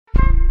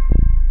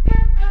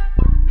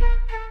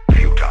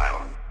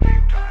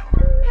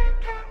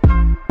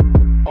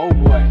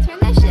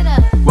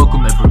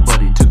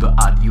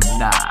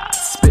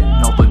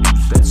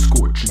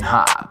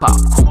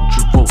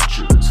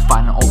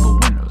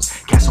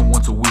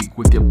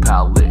with your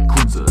palate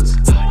cleansers.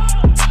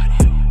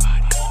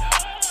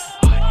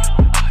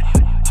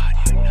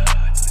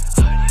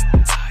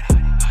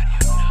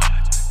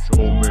 Show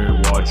me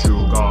what you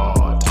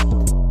got.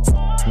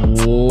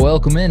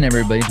 Welcome in,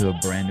 everybody, to a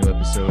brand new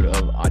episode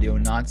of Audio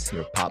Knots,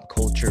 your pop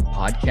culture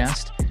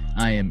podcast.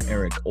 I am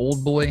Eric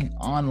Oldboy,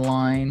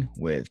 online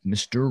with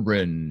Mr.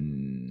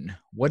 Ren.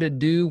 What it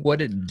do?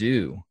 What it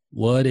do?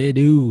 What it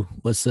do?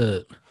 What's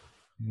up?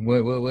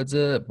 What's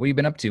up? What you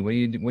been up to? What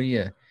are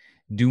you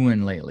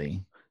doing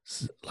lately?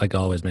 Like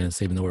always, man,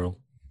 saving the world.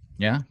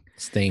 Yeah,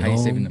 Staying how you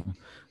home, saving them?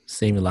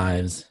 saving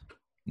lives.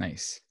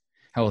 Nice.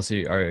 How else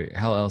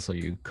are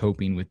you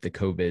coping with the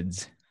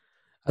COVIDs?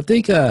 I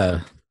think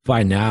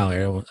by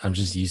now, I'm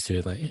just used to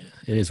it. Like,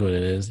 it is what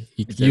it is.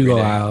 You every go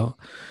day. out.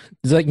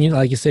 It's like,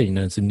 like you said,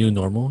 it's a new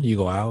normal. You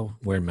go out,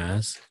 wear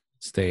masks,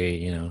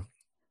 stay,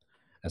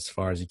 as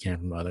far as you can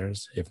from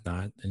others. If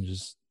not, then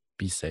just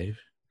be safe.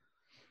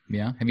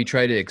 Yeah. Have you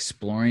tried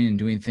exploring and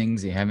doing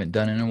things you haven't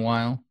done in a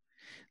while?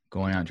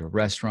 Going out to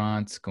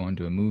restaurants, going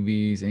to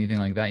movies, anything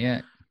like that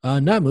yet?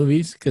 Not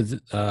movies, because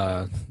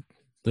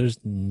there's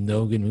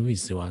no good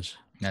movies to watch.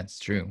 That's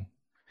true.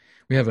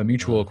 We have a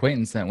mutual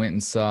acquaintance that went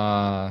and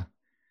saw,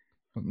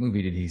 what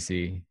movie did he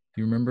see?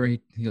 You remember? He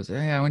goes,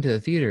 hey, I went to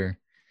the theater.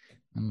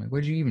 I'm like,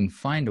 what did you even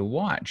find to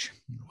watch?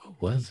 What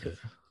was it?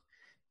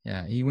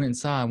 Yeah, he went and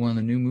saw one of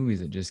the new movies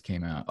that just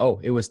came out. Oh,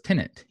 it was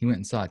Tenet. He went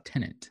and saw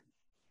Tenet.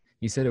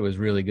 He said it was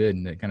really good,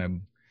 and it kind of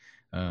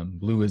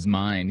blew his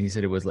mind. He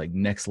said it was like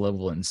next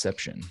level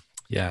Inception.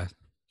 Yeah.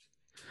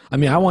 I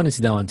mean, I want to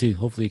see that one too.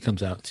 Hopefully it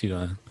comes out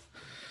to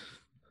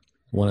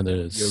one of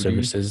the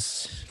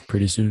services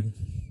pretty soon.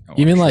 Oh,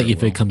 Even I'm like sure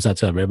if it comes out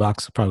to a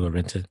Redbox, I'll probably go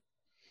rent it.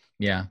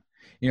 Yeah.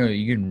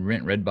 You can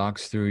rent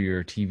Redbox through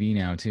your TV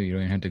now too. You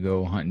don't even have to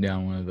go hunting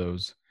down one of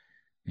those,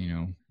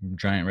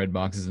 giant red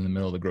boxes in the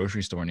middle of the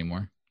grocery store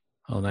anymore.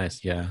 Oh,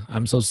 nice. Yeah.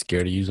 I'm so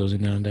scared to use those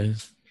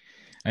nowadays.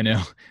 I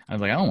know. I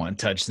was like, I don't want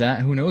to touch that.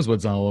 Who knows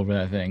what's all over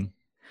that thing?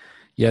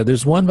 Yeah,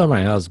 there's one by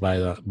my house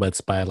but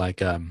it's by like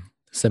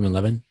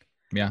 7-Eleven.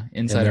 Yeah,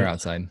 inside or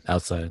outside?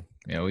 Outside.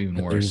 Yeah,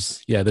 even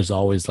worse. There's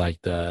always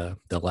like the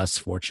less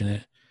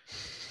fortunate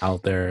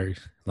out there,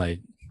 like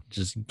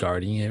just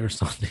guarding it or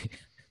something.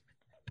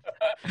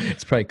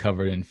 It's probably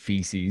covered in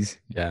feces.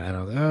 Yeah, I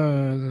don't.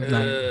 I'm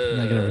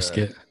not gonna risk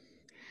it.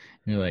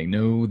 You're like,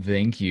 no,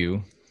 thank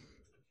you.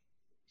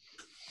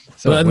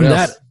 So But other what than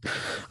else? that,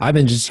 I've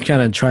been just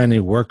kind of trying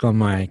to work on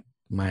my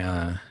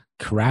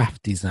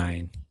craft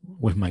design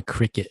with my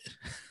Cricut.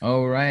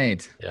 Oh,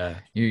 right. Yeah,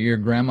 Your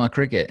grandma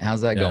Cricket.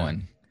 How's that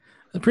going?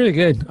 pretty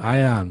good.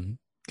 I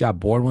got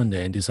bored one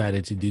day and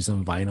decided to do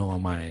some vinyl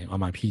on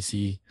my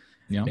PC.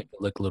 Yeah. Make it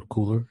look a little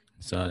cooler.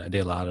 So I did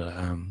a lot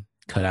of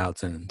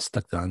cutouts and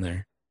stuck that on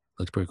there.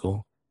 Looks pretty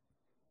cool.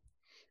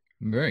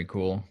 Very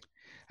cool.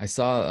 I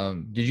saw,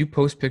 did you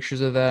post pictures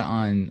of that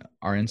on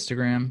our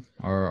Instagram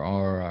or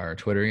our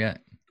Twitter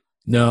yet?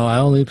 No, I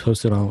only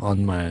posted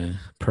on my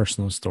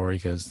personal story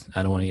because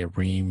I don't want to get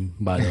reamed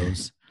by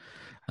those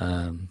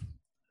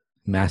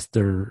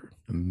master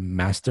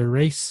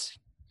race.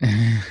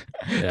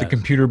 The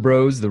computer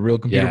bros, the real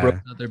computer Yeah. bros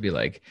out there be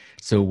like,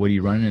 so what are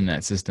you running in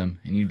that system?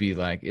 And you'd be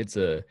like, it's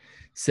a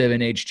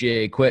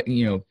 7HJ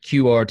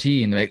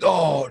QRT, and they're like,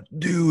 oh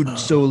dude,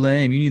 so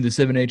lame. You need the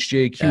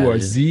 7HJ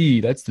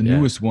QRZ. That's the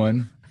newest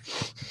one.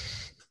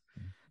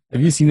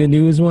 Have you seen the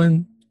newest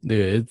one?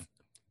 Dude,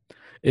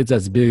 it's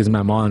as big as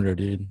my monitor,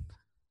 dude.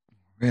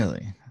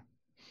 Really?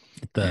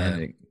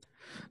 The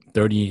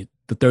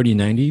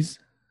 3090s.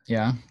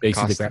 Yeah.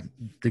 Basically,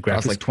 the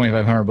Costs graphics like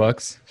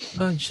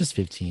 $2,500. it's just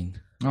 15.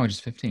 Oh,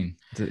 just 15.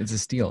 It's a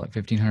steal at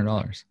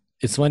 $1,500.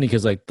 It's funny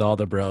because like all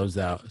the bros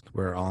that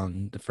were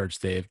on the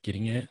first day of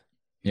getting it,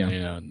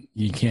 Yeah.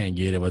 you can't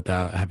get it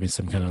without having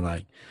some kind of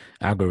like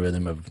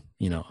algorithm of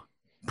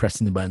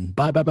pressing the button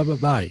buy,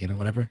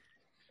 whatever.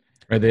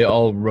 Or they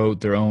all wrote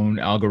their own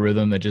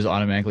algorithm that just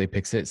automatically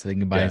picks it so they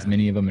can buy as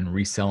many of them and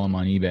resell them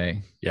on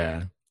eBay.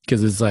 Yeah,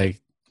 because it's like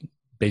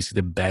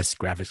basically the best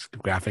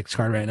graphics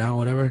card right now,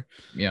 whatever.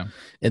 Yeah.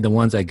 And the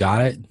ones that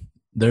got it,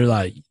 they're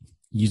like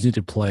using it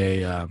to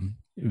play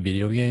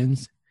video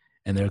games,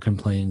 and they're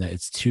complaining that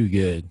it's too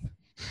good.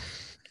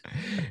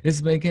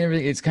 It's making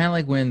everything. It's kind of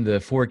like when the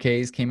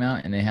 4Ks came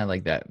out and they had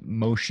like that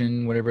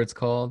motion, whatever it's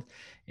called,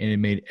 and it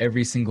made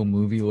every single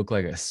movie look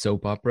like a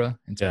soap opera.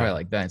 It's probably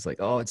like that. It's like,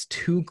 oh, it's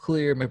too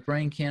clear. My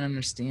brain can't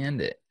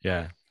understand it.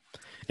 Yeah,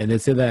 and they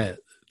say that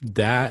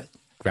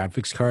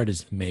graphics card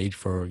is made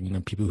for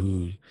people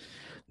who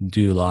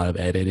do a lot of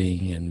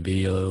editing and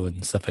video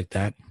and stuff like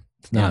that.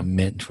 It's not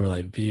meant for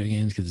like video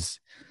games because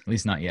at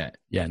least not yet.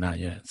 Yeah, not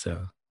yet.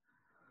 So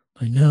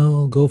I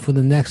know, go for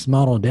the next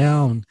model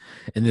down,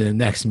 and then the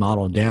next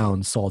model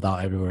down sold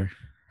out everywhere.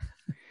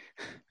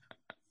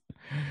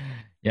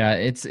 Yeah,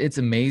 it's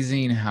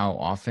amazing how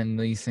often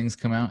these things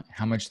come out,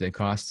 how much they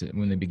cost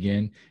when they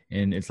begin,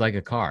 and it's like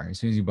a car. As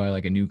soon as you buy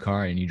like a new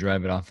car and you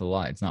drive it off the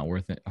lot, it's not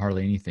worth it,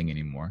 hardly anything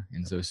anymore.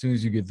 And so as soon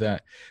as you get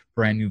that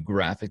brand new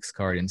graphics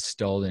card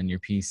installed in your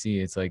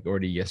PC, it's like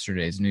already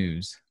yesterday's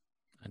news.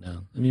 I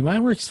know. I mean,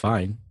 mine works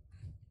fine.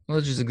 Well,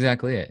 that's just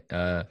exactly it.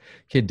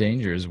 Kid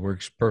Dangers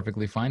works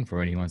perfectly fine for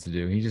what he wants to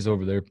do. He's just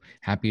over there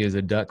happy as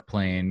a duck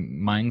playing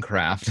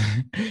Minecraft.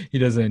 He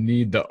doesn't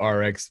need the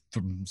RX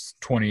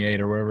 28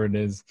 or whatever it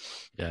is.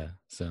 Yeah.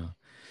 So,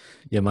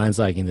 yeah, mine's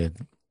like in the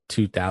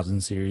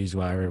 2000 series,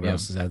 while everyone Yeah.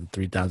 else is at the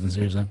 3000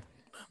 series.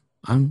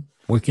 I'm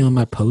working on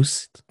my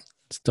post,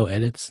 still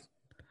edits.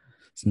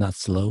 It's not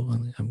slow.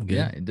 I'm good.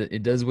 Yeah,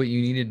 it does what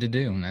you need it to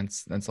do, and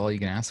that's all you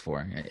can ask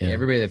for. Yeah.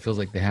 Everybody that feels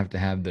like they have to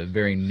have the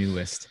very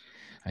newest,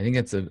 I think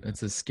it's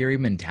a scary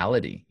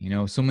mentality. You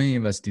know, so many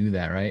of us do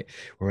that, right?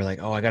 Where we're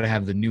like, oh, I gotta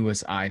have the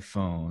newest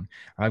iPhone,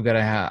 or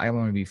I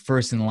want to be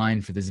first in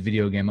line for this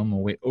video game. I'm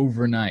gonna wait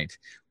overnight,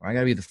 or I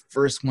gotta be the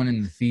first one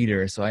in the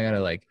theater, so I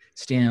gotta like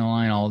stand in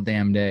line all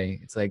damn day.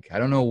 It's like I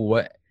don't know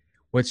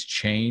what's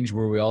changed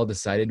where we all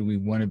decided we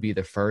want to be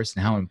the first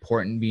and how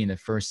important being the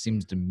first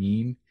seems to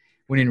mean.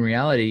 When in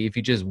reality, if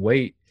you just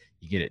wait,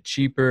 you get it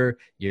cheaper.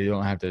 You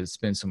don't have to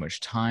spend so much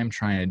time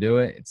trying to do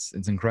it. It's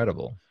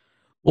incredible.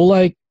 Well,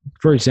 like,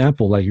 for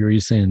example, like you were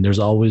saying, there's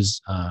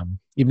always,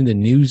 even the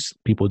news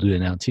people do it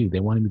now too. They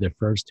want to be the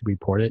first to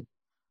report it.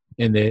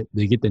 And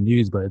they get the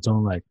news, but it's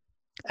on like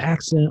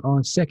accident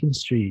on 2nd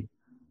Street.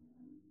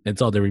 That's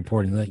all they're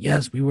reporting. Like,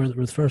 yes, we were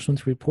the first one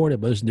to report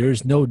it, but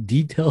there's no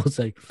details.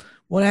 Like,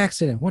 what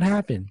accident? What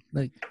happened?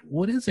 Like,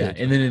 what is Yeah, it?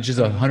 and then it's just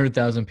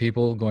 100,000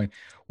 people going,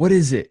 "What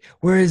is it?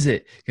 Where is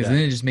it?" Because then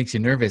it just makes you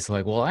nervous.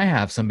 Like, well, I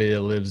have somebody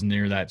that lives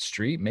near that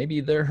street.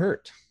 Maybe they're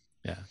hurt.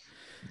 Yeah.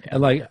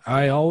 And like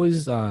I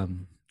always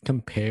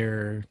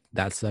compare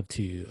that stuff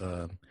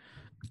to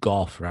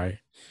golf, right?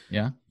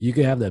 Yeah. You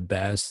could have the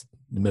best,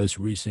 the most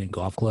recent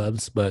golf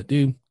clubs, but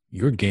dude,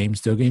 your game's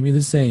still gonna be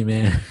the same,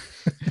 man.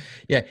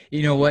 Yeah,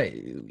 you know what?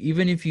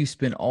 Even if you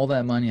spend all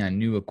that money on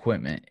new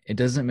equipment, it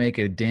doesn't make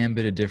a damn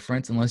bit of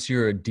difference unless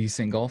you're a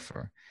decent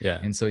golfer. Yeah.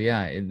 And so,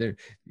 yeah,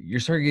 you're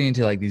starting getting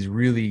into like these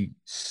really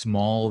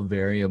small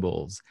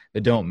variables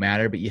that don't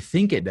matter, but you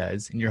think it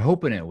does, and you're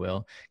hoping it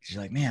will. Because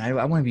you're like, man,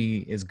 I want to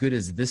be as good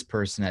as this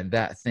person at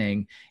that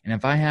thing, and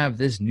if I have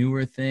this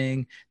newer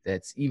thing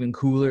that's even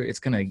cooler, it's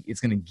gonna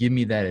give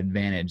me that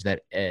advantage,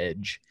 that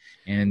edge.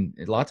 And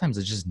a lot of times,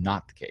 it's just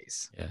not the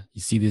case. Yeah.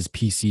 You see this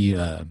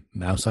PC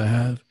mouse I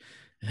have?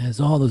 It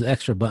has all those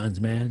extra buttons,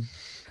 man.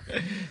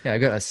 Yeah, I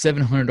got a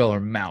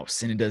 $700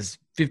 mouse, and it does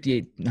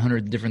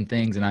 5,800 different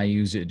things, and I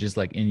use it just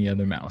like any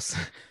other mouse.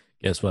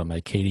 Guess what? My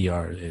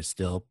KDR is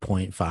still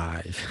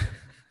 0.5.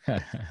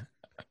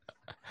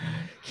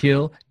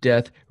 Kill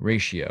death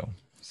ratio.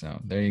 So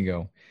there you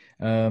go.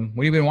 What have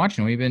you been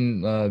watching? What have you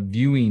been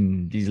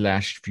viewing these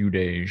last few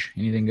days?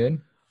 Anything good?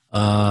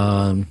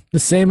 The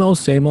same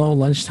old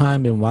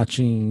lunchtime. Been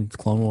watching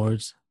Clone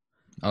Wars.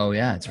 Oh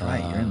yeah, that's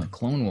right. You're in the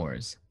Clone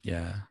Wars.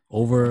 Yeah,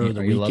 over the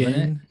Are you loving it?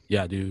 weekend.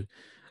 Yeah, dude.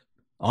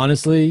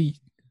 Honestly,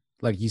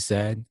 like you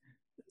said,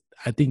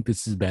 I think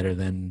this is better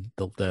than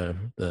the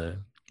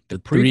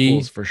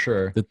Prequels for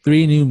sure. the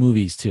 3 new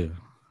movies too.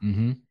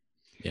 Mm-hmm.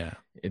 Yeah,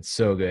 It's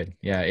so good.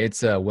 Yeah,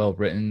 it's well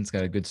written. It's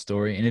got a good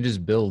story, and it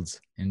just builds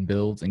and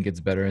gets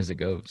better as it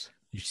goes.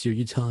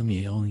 you're telling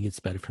me it only gets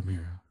better from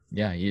here?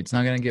 Yeah, it's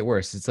not gonna get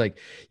worse. It's like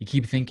you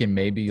keep thinking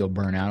maybe you'll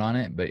burn out on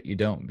it, but you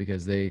don't,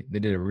 because they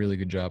did a really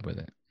good job with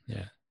it.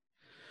 Yeah.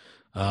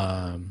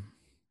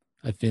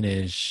 I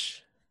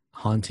finished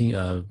Haunting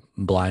of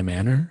Bly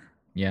Manor.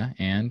 Yeah,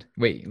 and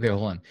wait,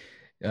 hold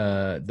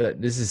on.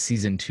 This is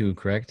season 2,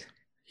 correct?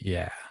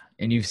 Yeah.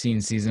 And you've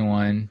seen season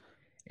 1.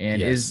 And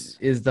Yes.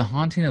 is the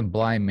Haunting of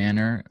Bly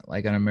Manor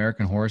like an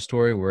American Horror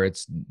Story where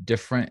it's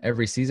different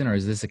every season, or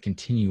is this a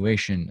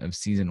continuation of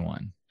season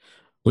 1?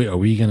 Wait, are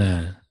we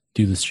gonna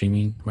do the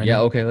streaming right Yeah,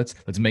 now? okay, let's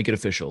make it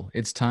official.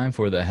 It's time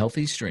for the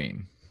healthy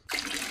stream.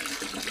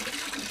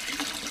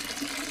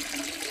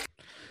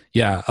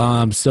 Yeah.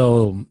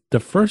 So the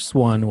first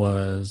one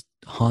was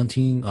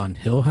Haunting on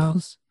Hill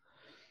House.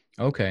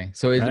 Okay,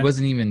 so it Right.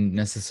 wasn't even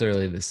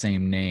necessarily the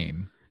same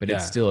name, but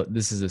it's Yeah. still,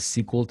 this is a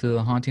sequel to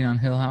the Haunting on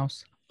Hill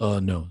House.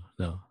 No.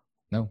 No.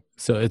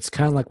 So it's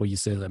kind of like what you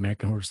said, the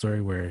American Horror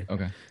Story, where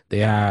Okay. they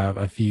have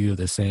a few of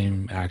the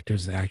same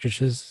actors and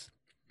actresses,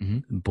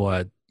 Mhm.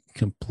 but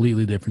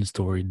completely different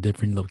story,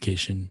 different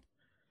location.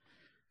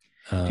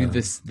 Do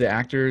the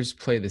actors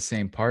play the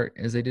same part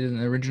as they did in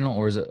the original,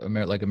 or is it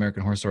like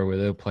American Horror Story where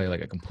they'll play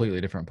like a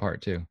completely different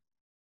part too?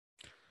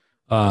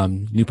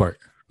 New part.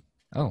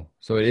 Oh,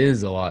 so it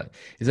is a lot.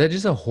 Is that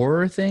just a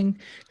horror thing?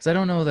 Because I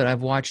don't know that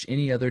I've watched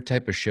any other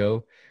type of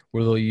show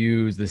where they'll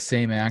use the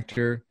same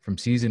actor from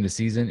season to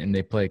season and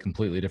they play a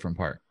completely different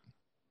part.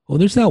 Well,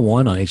 there's that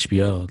one on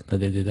HBO that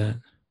they did that.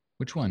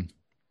 Which one?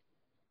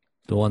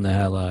 The one that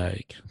had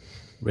like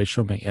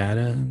Rachel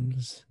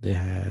McAdams. They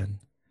had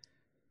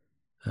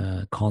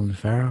Colin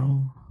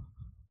Farrell.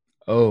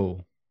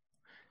 Oh,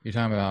 you're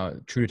talking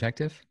about True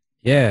Detective?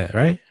 Yeah,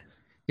 right?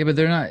 Yeah, but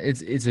they're not.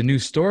 It's a new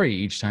story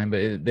each time,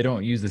 but they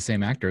don't use the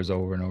same actors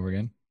over and over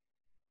again.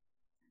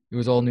 It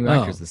was all new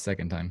actors the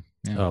second time.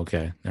 Yeah. Oh,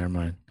 okay. Never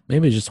mind.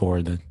 Maybe it's just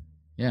horror then.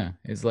 Yeah,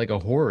 it's like a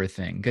horror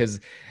thing,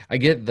 because I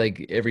get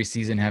like every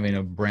season having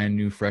a brand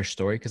new, fresh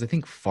story, because I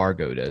think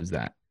Fargo does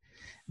that.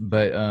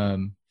 But I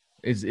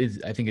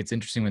think it's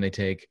interesting when they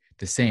take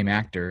the same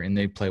actor, and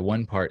they play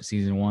one part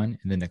season 1,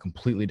 and then a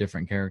completely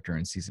different character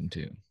in season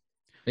 2.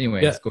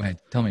 Anyways, Yeah. go ahead,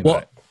 tell me Well,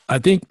 about it. I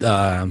think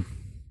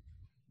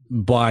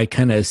by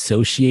kind of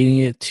associating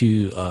it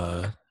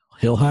to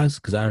Hill House,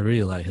 because I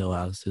really like Hill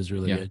House, is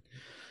really good.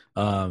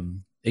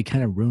 It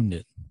kind of ruined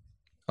it.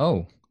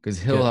 Oh, because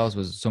Hill House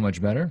was so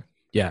much better.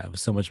 Yeah, it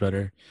was so much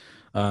better.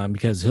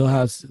 Because Hill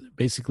House,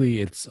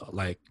 basically, it's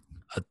like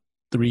a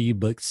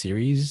 3-book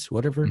series,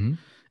 whatever, Mhm.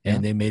 Yeah.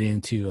 and they made it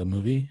into a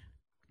movie.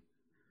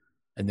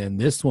 And then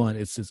this one,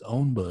 it's its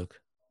own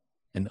book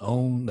and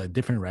own a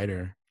different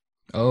writer.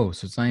 Oh,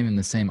 so it's not even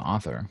the same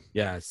author.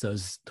 Yeah, so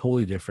it's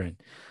totally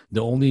different.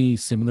 The only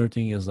similar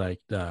thing is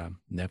like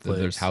Netflix.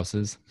 There's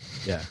houses.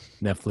 Yeah,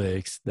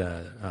 Netflix.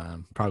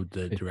 The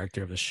probably the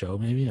director of the show,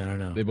 maybe, I don't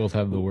know. They both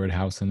have the word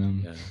house in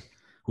them. Yeah,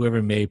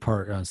 whoever made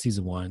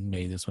season 1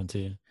 made this one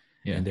too.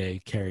 Yeah, and they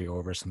carry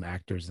over some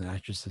actors and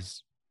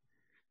actresses.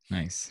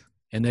 Nice.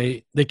 And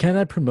they kind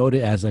of promote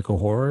it as like a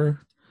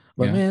horror,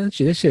 but man,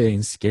 this shit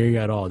ain't scary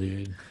at all,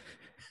 dude.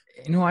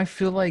 You know, I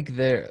feel like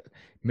there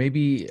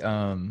maybe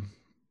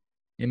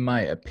in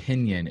my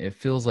opinion, it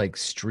feels like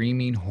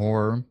streaming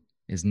horror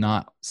is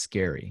not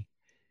scary.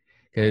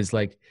 Because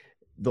like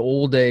the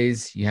old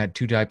days, you had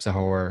 2 types of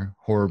horror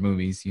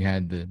movies. You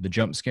had the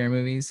jump scare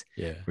movies,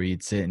 where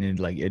you'd sit and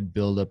it'd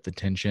build up the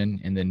tension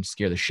and then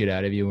scare the shit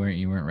out of you when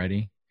you weren't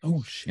ready.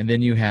 Oh shit. And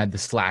then you had the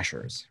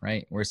slashers,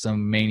 right, where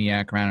some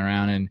maniac ran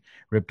around and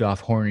ripped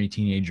off horny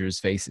teenagers'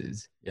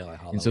 faces. Yeah,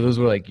 like and so those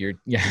were like your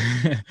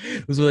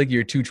those were like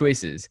your 2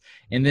 choices.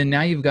 And then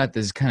now you've got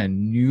this kind of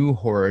new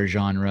horror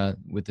genre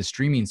with the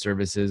streaming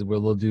services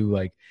where they'll do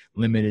like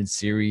limited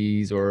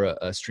series or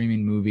a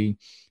streaming movie,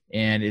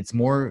 and it's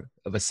more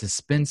of a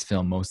suspense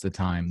film most of the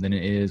time than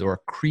it is, or a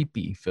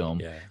creepy film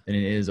than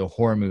it is a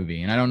horror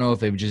movie. And I don't know if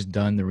they've just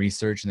done the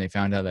research and they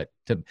found out that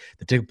the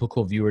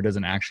typical viewer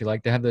doesn't actually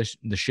like to have the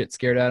shit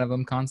scared out of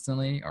them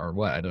constantly, or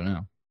what. I don't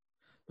know.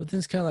 But then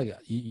it's kind of like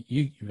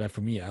you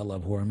for me, I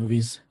love horror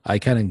movies. I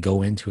kind of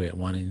go into it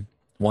wanting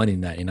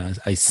that, you know,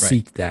 I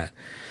seek that.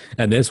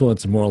 And this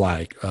one's more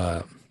like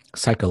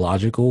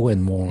psychological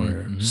and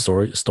more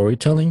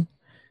storytelling.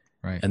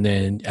 Right. And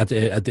then at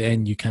the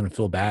end, you kind of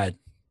feel bad.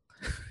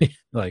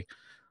 Like,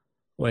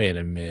 wait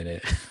a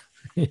minute.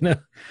 You know,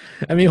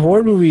 I mean,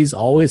 horror movies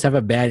always have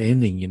a bad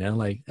ending, you know,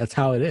 like that's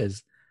how it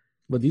is.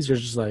 But these are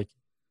just like,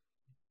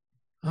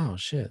 oh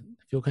shit,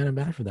 I feel kind of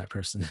bad for that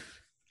person.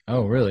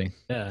 Oh, really?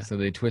 Yeah. So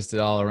they twist it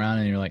all around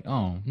and you're like,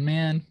 oh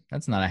man,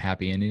 that's not a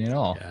happy ending at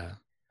all. Yeah.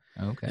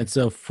 Okay. And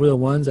so for the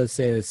ones that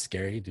say it's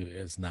scary, dude,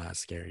 it's not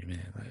scary,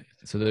 man. Like,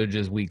 so they're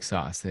just weak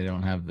sauce. They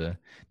haven't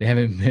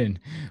been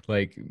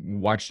like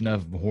watched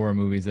enough horror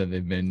movies that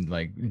they've been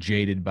like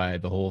jaded by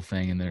the whole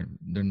thing,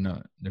 and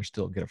they're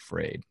still get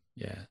afraid.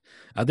 Yeah.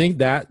 I think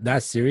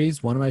that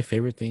series, one of my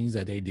favorite things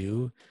that they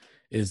do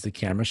is the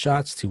camera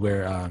shots to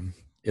where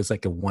it's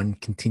like a one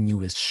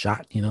continuous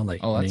shot, you know,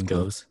 like when it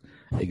goes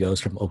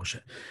from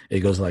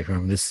it goes like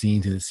from this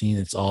scene to the scene.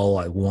 It's all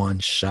like one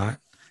shot.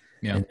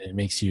 Yeah. And it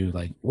makes you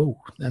like, whoa,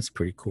 that's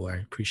pretty cool. I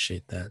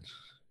appreciate that.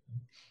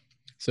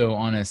 So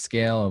on a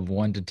scale of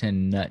 1 to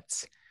 10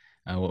 nuts,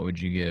 what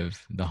would you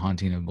give The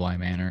Haunting of Bly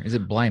Manor? Is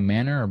it Bly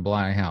Manor or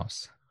Bly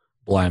House?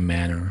 Bly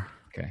Manor.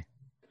 Okay.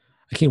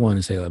 I keep wanting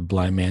to say like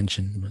Bly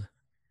Mansion.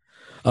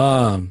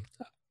 But,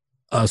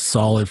 a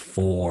solid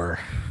 4.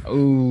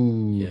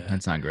 Oh, yeah.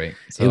 That's not great.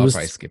 So I'll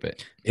probably skip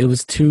it. It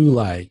was too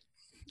like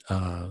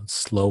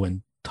slow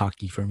and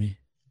talky for me.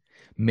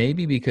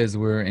 Maybe because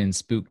we're in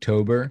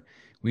Spooktober,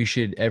 we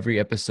should every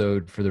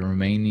episode for the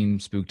remaining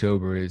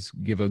Spooktober is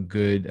give a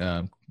good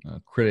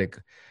critic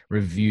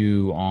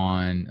review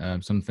on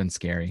something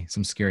scary,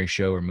 some scary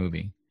show or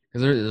movie.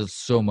 Because there's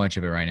so much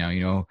of it right now.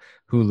 You know,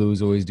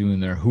 Hulu's always doing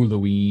their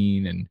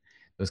Halloween and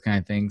those kind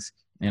of things.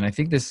 And I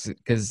think this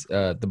because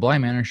the Bly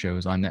Manor show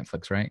is on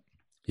Netflix, right?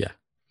 Yeah.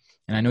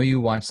 And I know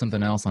you watched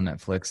something else on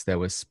Netflix that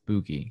was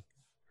spooky.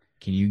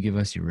 Can you give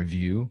us your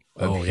review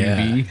of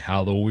Hubie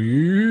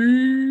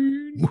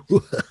Halloween?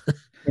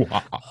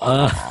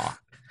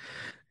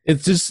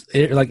 It's just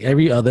like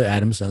every other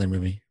Adam Sandler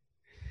movie.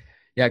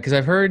 Yeah, because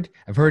I've heard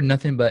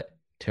nothing but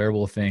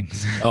terrible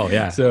things. Oh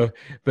yeah. So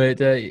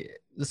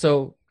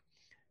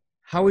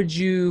how would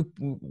you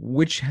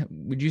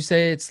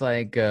say it's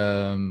like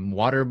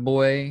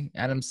Waterboy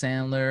Adam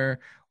Sandler,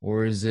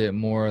 or is it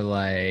more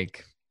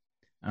like,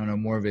 I don't know,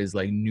 more of his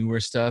like newer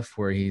stuff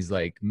where he's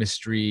like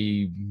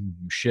Mystery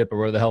Ship or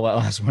where the hell that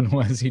last one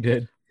was he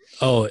did?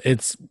 Oh,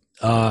 it's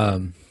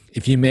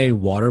if you made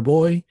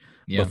Waterboy,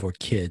 but for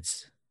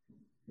kids.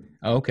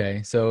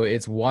 Okay, so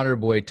it's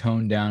Waterboy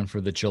toned down for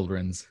the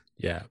children's.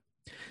 Yeah,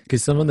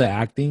 because some of the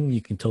acting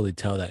you can totally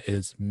tell that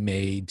it's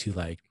made to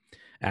like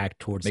act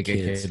towards make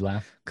kids. Make a kid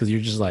laugh. Because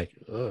you're just like,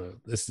 oh,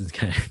 this is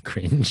kind of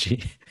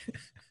cringy.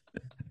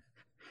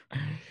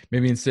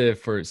 Maybe instead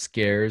of for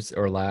scares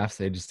or laughs,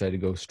 they decided to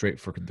go straight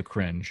for the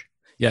cringe.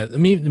 Yeah, I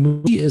mean, the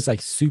movie is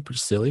like super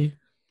silly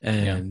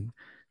and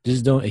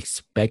just don't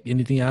expect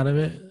anything out of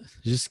it.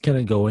 Just kind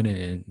of go in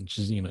and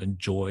just, you know,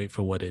 enjoy it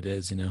for what it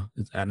is, you know.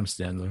 It's Adam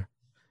Sandler.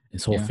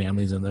 His whole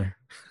family's in there.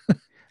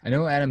 I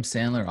know Adam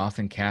Sandler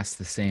often casts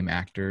the same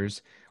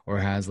actors or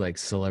has like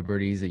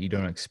celebrities that you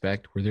don't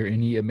expect. Were there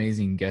any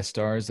amazing guest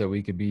stars that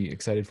we could be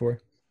excited for?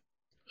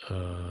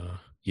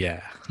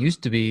 Yeah.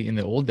 Used to be in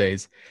the old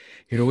days,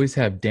 he'd always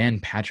have Dan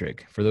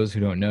Patrick. For those who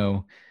don't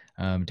know,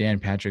 Dan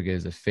Patrick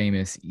is a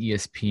famous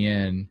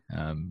ESPN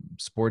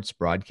sports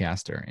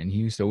broadcaster, and he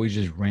used to always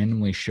just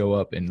randomly show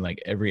up in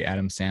like every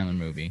Adam Sandler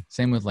movie.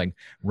 Same with like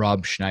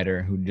Rob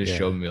Schneider, who just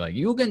showed me like,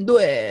 "You can do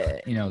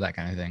it," that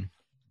kind of thing.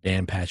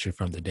 Dan Patrick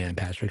from the Dan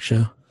Patrick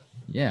Show.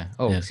 Yeah.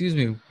 Oh, Yeah. excuse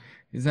me.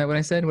 Is that what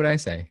I said? What did I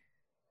say?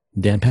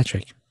 Dan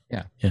Patrick.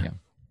 Yeah. Yeah.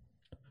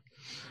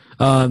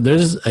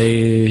 There's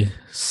a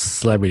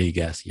celebrity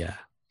guest. Yeah.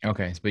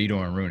 Okay, but you don't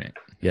want to ruin it.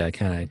 Yeah, it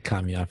kind of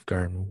caught me off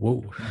guard.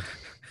 Whoa.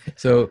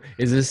 So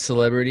is this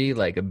celebrity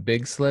like a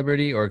big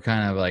celebrity or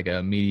kind of like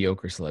a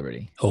mediocre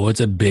celebrity? Oh, it's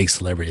a big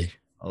celebrity.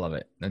 I love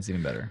it. That's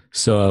even better.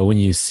 So when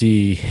you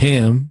see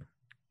him,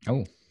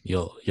 Oh,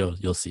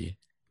 you'll see.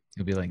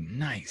 you'll be like,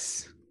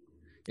 nice.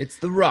 It's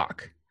The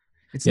Rock.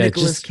 It's Yeah,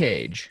 Nicolas just-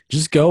 Cage.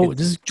 Just go,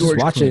 It's just George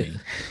watch Clooney.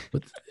 it.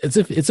 But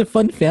it's a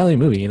fun family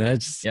movie,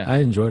 Yeah. I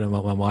enjoyed it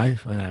with my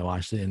wife when I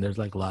watched it, and there's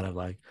like a lot of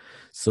like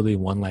silly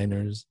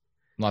one-liners.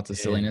 Lots of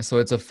Yeah. silliness. So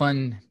it's a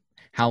fun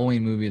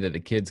Halloween movie that the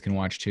kids can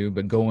watch too,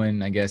 but go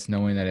in, I guess,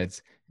 knowing that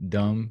it's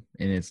dumb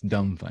and it's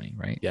dumb funny,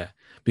 right? Yeah,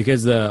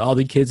 because all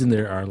the kids in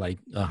there are like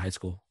high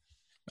school,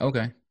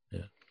 Okay.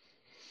 Yeah.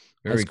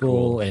 Very high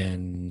school cool.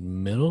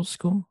 and middle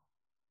school.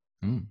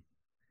 Mm.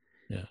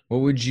 Yeah. What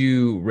would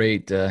you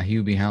rate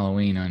Hubie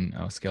Halloween on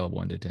a scale of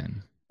 1 to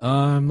 10?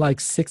 Like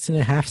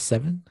 6.5,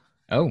 7.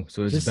 Oh,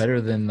 so it's Just-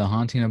 better than The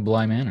Haunting of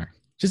Bly Manor.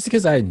 Just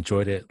because I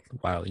enjoyed it,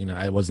 while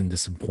I wasn't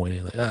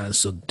disappointed. Like, it's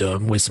so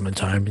dumb, wasting my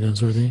time,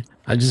 sort of thing.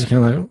 I just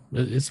kind of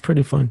like it's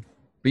pretty fun.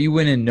 But you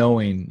went in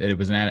knowing that it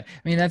was an Adam. I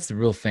mean, that's the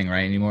real thing,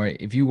 right? Anymore,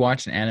 if you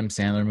watch an Adam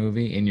Sandler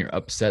movie and you're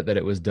upset that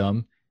it was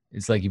dumb,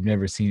 it's like you've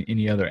never seen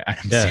any other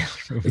Adam Yeah.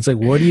 Sandler movie. It's like,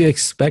 what do you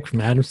expect from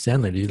Adam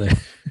Sandler, dude? Like,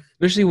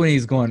 Especially when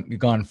he's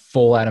gone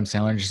full Adam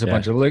Sandler, just a Yeah.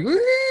 bunch of like,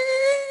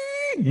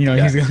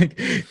 Yeah. he's like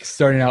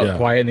starting out Yeah.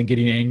 quiet and then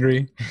getting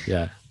angry.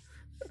 yeah,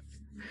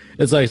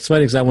 it's like it's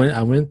funny because I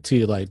went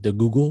to like the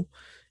Google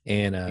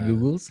and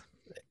Googles,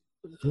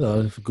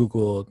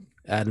 Google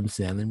Adam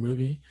Sandler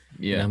movie.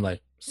 And yeah. I'm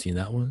like, seen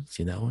that one,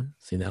 seen that one,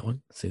 seen that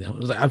one, seen that one.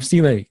 It was like, I've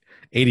seen like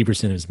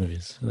 80% of his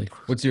movies. Like,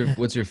 What's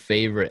your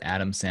favorite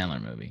Adam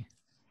Sandler movie?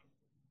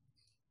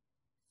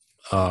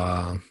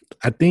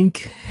 I think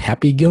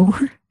Happy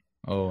Gilmore.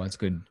 Oh, that's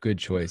good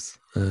choice.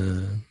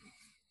 Uh,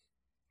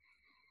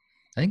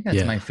 I think that's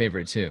Yeah. my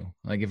favorite too.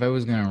 Like if I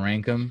was gonna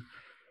rank them,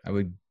 I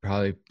would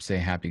probably say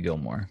Happy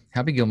Gilmore.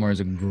 Happy Gilmore is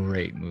a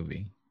great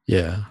movie.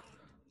 yeah.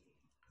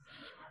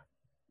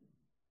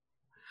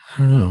 I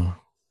don't know.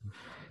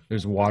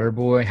 There's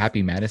Waterboy,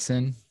 Happy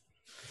Madison,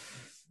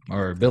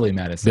 or Billy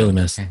Madison. Billy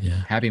Madison,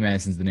 yeah. Happy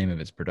Madison's the name of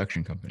his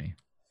production company.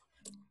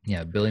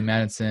 Yeah, Billy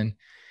Madison.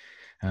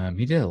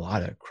 He did a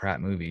lot of crap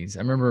movies.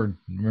 I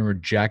remember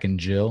Jack and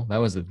Jill. That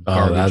was a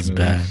garbage Oh, that's movie.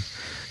 bad.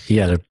 He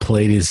had to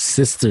play his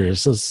sister.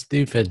 It's so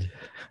stupid.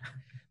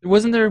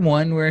 Wasn't there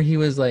one where he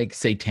was like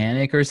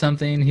satanic or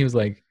something? He was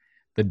like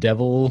the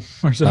devil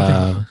or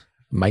something.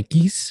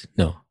 Mikey's?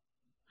 No,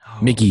 Oh,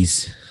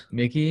 Mickey's.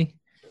 Mickey.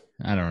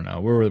 I don't know.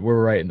 We're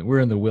right.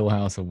 We're in the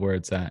wheelhouse of where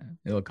it's at.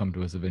 It'll come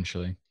to us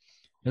eventually.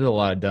 There's a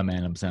lot of dumb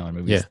Adam Sandler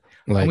movies.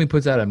 Yeah, like Homie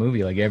puts out a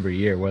movie like every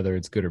year, whether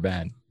it's good or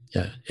bad.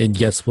 yeah. And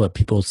guess what?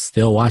 People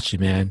still watch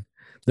it, man.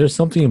 There's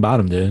something about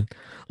him, dude.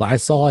 Like I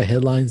saw a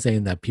headline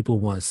saying that people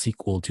want a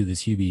sequel to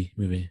this Hubie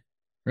movie.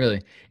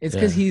 Really, it's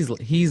because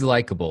he's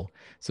likable.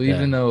 So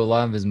even Yeah. though a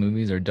lot of his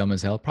movies are dumb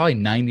as hell, probably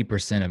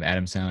 90% of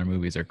Adam Sandler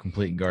movies are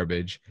complete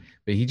garbage.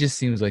 But he just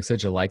seems like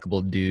such a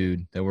likable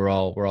dude that we're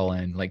all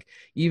in. Like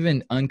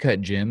even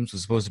Uncut Gems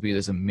was supposed to be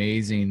this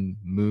amazing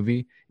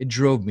movie. It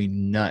drove me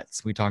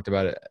nuts. We talked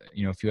about it,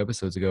 a few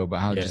episodes ago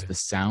about how Yeah. just the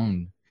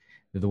sound,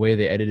 the way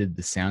they edited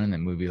the sound in that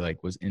movie,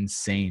 like was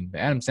insane.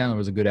 But Adam Sandler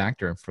was a good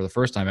actor for the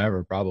first time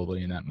ever,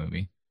 probably in that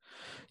movie.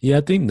 Yeah,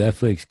 I think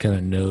Netflix kind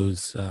of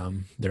knows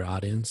their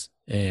audience,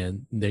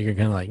 and they're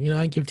kind of like,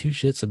 I give two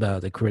shits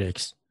about the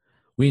critics.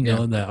 We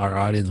know that our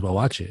audience will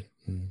watch it.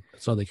 And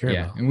that's all they care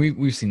Yeah, about. and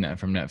we've seen that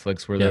from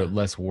Netflix where they're Yeah.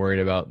 less worried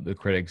about the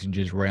critics and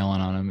just railing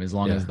on them as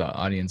long Yeah. as the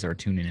audience are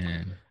tuning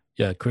in.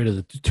 Yeah, critics,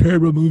 it's a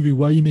terrible movie.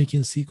 Why are you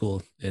making a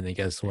sequel? And then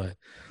guess what?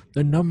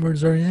 The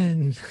numbers are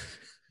in.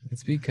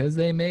 It's because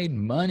they made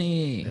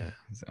money. Yeah.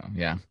 So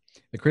yeah,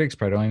 the critics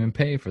probably don't even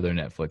pay for their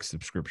Netflix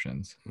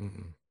subscriptions.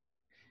 Mm-mm.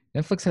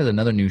 Netflix has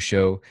another new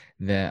show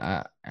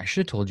that I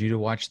should have told you to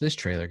watch this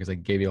trailer because I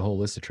gave you a whole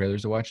list of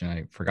trailers to watch and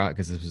I forgot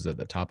because this was at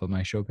the top of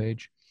my show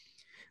page.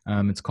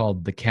 It's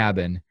called The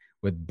Cabin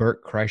with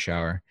Bert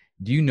Kreischer.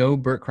 Do you know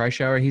Bert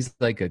Kreischer? He's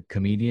like a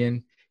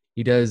comedian.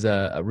 He does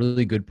a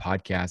really good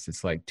podcast.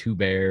 It's like Two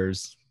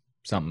Bears,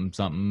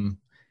 something.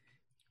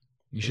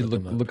 You should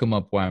look him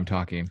up while I'm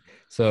talking.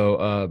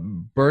 So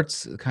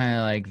Bert's kind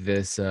of like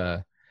this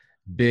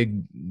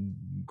big,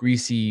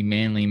 greasy,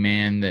 manly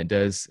man that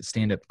does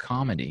stand-up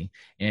comedy.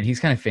 And he's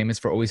kind of famous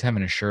for always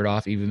having a shirt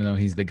off, even though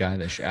he's the guy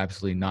that should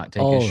absolutely not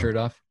take his shirt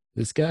off.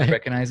 This guy.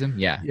 Recognize him?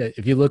 Yeah. Yeah,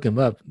 if you look him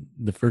up,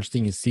 the first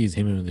thing you see is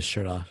him with his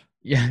shirt off.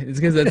 Yeah, it's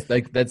because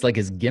that's like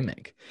his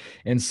gimmick.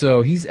 And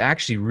so he's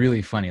actually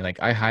really funny. Like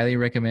I highly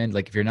recommend,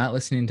 like if you're not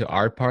listening to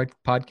our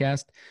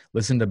podcast,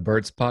 listen to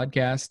Bert's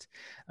podcast.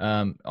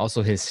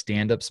 Also his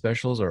stand-up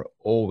specials are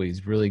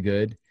always really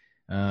good.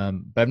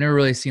 But I've never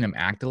really seen him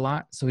act a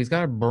lot. So he's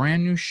got a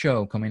brand new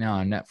show coming out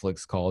on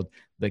Netflix called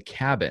The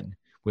Cabin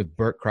with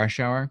Bert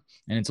Kreischer.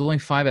 And it's only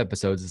 5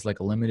 episodes. It's like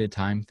a limited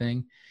time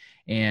thing.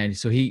 And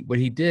so what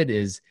he did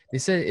is, they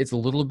said it's a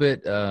little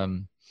bit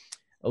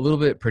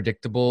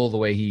predictable the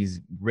way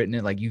he's written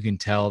it. Like you can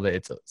tell that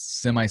it's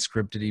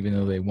semi-scripted, even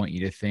though they want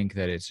you to think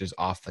that it's just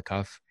off the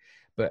cuff.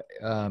 But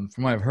from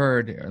what I've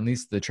heard, or at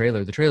least the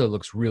trailer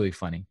looks really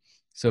funny.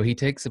 So he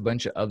takes a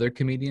bunch of other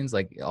comedians,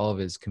 like all of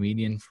his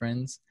comedian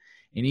friends.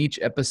 In each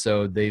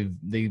episode,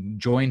 they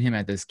join him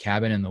at this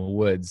cabin in the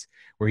woods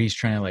where he's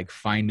trying to like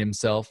find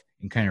himself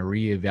and kind of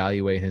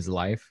reevaluate his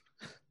life.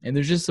 And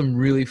there's just some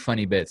really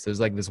funny bits. There's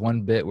like this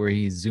one bit where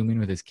he's zooming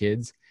with his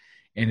kids.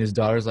 And his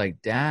daughter's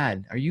like,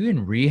 "Dad, are you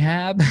in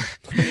rehab?"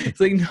 It's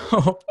like,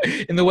 no.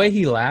 And the way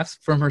he laughs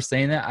from her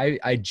saying that,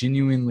 I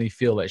genuinely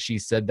feel that she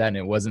said that and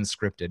it wasn't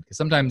scripted. Because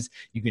sometimes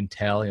you can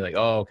tell, you're like,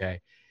 oh, okay.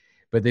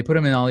 But they put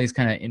him in all these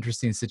kind of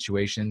interesting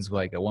situations.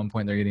 Like at one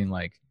point they're getting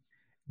like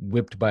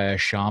whipped by a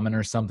shaman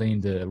or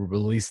something to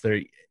release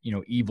their,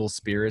 evil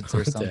spirits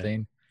or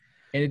something.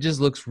 And it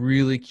just looks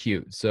really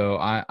cute. So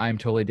I'm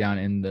totally down.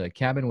 And The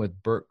Cabin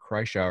with Bert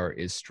Kreischer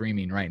is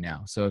streaming right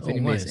now. So if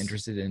anybody's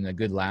interested in a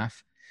good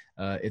laugh,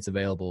 it's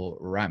available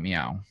right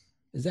meow.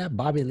 Is that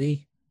Bobby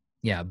Lee?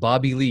 Yeah,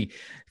 Bobby Lee,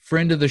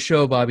 friend of the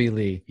show, Bobby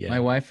Lee. Yeah. My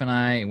wife and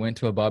I went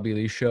to a Bobby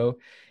Lee show,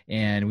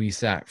 and we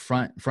sat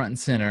front and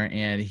center.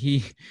 And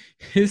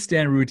his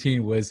stand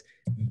routine was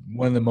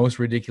one of the most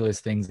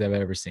ridiculous things I've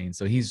ever seen.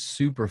 So he's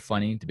super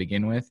funny to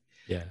begin with.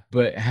 Yeah.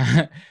 But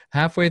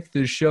halfway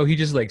through the show, he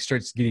just like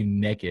starts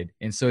getting naked,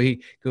 and so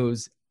he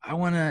goes, "I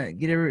want to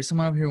get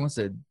someone up here who wants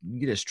to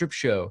get a strip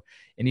show."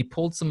 And he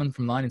pulled someone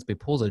from the audience, but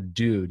he pulls a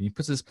dude. He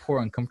puts this poor,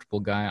 uncomfortable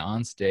guy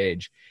on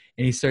stage,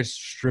 and he starts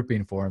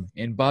stripping for him.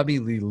 And Bobby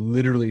Lee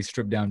literally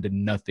stripped down to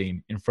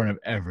nothing in front of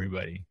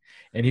everybody.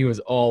 And he was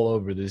all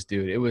over this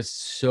dude. It was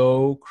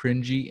so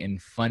cringy and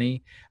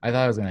funny. I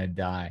thought I was going to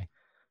die.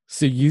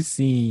 So you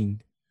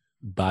seen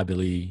Bobby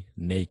Lee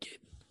naked?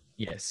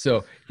 Yes.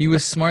 So he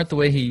was smart the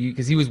way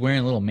because he was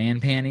wearing little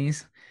man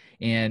panties.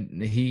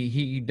 And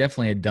he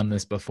definitely had done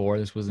this before.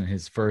 This wasn't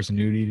his first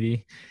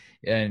nudity.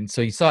 And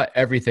so you saw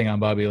everything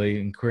on Bobby Lee,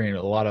 including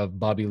a lot of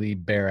Bobby Lee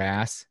bare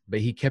ass, but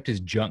he kept his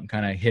junk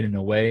kind of hidden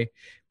away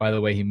by the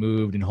way he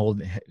moved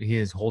and he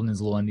is holding his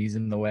little undies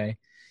in the way.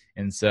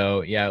 And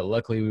so, yeah,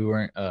 luckily we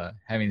weren't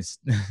having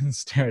to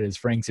stare at his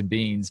Franks and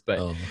beans,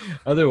 but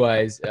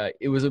otherwise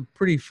it was a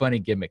pretty funny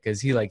gimmick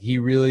because he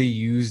really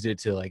used it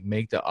to like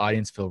make the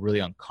audience feel really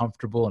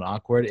uncomfortable and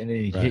awkward, and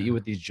then he'd hit you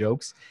with these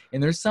jokes.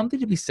 And there's something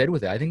to be said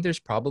with it. I think there's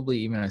probably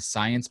even a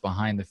science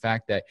behind the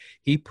fact that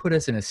he put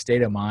us in a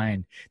state of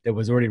mind that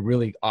was already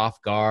really off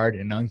guard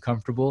and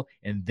uncomfortable,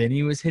 and then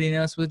he was hitting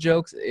us with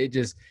jokes.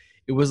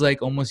 It was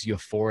like almost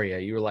euphoria.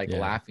 You were like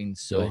laughing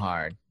so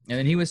hard. And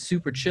then he was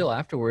super chill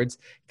afterwards,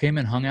 came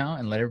and hung out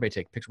and let everybody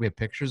take pictures. We had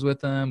pictures with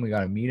him. We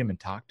got to meet him and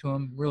talk to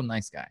him. Real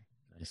nice guy.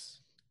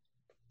 Nice.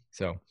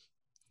 So,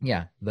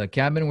 yeah, The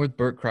Cabin with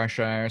Bert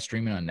Kreischer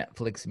streaming on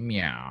Netflix.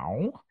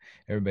 Meow.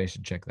 Everybody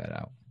should check that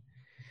out.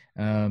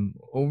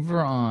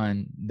 Over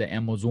on the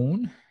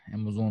Amazon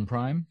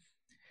Prime,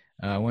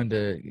 I wanted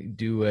to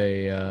do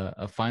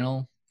a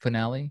final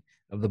finale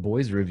of The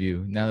Boys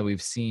review now that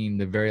we've seen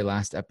the very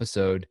last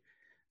episode.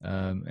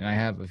 And I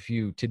have a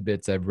few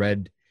tidbits I've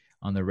read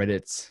on the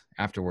Reddits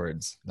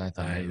afterwards that I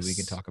thought maybe we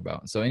could talk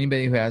about. So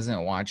anybody who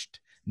hasn't watched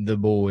The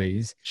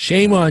Boys,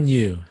 shame on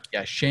you.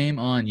 Yeah, shame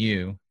on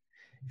you.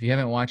 If you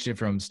haven't watched it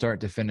from start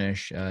to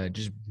finish,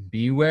 just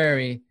be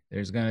wary.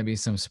 There's going to be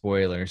some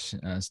spoilers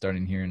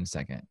starting here in a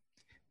second.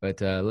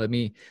 But let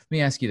me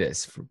ask you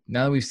this.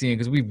 Now that we've seen it,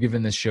 because we've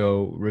given this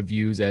show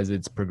reviews as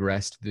it's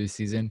progressed through the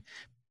season,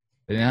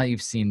 but now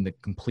you've seen the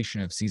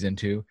completion of season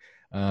 2,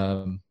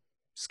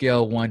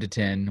 scale 1 to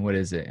 10, what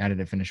is it? How did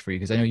it finish for you?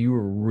 Because I know you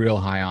were real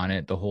high on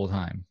it the whole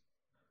time.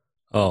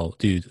 Oh,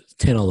 dude,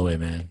 10 all the way,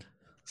 man.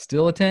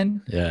 Still a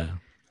 10? Yeah.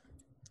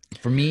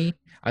 For me,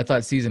 I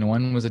thought season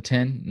 1 was a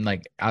 10,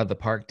 like out of the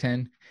park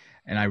 10.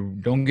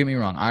 And don't get me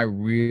wrong, I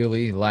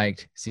really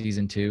liked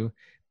season 2.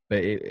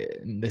 But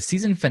the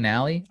season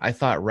finale, I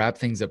thought wrapped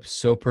things up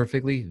so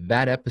perfectly.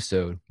 That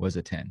episode was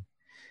a 10.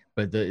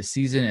 But the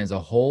season as a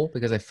whole,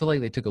 because I feel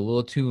like they took a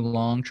little too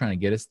long trying to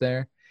get us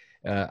there,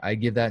 I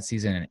give that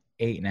season an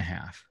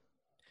 8.5.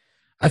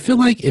 I feel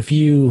like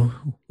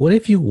what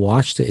if you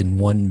watched it in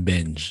one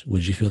binge?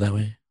 Would you feel that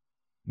way?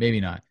 Maybe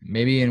not.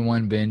 Maybe in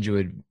one binge it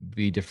would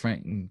be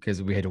different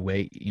because we had to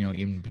wait,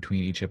 even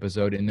between each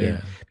episode. And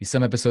there'd be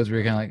some episodes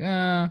where you're kind of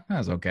like, that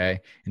was okay.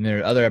 And there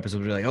are other episodes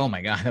where you're like, oh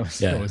my God,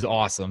 that was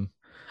awesome.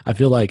 I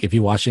feel like if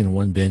you watch it in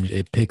one binge,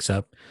 it picks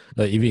up.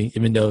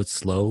 Even though it's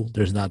slow,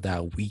 there's not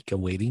that week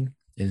of waiting.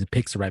 And it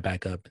picks it right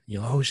back up.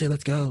 Oh shit,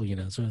 let's go, sort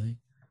of thing.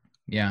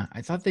 Yeah,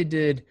 I thought they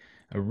did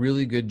a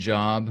really good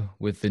job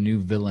with the new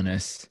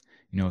villainess,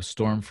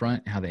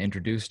 Stormfront, how they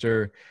introduced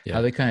her, Yeah.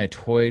 how they kind of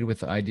toyed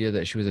with the idea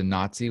that she was a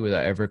Nazi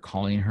without ever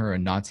calling her a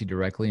Nazi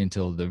directly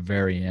until the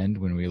very end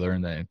when we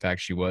learned that in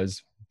fact she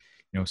was,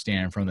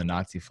 standing from the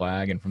Nazi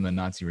flag and from the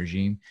Nazi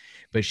regime.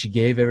 But she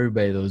gave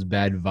everybody those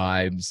bad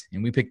vibes,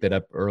 and we picked that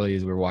up early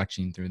as we were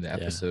watching through the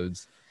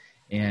episodes.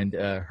 And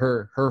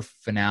her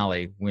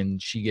finale, when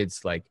she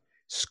gets like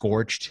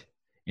scorched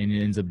and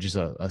it ends up just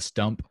a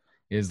stump,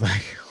 is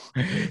like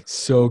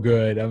so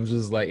good. I was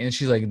just like, and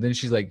she's like,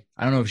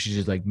 I don't know if she's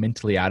just like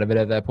mentally out of it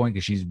at that point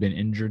because she's been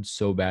injured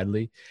so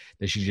badly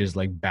that she's just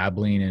like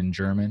babbling in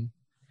German.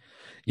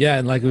 Yeah,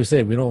 and like we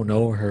said, we don't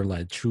know her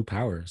like true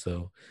power.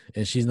 So,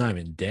 and she's not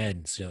even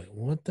dead. So, you're like,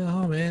 what the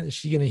hell, man? Is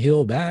she gonna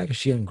heal back? Is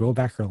she gonna grow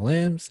back her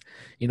limbs?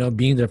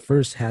 Being the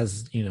first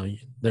has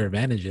their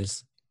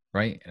advantages.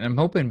 Right. And I'm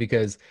hoping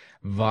because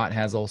Vought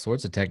has all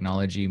sorts of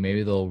technology,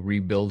 maybe they'll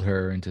rebuild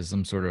her into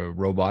some sort of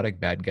robotic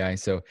bad guy.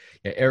 So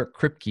yeah, Eric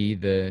Kripke,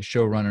 the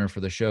showrunner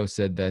for the show,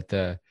 said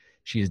that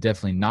she is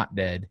definitely not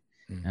dead.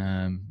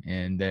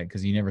 And that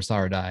because you never saw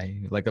her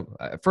die. Like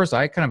at first,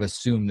 I kind of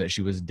assumed that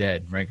she was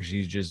dead, right? Because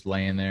she's just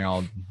laying there,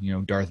 all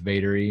Darth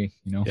Vader-y,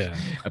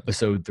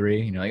 episode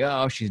 3. Like,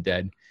 oh, she's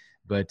dead.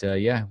 But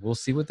yeah, we'll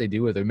see what they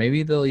do with her.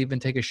 Maybe they'll even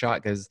take a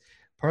shot because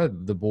part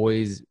of the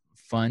boys'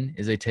 fun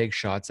is they take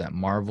shots at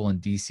Marvel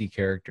and DC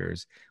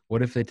characters.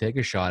 What if they take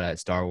a shot at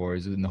Star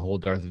Wars and the whole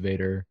Darth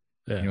Vader,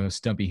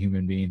 stumpy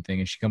human being thing,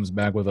 and she comes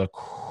back with a,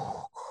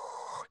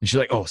 and she's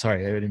like, "Oh,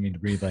 sorry, I didn't mean to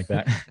breathe like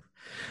that."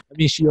 I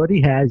mean, she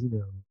already has,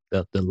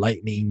 the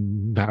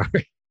lightning power.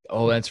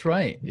 Oh, that's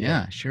right.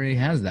 Yeah, she already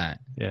has that.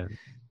 Yeah,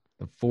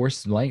 the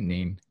Force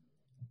lightning.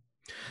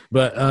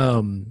 But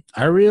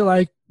I really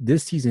like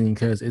this season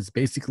because it's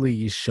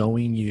basically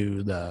showing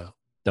you the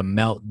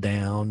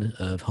meltdown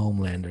of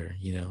Homelander.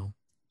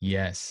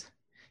 Yes.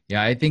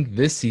 Yeah, I think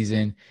this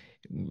season,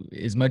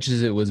 as much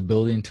as it was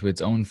building to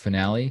its own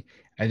finale,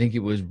 I think it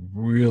was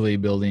really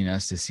building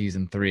us to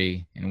season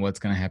 3 and what's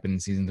going to happen in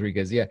season 3.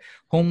 Because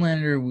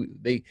Homelander,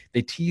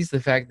 they tease the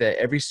fact that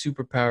every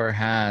superpower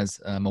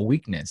has a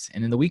weakness,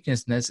 and then the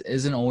weakness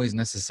isn't always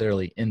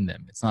necessarily in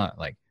them. It's not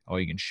like, oh,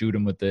 you can shoot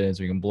them with this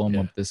or you can blow them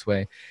up this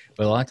way.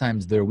 But a lot of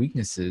times their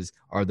weaknesses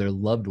are their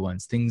loved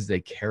ones, things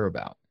they care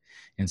about.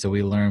 And so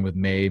we learn with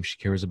Maeve, she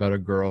cares about her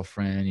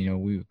girlfriend.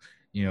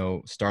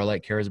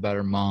 Starlight cares about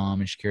her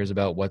mom, and she cares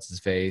about what's his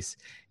face.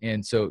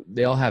 And so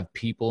they all have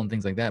people and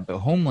things like that.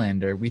 But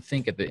Homelander, we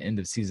think at the end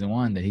of season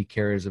 1 that he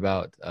cares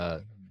about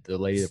the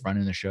lady that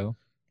running the show.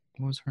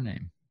 What was her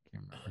name?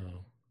 Can't remember.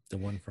 The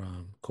one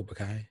from Cobra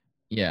Kai.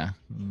 Yeah,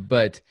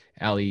 but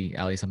Ali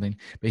something.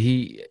 But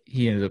he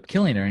ended up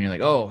killing her, and you're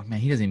like, oh man,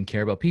 he doesn't even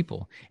care about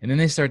people. And then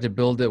they start to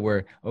build it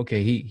where,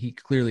 okay, he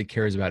clearly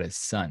cares about his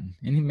son,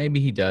 and maybe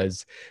he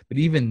does. But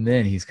even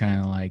then, he's kind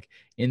of like,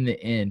 in the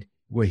end,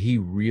 what he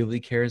really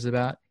cares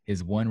about,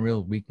 his one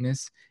real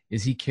weakness,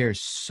 is he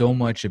cares so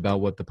much about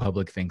what the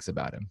public thinks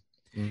about him.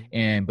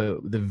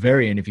 But the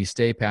very end, if you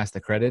stay past the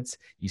credits,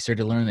 you start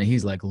to learn that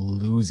he's like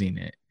losing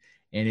it.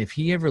 And if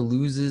he ever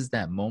loses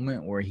that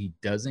moment where he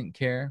doesn't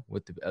care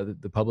what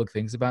the public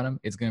thinks about him,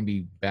 it's going to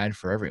be bad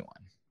for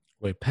everyone.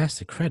 Wait, past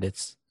the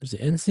credits? There's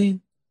the end scene?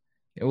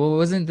 Well,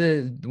 wasn't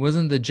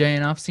the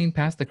jaying off scene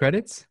past the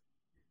credits?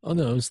 Oh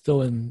no, it was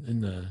still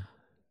in the.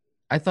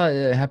 I thought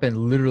it happened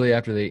literally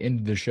after they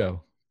ended the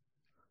show.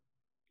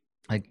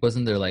 Like,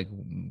 wasn't there like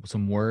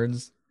some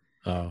words?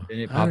 Oh, and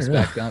it pops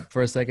back up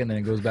for a second, then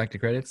it goes back to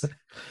credits.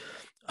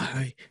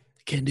 I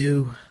can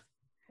do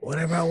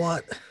whatever I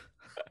want.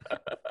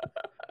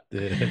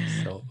 Dude,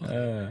 it's so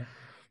funny.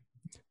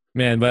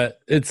 Man,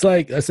 but it's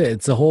like I said,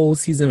 it's a whole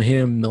season of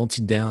him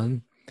melting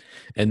down,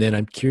 and then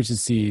I'm curious to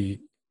see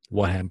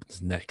what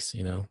happens next.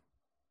 Well,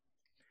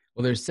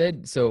 there's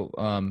said so.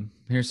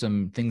 Here's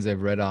some things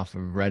I've read off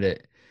of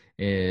Reddit.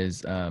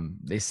 Is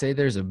they say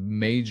there's a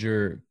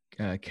major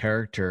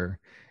character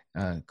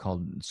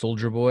called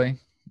Soldier Boy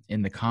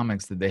in the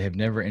comics that they have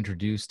never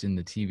introduced in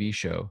the TV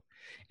show,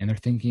 and they're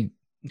thinking,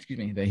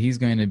 that he's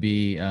going to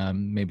be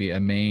maybe a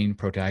main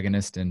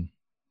protagonist in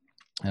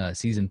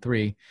season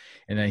 3,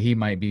 and that he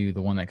might be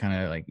the one that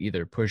kind of like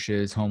either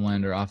pushes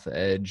Homelander off the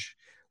edge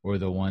or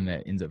the one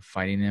that ends up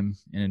fighting him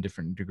in a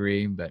different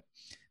degree. But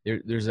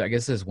there's I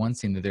guess there's one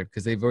scene that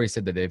because they've already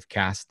said that they've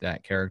cast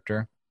that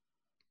character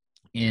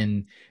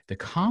in the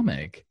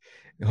comic.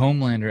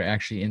 Homelander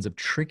actually ends up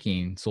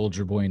tricking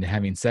Soldier Boy into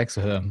having sex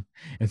with him.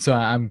 And so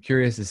I'm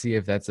curious to see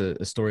if that's a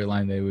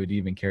storyline they would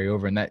even carry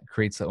over. And that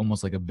creates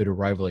almost like a bitter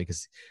rivalry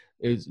because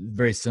it was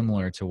very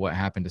similar to what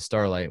happened to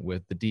Starlight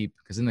with the Deep.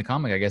 Because in the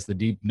comic, I guess the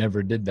Deep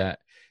never did that,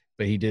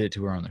 but he did it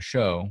to her on the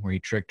show where he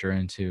tricked her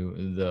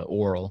into the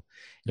oral.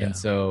 Yeah. And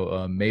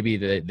so maybe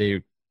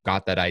they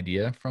got that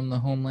idea from the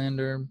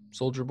Homelander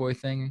Soldier Boy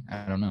thing.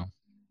 I don't know.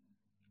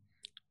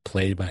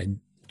 Played by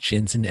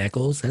Jensen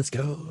Ackles. Let's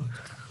go.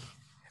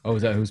 Oh,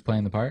 is that who's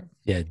playing the part?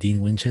 Yeah, Dean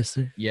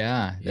Winchester.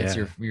 Yeah, that's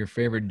your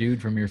favorite dude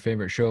from your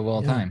favorite show of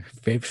all time.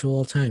 Favorite show of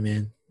all time,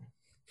 man.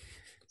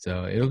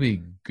 So it'll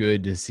be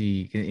good to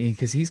see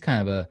because he's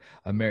kind of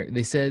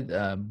they said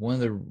one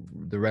of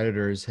the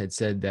Redditors had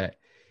said that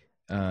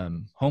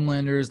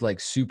Homelander's like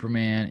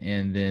Superman,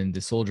 and then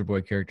the Soldier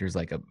Boy character is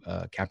like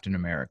a Captain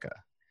America,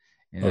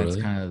 and Oh, that's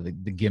really? kind of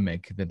the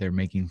gimmick that they're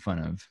making fun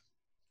of.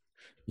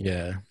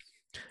 Yeah.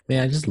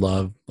 Man, I just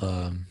love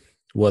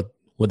what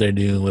they're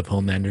doing with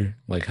Homelander.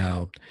 Like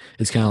how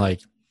it's kind of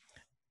like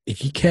if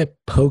he kept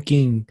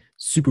poking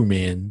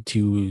Superman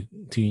to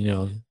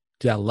to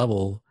that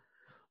level,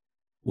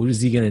 what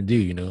is he gonna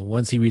do?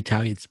 Once he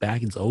retaliates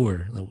back, it's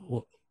over. Like,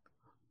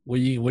 what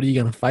are you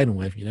gonna fight him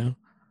with?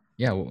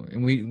 Yeah,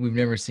 and we've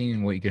never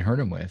seen what you can hurt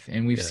him with,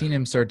 and we've Yeah. seen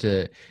him start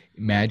to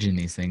imagine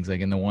these things.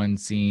 Like in the one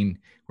scene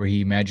where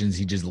he imagines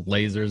he just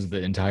lasers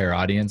the entire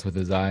audience with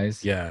his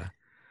eyes. Yeah.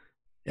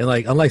 And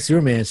like unlike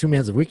Superman's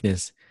a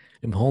weakness,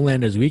 and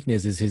Homelander's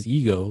weakness is his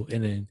ego.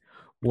 And then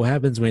what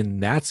happens when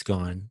that's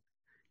gone?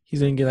 He's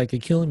gonna get like a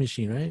killing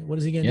machine, right? What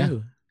is he gonna Yeah.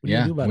 do? What are you Yeah,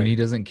 gonna do about when it? he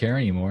doesn't care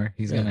anymore,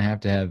 he's Yeah. gonna have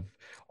to have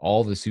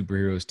all the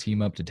superheroes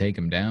team up to take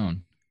him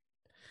down.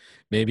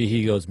 Maybe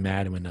he goes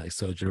mad when like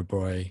Soldier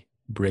Boy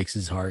breaks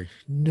his heart.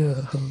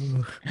 No.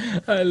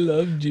 I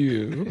loved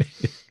you.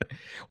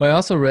 Well, I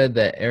also read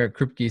that Eric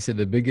Kripke said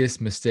the biggest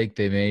mistake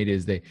they made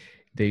is they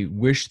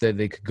wish that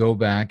they could go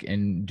back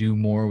and do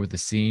more with the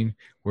scene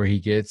where he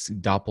gets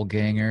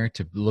Doppelganger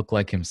to look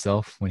like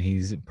himself when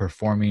he's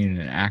performing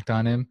an act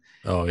on him.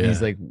 Oh And yeah.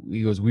 he's like,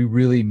 he goes, we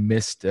really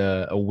missed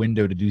a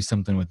window to do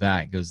something with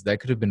that. He goes, that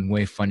could have been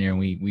way funnier, and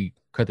we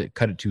cut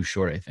it too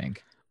short, I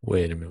think.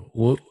 Wait a minute.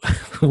 What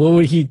what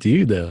would he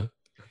do though?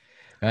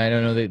 I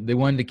don't know. They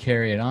wanted to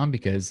carry it on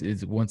because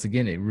it's once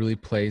again it really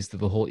plays to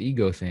the whole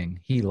ego thing.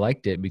 He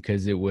liked it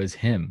because it was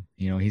him.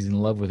 He's in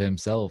love with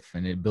himself,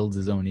 and it builds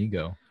his own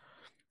ego.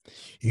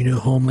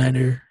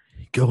 Homelander,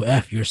 go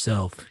F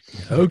yourself.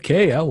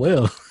 Okay, I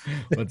will.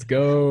 Let's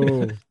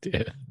go.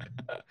 Yeah.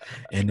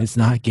 And it's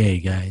not gay,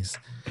 guys.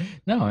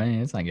 No,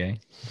 it's not gay.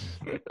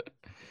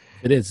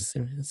 It is.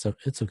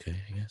 It's okay,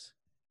 I guess.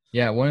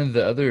 Yeah, one of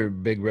the other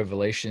big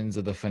revelations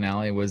of the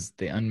finale was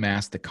they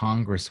unmasked the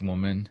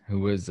congresswoman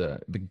who was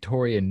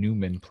Victoria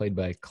Newman, played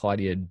by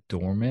Claudia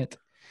Dormant,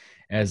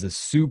 as a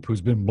soup who's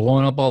been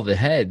blowing up all the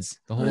heads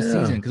the whole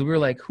season. Because we were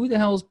like, who the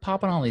hell is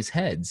popping all these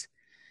heads?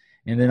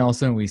 And then all of a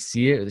sudden we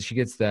see it. She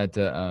gets that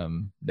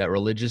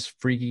religious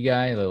freaky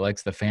guy that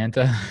likes the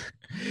Fanta.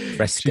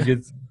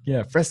 Fresca.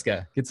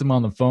 Fresca gets him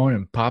on the phone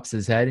and pops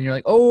his head, and you're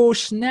like, oh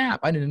snap!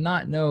 I did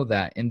not know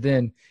that. And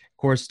then, of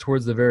course,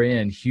 towards the very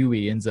end,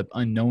 Huey ends up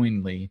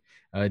unknowingly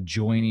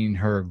joining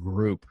her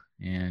group,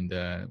 and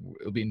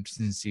it'll be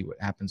interesting to see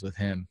what happens with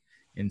him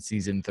in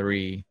season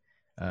 3,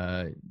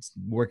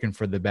 working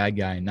for the bad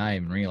guy and not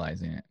even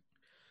realizing it.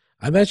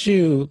 I bet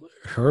you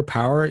her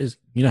power is,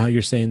 how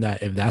you're saying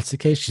that if that's the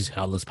case, she's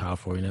hell's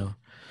powerful,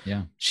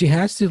 Yeah. She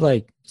has to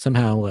like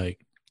somehow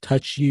like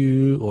touch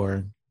you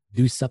or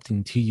do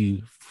something to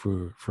you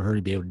for her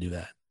to be able to do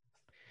that.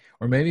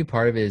 Or maybe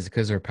part of it is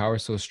because her power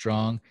is so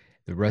strong,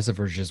 the rest of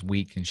her is just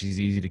weak and she's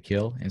easy to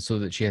kill. And so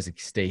that she has to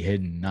stay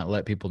hidden, not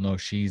let people know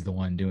she's the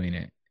one doing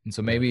it. And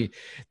so maybe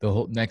the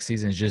whole next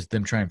season is just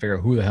them trying to figure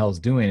out who the hell is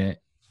doing it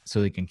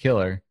so they can kill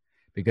her.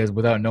 Because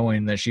without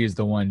knowing that she is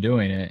the one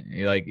doing it,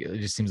 it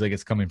just seems like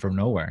it's coming from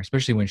nowhere,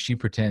 especially when she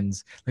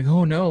pretends like,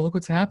 oh no, look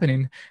what's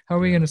happening. How are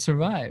we going to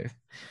survive?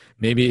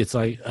 Maybe it's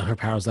like her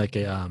power's like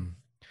a,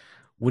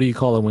 what do you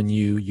call it when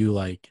you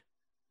like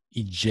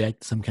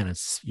eject some kind of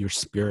your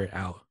spirit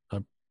out?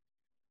 There's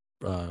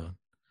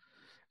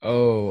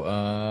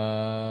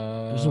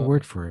a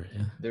word for it.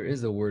 Yeah. There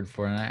is a word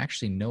for it, and I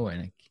actually know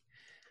it.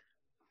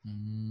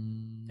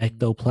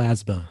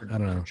 Ectoplasma. I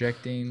don't know.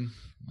 Projecting.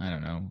 I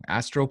don't know.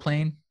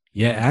 Astroplane.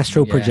 Yeah,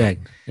 astral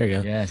project. There you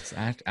go. Yes,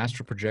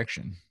 astral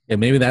projection. Yeah,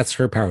 maybe that's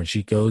her power.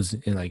 She goes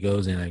and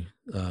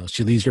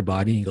she leaves her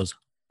body and goes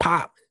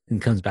pop and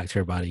comes back to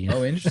her body.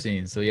 Oh,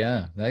 interesting. So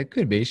yeah, that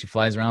could be. She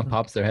flies around,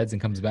 pops their heads, and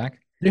comes back.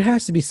 There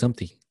has to be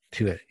something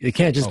to it. It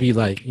can't just be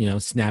like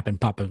snap and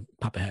pop a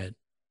head.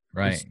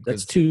 Right.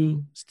 That's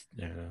too.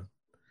 And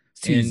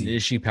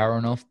is she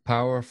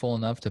powerful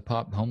enough to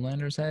pop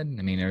Homelander's head?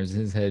 I mean, or is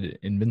his head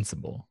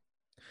invincible?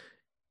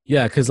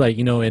 Yeah, because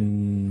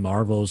in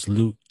Marvel's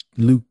Luke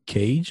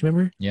Cage,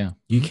 remember? Yeah.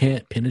 You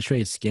can't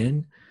penetrate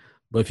skin,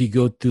 but if you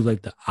go through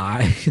like the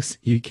eyes,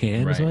 you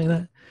can or something like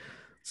that.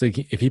 So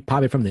if you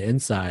pop it from the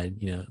inside,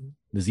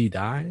 does he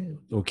die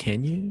or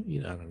can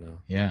you? I don't know.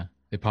 Yeah.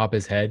 They pop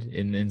his head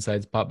and the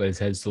inside's pop, but his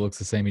head still looks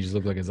the same. He just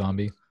looks like a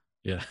zombie.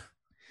 Yeah.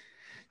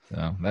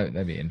 So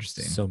that'd be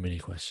interesting. So many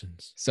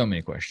questions.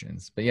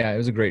 But yeah, it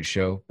was a great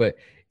show. But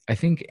I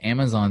think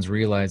Amazon's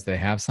realized they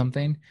have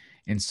something.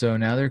 And so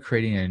now they're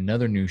creating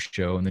another new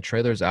show, and the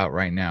trailer's out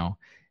right now,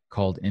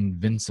 called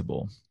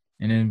Invincible.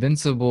 And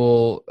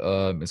Invincible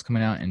is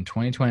coming out in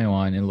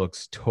 2021. It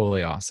looks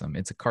totally awesome.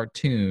 It's a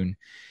cartoon,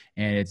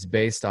 and it's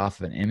based off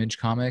of an Image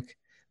comic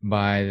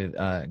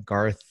by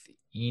Garth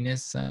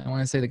Ennis. I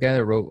want to say the guy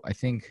that wrote, I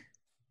think,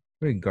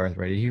 what did Garth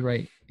write? Did he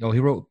write? Oh, he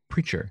wrote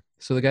Preacher.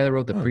 So the guy that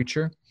wrote The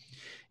Preacher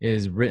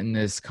is written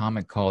this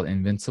comic called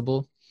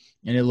Invincible,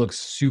 and it looks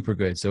super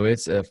good. So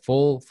it's a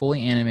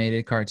fully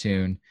animated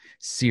cartoon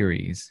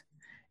series.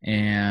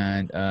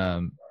 and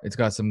it's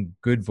got some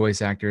good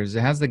voice actors.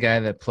 It has the guy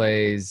that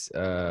plays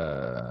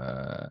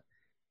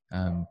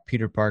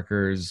Peter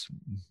Parker's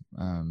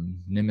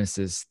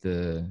nemesis,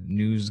 the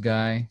news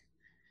guy.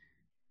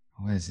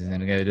 What is his name?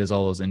 The guy that does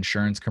all those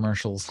insurance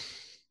commercials.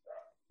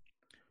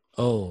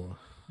 Oh,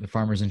 The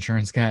farmer's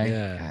insurance guy.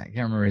 Yeah. I can't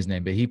remember his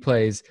name, but he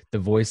plays the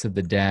voice of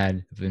the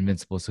dad of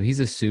Invincible. So he's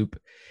a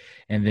soup,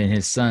 and then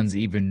his son's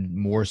even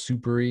more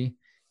supery.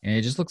 And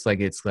it just looks like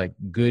it's like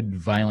good,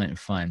 violent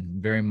fun,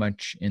 very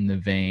much in the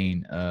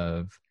vein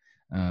of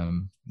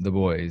The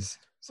Boys.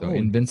 So Oh.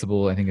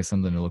 Invincible, I think, is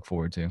something to look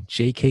forward to.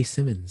 J.K.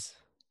 Simmons.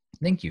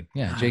 Thank you.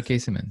 Yeah, Ah. J.K.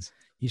 Simmons.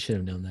 You should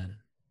have known that.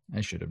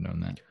 I should have known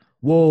that.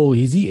 Whoa,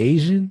 is he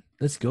Asian?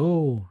 Let's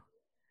go.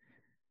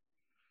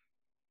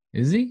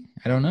 Is he?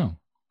 I don't know.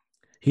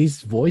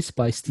 He's voiced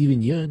by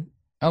Steven Yeun.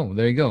 Oh,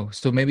 there you go.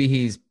 So maybe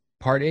he's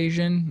part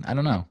Asian. I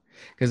don't know,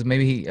 because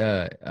maybe he,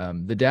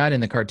 the dad in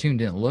the cartoon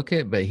didn't look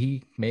it, but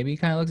he maybe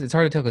kind of looks. It's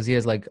hard to tell because he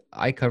has like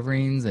eye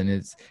coverings and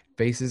his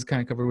face is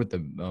kind of covered with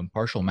the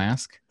partial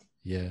mask.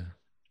 Yeah.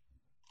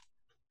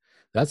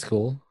 That's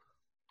cool.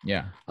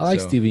 Yeah, I like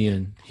so- Steven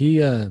Yeun. He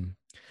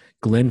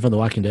Glenn from The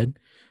Walking Dead.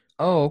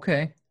 Oh,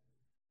 okay.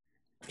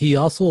 He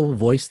also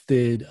voiced.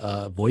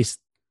 Yeah.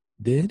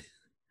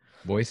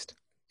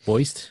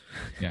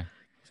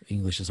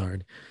 English is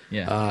hard.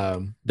 Yeah.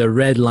 The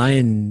Red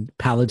Lion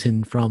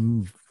Paladin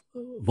from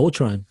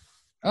Voltron.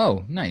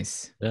 Oh,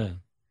 nice. Yeah.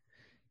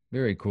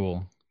 Very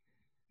cool.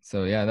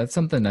 So yeah, that's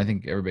something I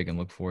think everybody can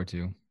look forward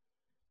to.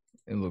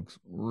 It looks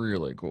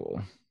really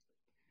cool.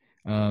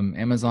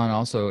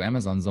 Amazon's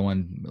the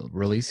one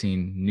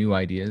releasing new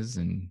ideas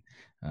and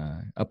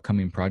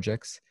upcoming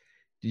projects.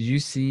 Did you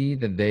see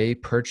that they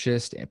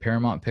purchased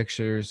Paramount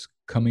Pictures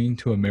Coming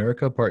to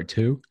America Part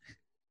 2?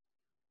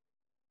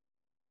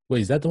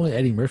 Wait, is that the one with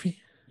Eddie Murphy?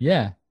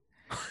 Yeah.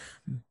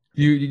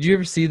 Did you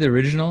ever see the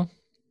original?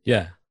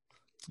 Yeah.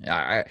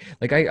 I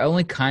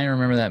only kind of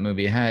remember that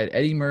movie. It had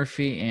Eddie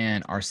Murphy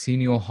and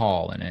Arsenio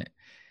Hall in it.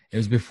 It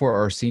was before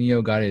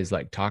Arsenio got his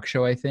like talk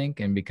show, I think,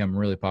 and become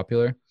really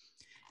popular.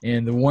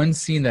 And the one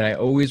scene that I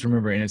always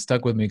remember, and it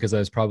stuck with me because I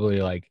was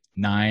probably like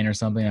 9 or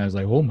something. I was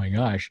like, oh my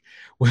gosh,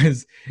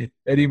 was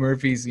Eddie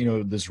Murphy's,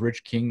 this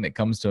rich king that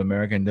comes to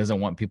America and doesn't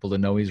want people to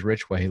know he's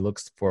rich while he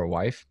looks for a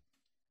wife.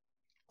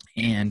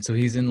 And so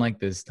he's in like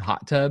this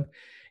hot tub,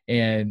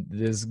 and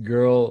this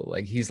girl,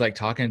 like he's like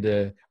talking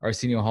to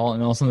Arsenio Hall,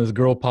 and all of a sudden this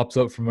girl pops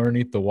up from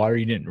underneath the water.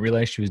 You didn't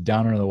realize she was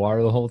down under the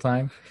water the whole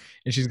time.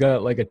 And she's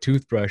got like a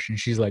toothbrush, and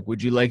she's like,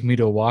 would you like me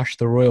to wash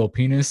the royal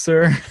penis,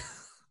 sir?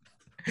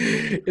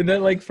 And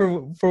that, like, for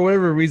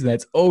whatever reason,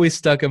 that's always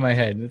stuck in my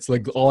head. It's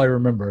like all I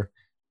remember.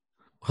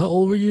 How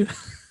old were you?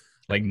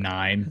 Like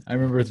 9. I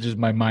remember it's just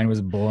my mind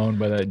was blown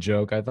by that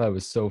joke. I thought it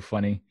was so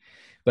funny.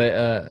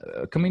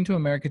 But Coming to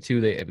America 2,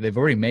 they've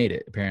already made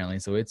it apparently.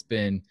 So it's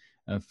been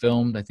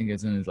filmed. I think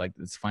it's in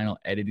its final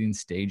editing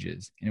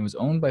stages, and it was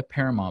owned by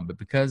Paramount. But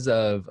because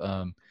of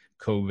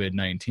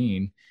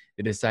COVID-19,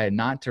 they decided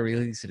not to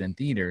release it in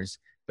theaters,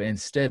 but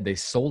instead they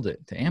sold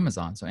it to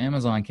Amazon. So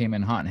Amazon came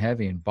in hot and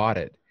heavy and bought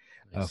it.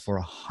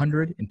 For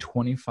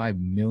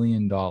 $125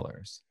 million.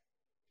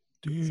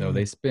 So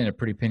they spent a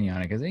pretty penny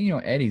on it because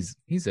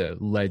he's a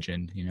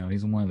legend.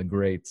 He's one of the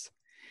greats,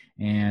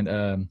 and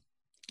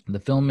the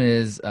film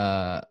is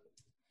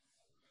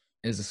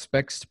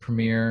expects to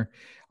premiere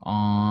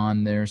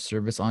on their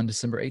service on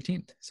December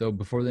 18th. So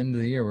before the end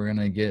of the year, we're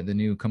gonna get the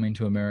new Coming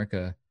to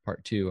America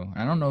Part 2.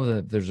 I don't know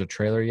that there's a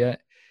trailer yet,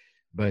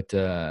 but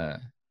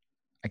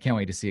I can't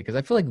wait to see it because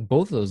I feel like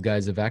both of those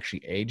guys have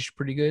actually aged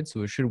pretty good,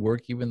 so it should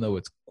work, even though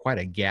it's quite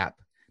a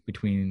gap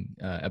between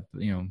the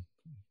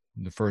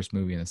first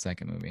movie and the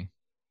second movie.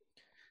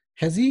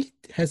 Has he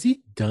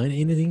done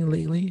anything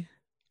lately?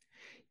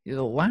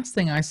 The last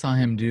thing I saw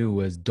him do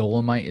was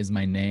Dolomite Is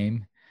My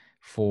Name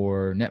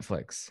for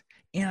Netflix.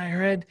 And I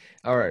heard,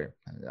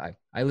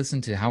 I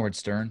listened to Howard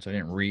Stern, so I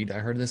didn't read. I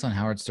heard this on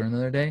Howard Stern the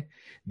other day,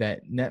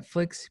 that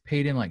Netflix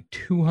paid him like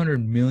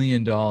 $200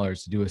 million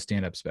to do a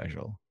stand-up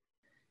special.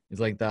 It's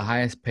like the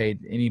highest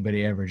paid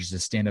anybody ever just to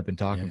stand up and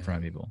talk in front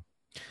of people.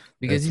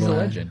 Because he's a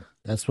legend.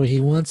 That's why he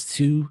wants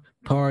to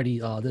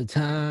party all the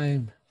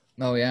time.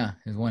 Oh, yeah.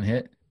 His one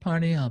hit.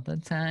 Party all the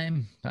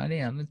time.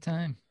 Party all the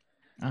time.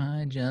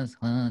 I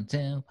just want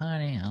to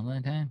party all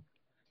the time.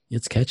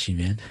 It's catchy,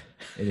 man.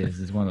 It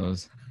is. It's one of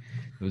those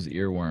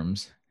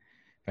earworms.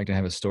 In fact, I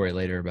have a story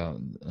later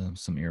about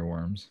some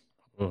earworms.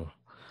 Oh,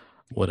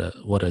 what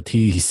a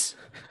tease.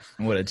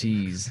 What a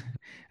tease.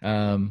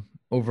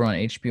 Over on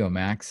HBO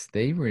Max,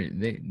 they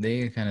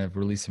kind of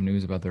released some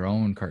news about their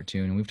own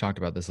cartoon, and we've talked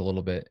about this a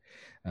little bit.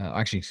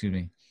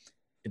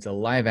 It's a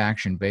live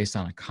action based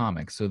on a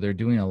comic, so they're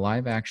doing a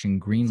live action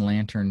Green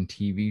Lantern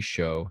TV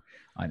show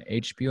on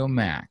HBO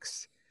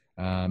Max.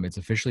 It's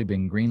officially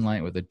been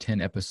greenlight with a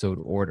 10-episode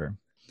order.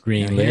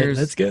 Green Lantern,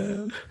 let's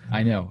go.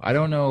 I know. I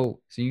don't know.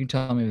 So you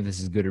tell me if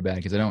this is good or bad,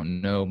 because I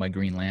don't know my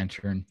Green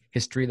Lantern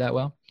history that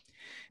well.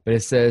 But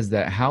it says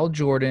that Hal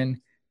Jordan,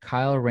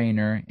 Kyle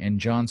Rayner, and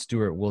Jon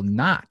Stewart will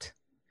not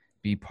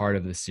be part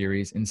of the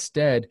series.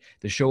 Instead,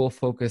 the show will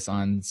focus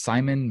on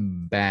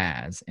Simon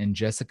Baz and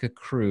Jessica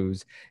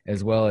Cruz,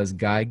 as well as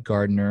Guy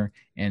Gardner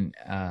and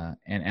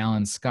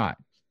Alan Scott.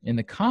 In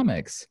the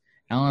comics,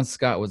 Alan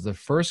Scott was the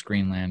first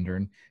Green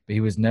Lantern, but he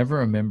was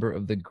never a member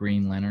of the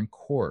Green Lantern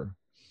Corps.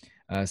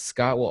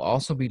 Scott will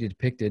also be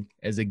depicted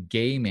as a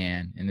gay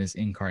man in this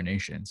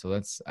incarnation. So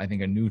that's, I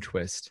think, a new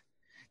twist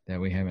that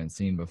we haven't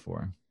seen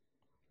before.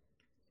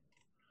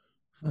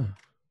 Huh.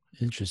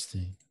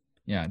 Interesting.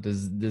 Yeah.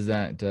 Does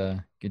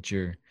that get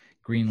your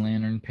Green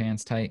Lantern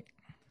pants tight?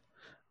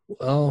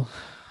 Well,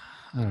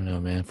 I don't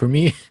know, man. For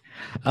me,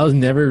 I was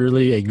never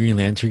really a Green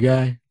Lantern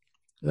guy.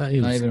 Not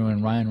even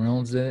when Ryan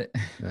Reynolds did it.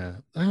 Yeah,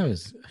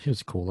 he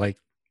was cool. Like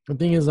the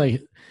thing is,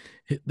 like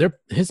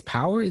his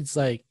power, it's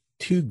like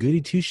too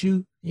goody two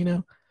shoe, you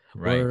know.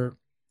 Right. Or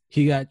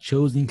he got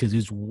chosen because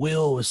his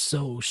will was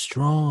so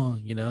strong,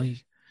 you know.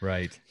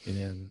 Right.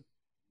 And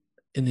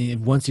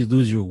then once you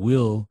lose your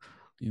will,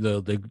 you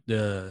know,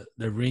 the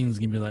rings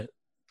gonna be like,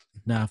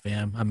 nah,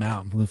 fam, I'm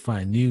out. I'm gonna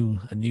find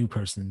a new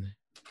person.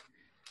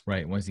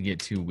 Right. Once you get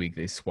too weak,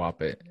 they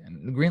swap it.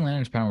 And the Green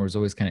Lantern's power was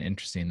always kind of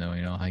interesting, though.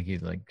 You know, how he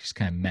like just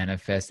kind of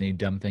manifests any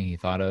dumb thing he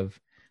thought of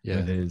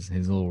with his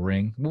little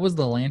ring. What was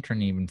the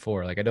lantern even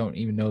for? Like, I don't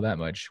even know that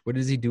much. What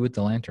does he do with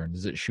the lantern?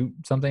 Does it shoot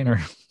something or?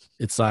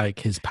 It's like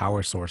his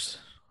power source.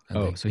 I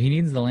think. So he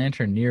needs the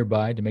lantern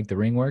nearby to make the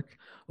ring work.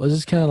 Well, it's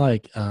just kind of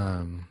like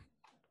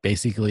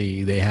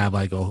basically they have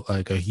like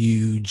a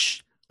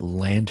huge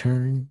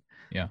lantern.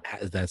 Yeah,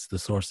 that's the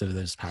source of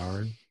this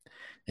power,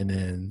 and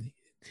then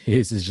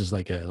his is just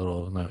like a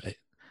little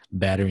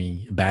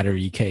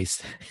battery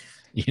case,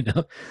 you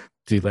know,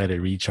 to let it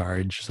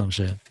recharge or some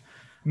shit.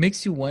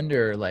 Makes you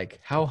wonder, like,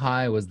 how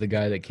high was the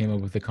guy that came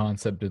up with the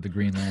concept of the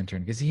Green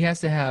Lantern? Because he has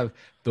to have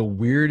the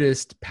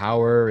weirdest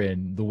power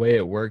and the way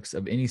it works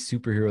of any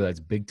superhero that's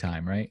big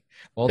time, right?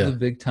 All the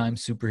big time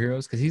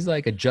superheroes, because he's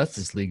like a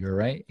Justice Leaguer,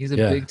 right? He's a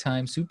big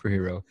time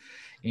superhero.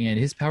 And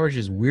his power is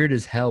just weird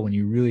as hell when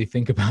you really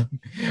think about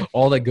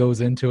all that goes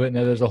into it. And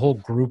there's a whole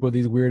group of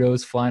these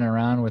weirdos flying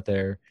around with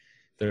their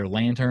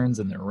lanterns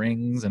and their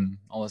rings and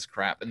all this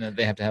crap. And then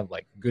they have to have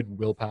like good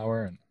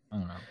willpower. And I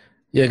don't know.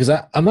 Yeah, because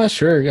I'm not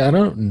sure. I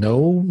don't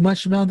know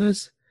much about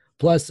this.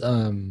 Plus,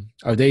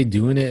 are they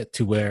doing it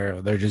to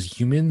where they're just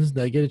humans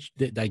that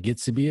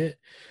gets to be it?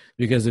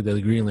 Because the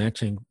Green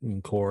Lantern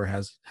Corps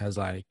has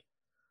like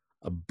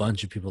a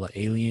bunch of people like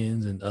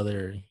aliens and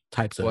other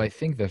types of. Well, I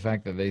think the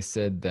fact that they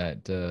said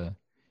that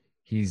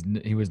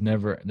he was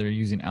never, they're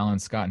using Alan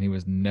Scott and he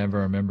was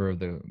never a member of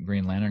the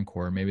Green Lantern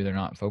Corps. Maybe they're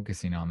not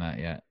focusing on that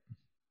yet.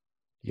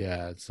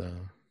 Yeah, it's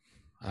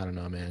I don't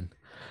know, man.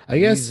 I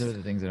guess these are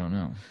the things I don't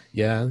know.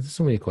 Yeah, there's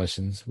so many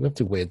questions. We have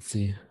to wait and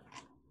see.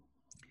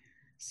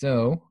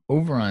 So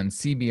over on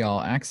CB All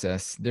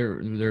Access,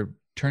 they're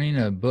turning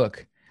a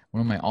book,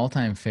 one of my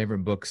all-time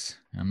favorite books.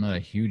 I'm not a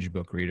huge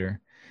book reader,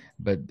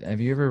 but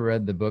have you ever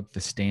read the book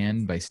The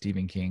Stand by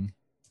Stephen King?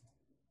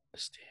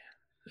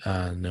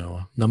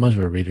 No, not much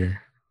of a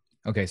reader.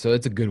 Okay, so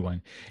it's a good one.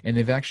 And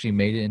they've actually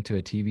made it into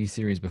a TV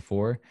series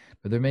before,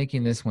 but they're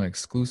making this one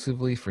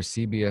exclusively for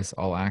CBS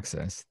All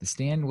Access. The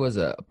Stand was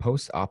a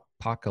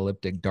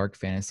post-apocalyptic dark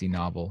fantasy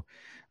novel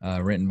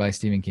written by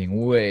Stephen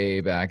King way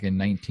back in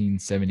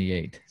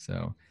 1978.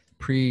 So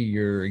pre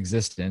your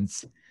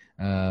existence.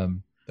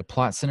 The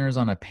plot centers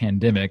on a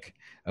pandemic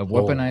of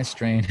weaponized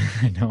strain,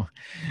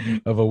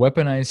 of a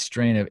weaponized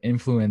strain of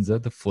influenza,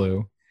 the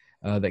flu,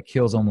 that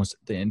kills almost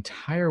the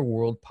entire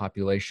world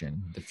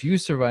population. The few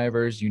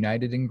survivors,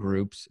 united in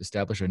groups,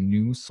 establish a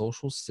new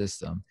social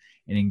system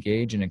and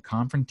engage in a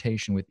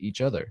confrontation with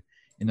each other.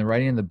 In the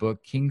writing of the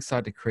book, King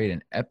sought to create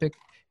an epic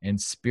and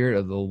spirit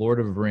of the Lord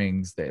of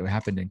Rings that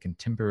happened in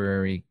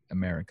contemporary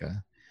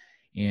America.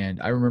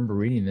 And I remember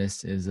reading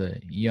this as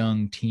a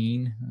young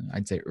teen,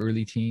 I'd say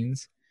early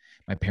teens.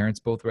 My parents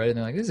both read it and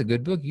they're like, this is a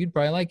good book. You'd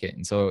probably like it.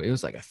 And so it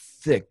was like a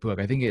thick book.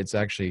 I think it's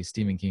actually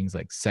Stephen King's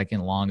like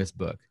second longest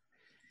book.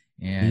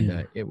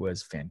 And it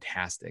was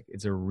fantastic.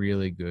 It's a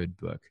really good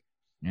book.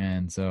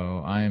 And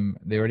so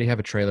they already have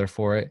a trailer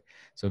for it.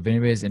 So if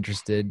anybody's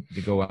interested,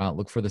 to go out,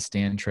 look for the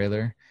Stand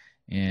trailer.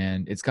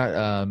 And it's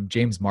got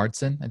James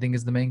Marsden, I think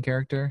is the main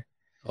character.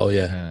 Oh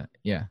yeah.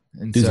 Yeah.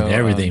 And Dude's in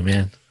everything,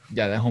 man.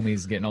 Yeah, that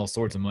homie's getting all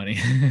sorts of money.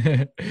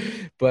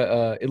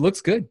 But it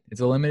looks good. It's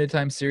a limited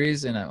time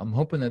series, and I'm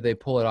hoping that they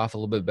pull it off a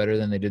little bit better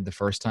than they did the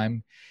first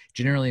time.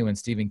 Generally, when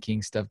Stephen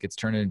King stuff gets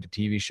turned into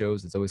TV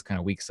shows, it's always kind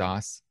of weak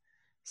sauce.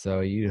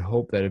 So you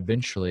hope that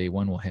eventually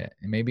one will hit.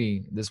 And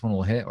maybe this one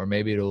will hit, or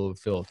maybe it'll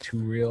feel too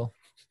real.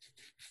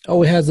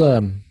 Oh, it has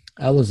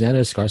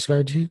Alexander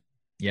Skarsgård too?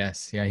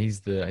 Yes. Yeah,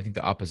 he's I think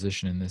the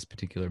opposition in this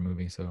particular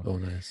movie. So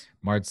nice.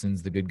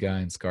 Marsden's the good guy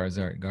and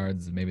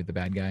Skarsgård's maybe the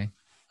bad guy.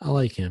 I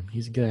like him.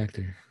 He's a good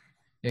actor.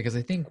 Yeah, because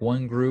I think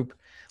one group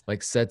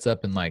like sets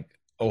up in like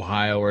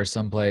Ohio or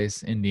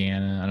someplace,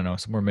 Indiana, I don't know,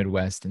 somewhere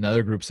Midwest.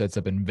 Another group sets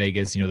up in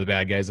Vegas. The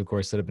bad guys, of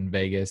course, set up in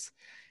Vegas.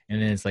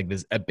 And then it's like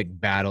this epic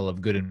battle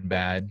of good and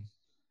bad.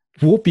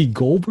 Whoopi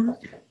Goldberg?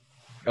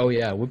 Oh,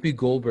 yeah. Whoopi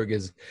Goldberg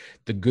is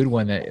the good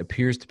one that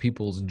appears to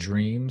people's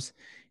dreams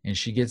and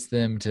she gets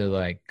them to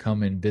like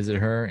come and visit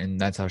her, and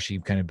that's how she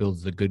kind of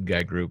builds the good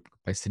guy group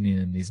by sending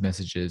them these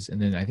messages.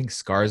 And then I think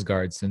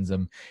Skarsgård sends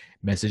them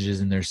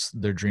messages in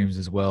their dreams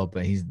as well,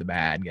 but he's the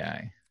bad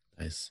guy.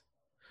 Nice.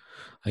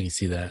 I can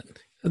see that.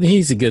 I think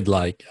he's a good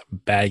like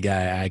bad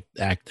guy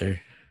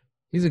actor.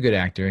 He's a good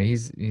actor.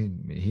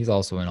 He's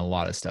also in a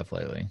lot of stuff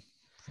lately.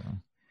 So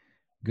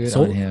good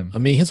So, on him. I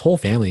mean, his whole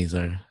family's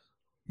there.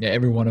 Yeah,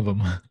 every one of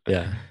them.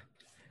 Yeah.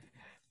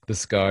 The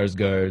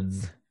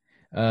Skarsgårds.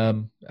 I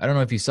don't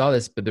know if you saw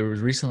this, but there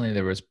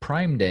was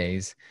Prime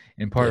Days,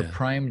 and part of Yeah.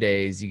 Prime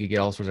Days you could get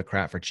all sorts of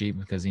crap for cheap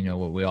because you know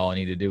what we all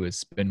need to do is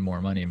spend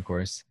more money, of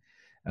course.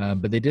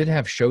 But they did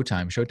have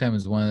Showtime. Showtime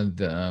is one of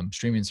the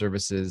streaming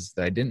services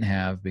that I didn't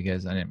have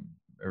because I didn't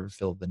ever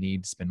feel the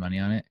need to spend money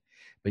on it.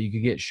 But you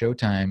could get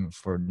Showtime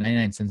for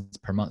 99 cents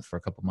per month for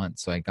a couple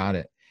months, so I got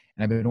it.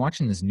 And I've been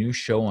watching this new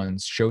show on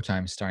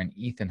Showtime starring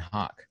Ethan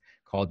Hawke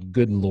called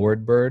Good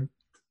Lord Bird,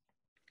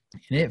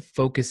 and it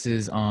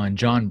focuses on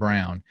John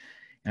Brown.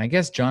 And I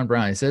guess John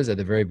Brown, it says at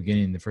the very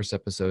beginning, the first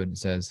episode, it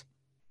says,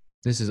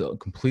 this is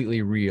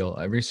completely real.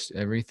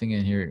 Everything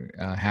in here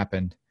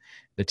happened.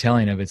 The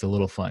telling of it's a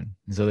little fun.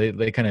 And so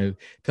they kind of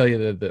tell you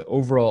that the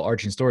overall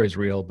arching story is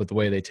real, but the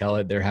way they tell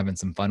it, they're having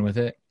some fun with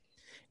it.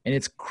 And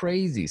it's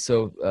crazy.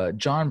 So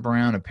John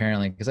Brown,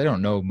 apparently, because I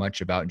don't know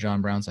much about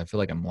John Brown, so I feel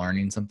like I'm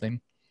learning something,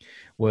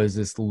 was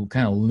this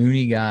kind of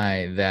loony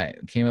guy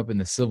that came up in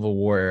the Civil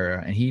War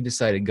era, and he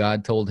decided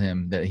God told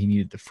him that he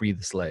needed to free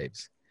the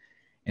slaves.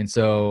 And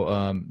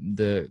so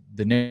the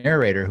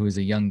narrator, who is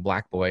a young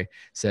black boy,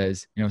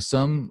 says, you know,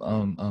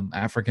 some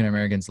African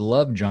Americans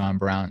love John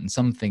Brown, and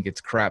some think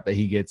it's crap that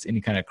he gets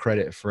any kind of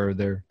credit for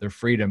their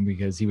freedom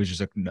because he was just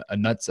a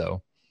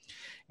nutso.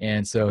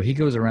 And so he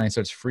goes around and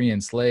starts freeing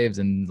slaves,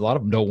 and a lot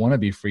of them don't want to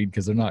be freed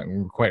because they're not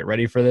quite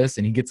ready for this,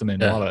 and he gets them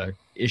in a lot of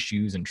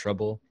issues and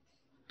trouble.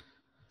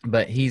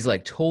 But he's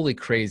like totally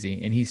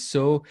crazy, and he's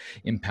so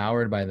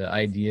empowered by the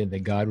idea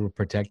that God will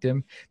protect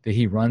him that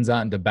he runs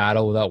out into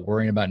battle without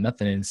worrying about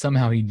nothing, and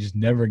somehow he just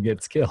never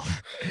gets killed.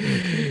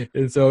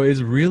 And so it's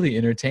really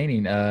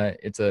entertaining.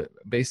 It's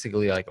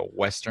basically like a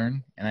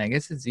Western, and I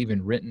guess it's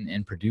even written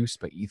and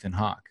produced by Ethan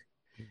Hawke.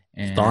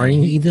 And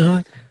Starring Ethan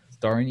Hawke?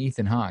 Starring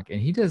Ethan Hawke,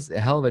 and he does a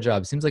hell of a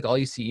job. Seems like all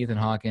you see Ethan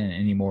Hawke in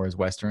anymore is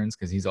Westerns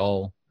because he's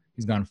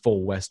gone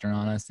full Western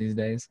on us these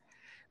days.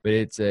 But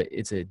it's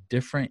a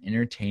different,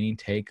 entertaining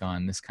take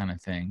on this kind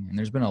of thing. And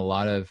there's been a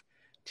lot of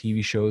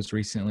TV shows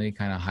recently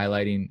kind of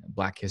highlighting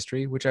Black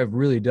history, which I've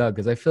really dug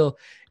because I feel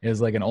as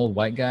like an old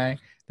white guy,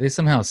 they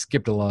somehow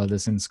skipped a lot of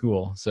this in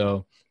school.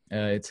 So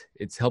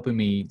it's helping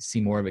me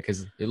see more of it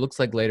because it looks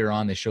like later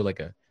on they show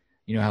like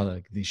you know how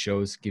like these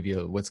shows give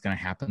you what's going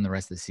to happen the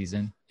rest of the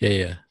season?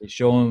 Yeah. They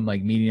show him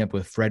like meeting up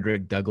with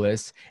Frederick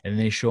Douglass, and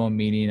then they show him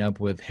meeting up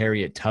with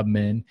Harriet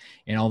Tubman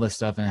and all this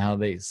stuff, and how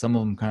some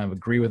of them kind of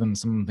agree with him.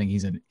 Some of them think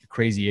he's a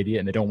crazy idiot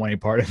and they don't want any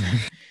part of him.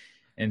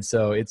 And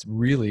so it's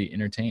really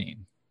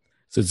entertaining.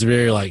 So it's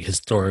very like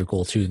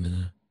historical too.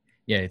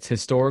 Yeah, it's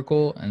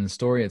historical and the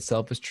story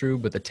itself is true,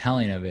 but the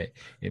telling of it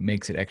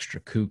makes it extra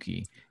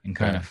kooky and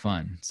kind of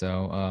fun.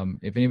 So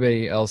if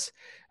anybody else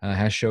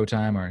has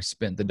Showtime or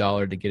spent the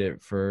 $1 to get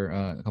it for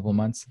a couple of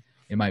months,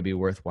 it might be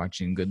worth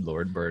watching Good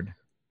Lord Bird.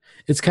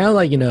 It's kind of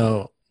like, you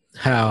know,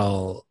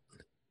 how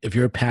if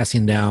you're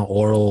passing down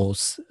oral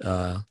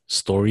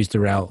stories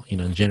throughout, you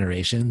know,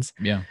 generations,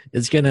 yeah,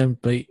 it's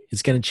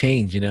gonna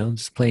change, you know,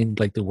 just playing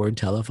like the word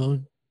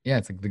telephone. Yeah,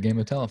 it's like the game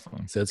of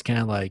telephone. So it's kind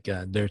of like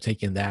they're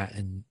taking that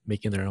and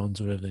making their own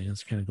sort of thing.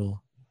 It's kind of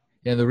cool.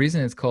 Yeah, the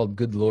reason it's called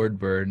Good Lord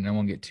Bird, and I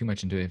won't get too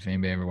much into it if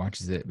anybody ever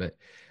watches it, but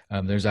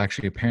there's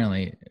actually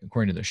apparently,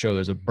 according to the show,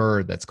 there's a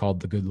bird that's called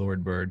the Good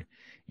Lord Bird,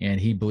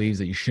 and he believes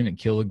that you shouldn't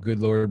kill a Good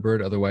Lord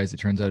Bird, otherwise it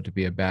turns out to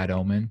be a bad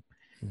omen.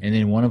 And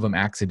then one of them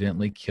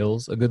accidentally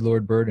kills a Good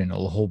Lord Bird, and a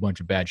whole bunch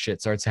of bad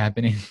shit starts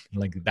happening.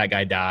 Like that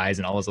guy dies,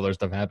 and all this other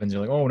stuff happens.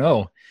 You're like, oh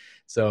no!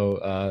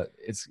 So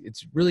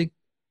it's really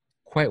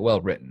quite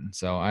well written.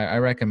 So I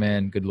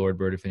recommend Good Lord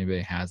Bird if anybody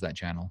has that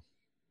channel.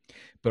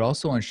 But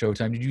also on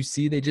Showtime, did you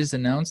see they just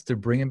announced they're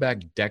bringing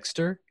back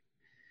Dexter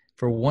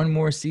for one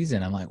more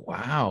season? I'm like,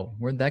 wow,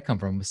 where'd that come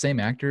from? The same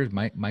actors,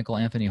 Michael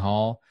Anthony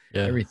Hall,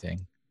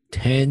 everything.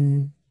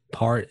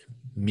 10-part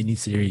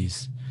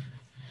miniseries.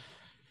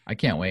 I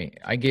can't wait.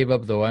 I gave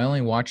up though. I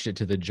only watched it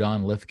to the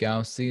John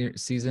Lithgow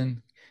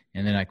season,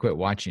 and then I quit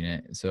watching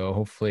it. So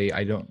hopefully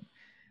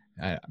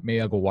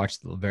maybe I'll go watch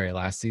the very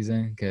last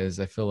season because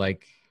I feel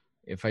like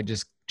if I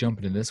just jump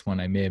into this one,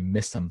 I may have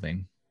missed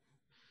something.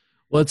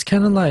 Well, it's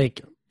kind of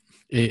like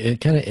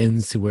it kind of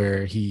ends to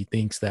where he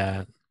thinks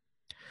that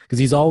because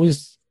he's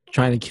always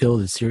trying to kill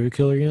the serial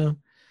killer, you know?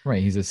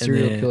 Right. He's a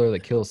serial killer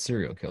that kills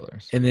serial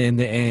killers. And then in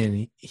the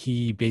end,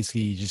 he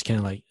basically just kind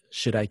of like,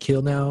 should I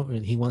kill now?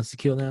 And he wants to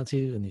kill now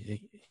too. And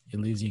it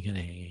leaves you kind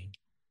of hanging.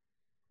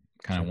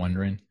 Kind of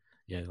wondering.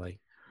 Yeah. Like,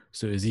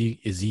 so is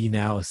he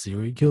now a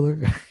serial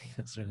killer?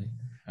 That's really.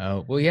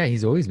 Well, yeah,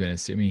 he's always been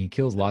he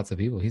kills lots of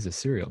people. He's a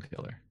serial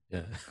killer.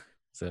 Yeah.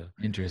 So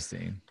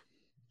interesting.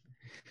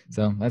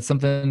 So that's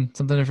something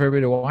for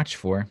everybody to watch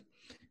for.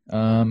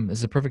 This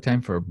is a perfect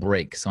time for a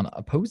break. So on the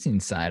opposing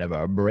side of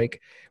our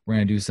break, we're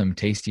gonna do some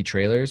tasty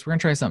trailers. We're gonna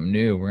try something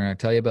new. We're gonna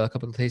tell you about a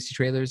couple of tasty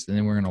trailers, and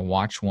then we're gonna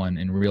watch one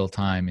in real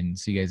time, and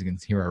so you guys can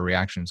hear our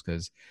reactions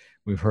because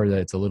we've heard that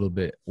it's a little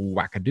bit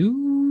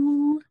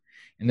wackadoo.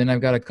 And then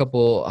I've got a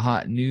couple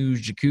hot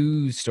news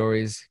Jakku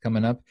stories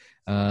coming up.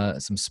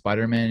 Some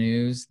Spider-Man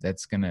news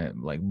that's gonna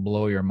like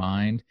blow your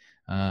mind.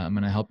 I'm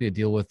gonna help you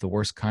deal with the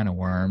worst kind of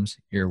worms,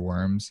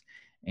 earworms.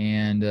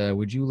 And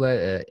would you let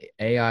an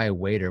AI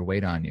waiter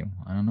wait on you?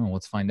 I don't know.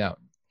 Let's find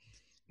out.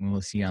 And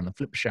we'll see you on the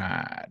flip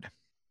side.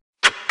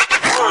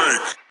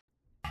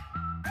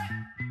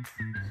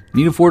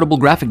 Need affordable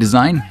graphic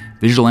design?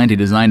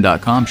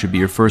 VisualAntiDesign.com should be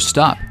your first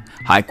stop.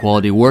 High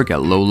quality work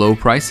at low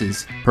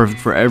prices. Perfect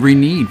for every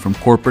need from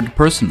corporate to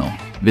personal.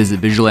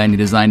 Visit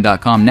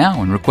VisualAntiDesign.com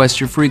now and request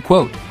your free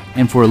quote.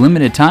 And for a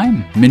limited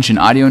time, mention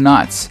Audio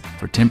Knots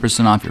for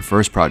 10% off your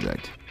first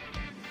project.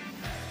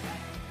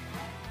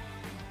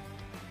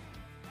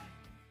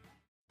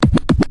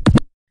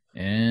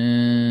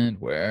 And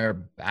we're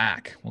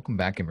back. Welcome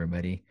back,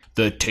 everybody.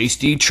 The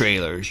tasty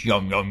trailers.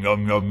 Yum, yum,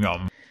 yum, yum,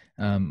 yum.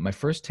 My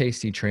first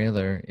tasty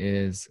trailer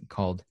is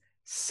called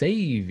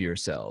Save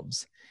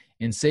Yourselves.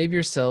 And Save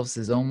Yourselves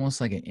is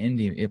almost like an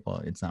indie, well,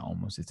 it's not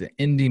almost, it's an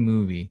indie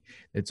movie.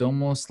 It's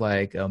almost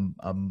like a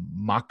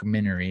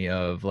mockumentary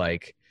of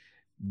like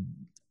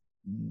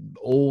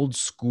old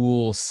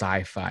school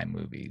sci-fi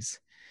movies.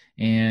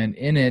 And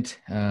in it,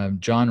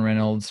 John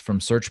Reynolds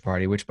from Search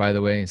Party, which by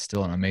the way is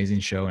still an amazing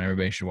show and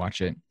everybody should watch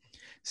it,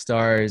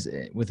 stars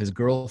with his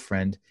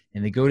girlfriend,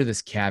 and they go to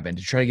this cabin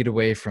to try to get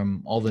away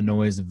from all the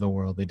noise of the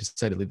world. They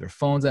decide to leave their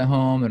phones at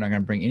home. They're not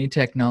going to bring any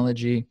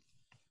technology.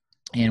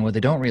 And what they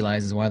don't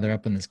realize is while they're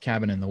up in this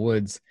cabin in the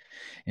woods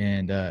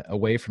and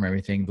away from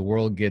everything, the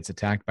world gets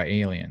attacked by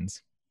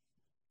aliens.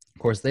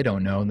 Of course, they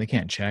don't know and they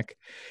can't check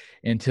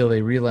until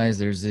they realize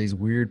there's these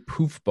weird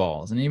poof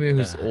balls. And anybody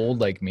who's old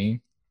like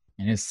me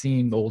and has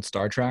seen the old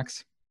Star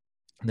Treks,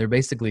 they're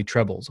basically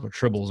trebles or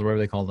tribbles or whatever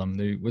they call them.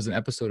 There was an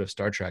episode of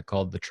Star Trek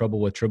called The Trouble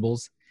with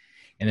Tribbles.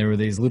 And there were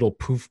these little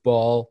poof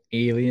ball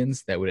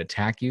aliens that would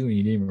attack you and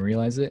you didn't even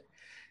realize it.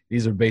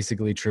 These are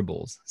basically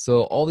tribbles.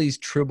 So all these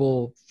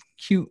tribble,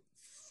 cute,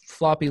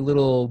 floppy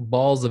little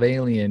balls of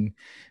alien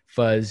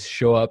fuzz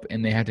show up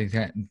and they have to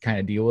kind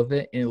of deal with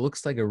it. And it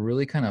looks like a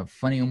really kind of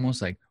funny,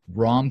 almost like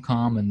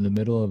rom-com in the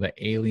middle of an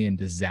alien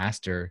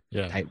disaster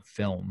type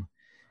film.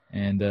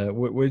 And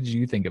what did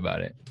you think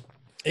about it?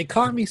 It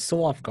caught me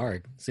so off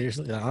guard,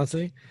 seriously,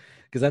 honestly,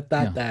 because I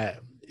thought that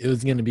it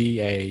was going to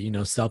be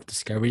a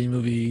self-discovery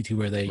movie to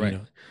where they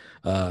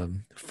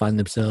find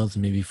themselves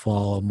and maybe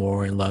fall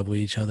more in love with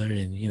each other,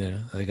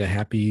 and like a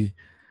happy,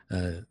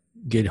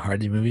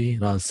 good-hearted movie.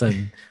 And all of a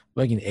sudden,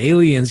 fucking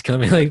aliens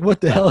coming, like,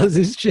 what the hell is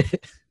this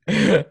shit?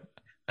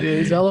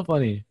 It's hella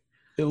funny.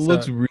 It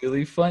looks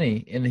really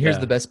funny. And here's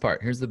the best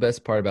part. Here's the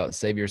best part about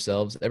Save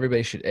Yourselves.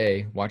 Everybody should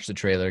watch the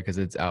trailer because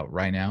it's out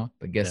right now.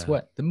 But guess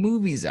what? The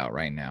movie's out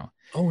right now.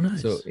 Oh,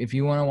 nice. So if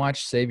you want to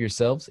watch Save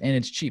Yourselves, and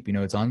it's cheap,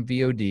 it's on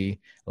VOD.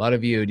 A lot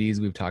of VODs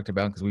we've talked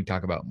about because we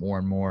talk about more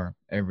and more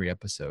every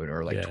episode,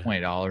 or like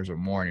 $20 or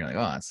more. And you're like,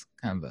 oh, it's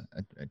kind of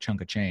a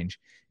chunk of change.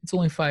 It's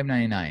only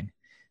 $5.99.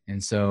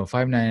 And so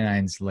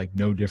 $5.99 is like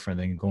no different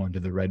than going to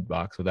the Red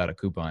Box without a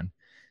coupon.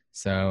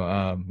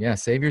 So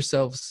Save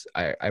Yourselves.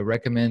 I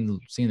recommend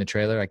seeing the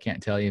trailer. I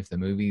can't tell you if the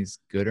movie's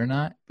good or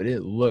not, but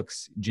it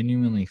looks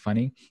genuinely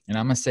funny. And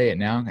I'm going to say it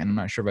now, and I'm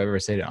not sure if I've ever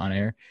said it on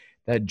air.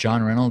 That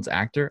John Reynolds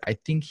actor, I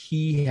think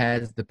he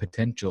has the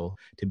potential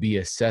to be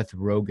a Seth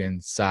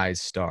Rogen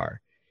size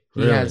star.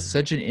 He has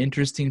such an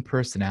interesting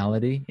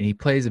personality, and he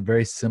plays a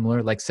very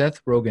similar, like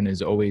Seth Rogen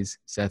is always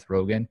Seth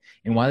Rogen.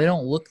 And while they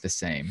don't look the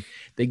same,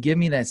 they give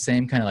me that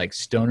same kind of like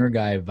stoner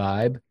guy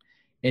vibe.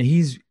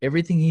 And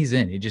everything he's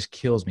in, it just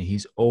kills me.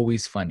 He's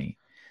always funny.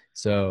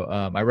 So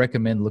I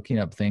recommend looking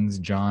up things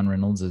John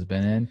Reynolds has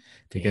been in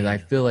because I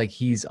feel like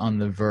he's on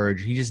the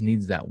verge. He just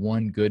needs that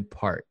one good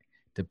part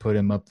to put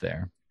him up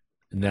there.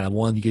 And that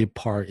one good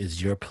part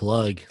is your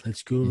plug.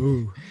 Let's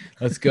go.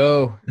 Let's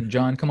go.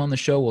 John, come on the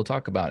show. We'll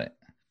talk about it.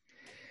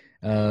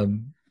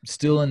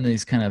 Still in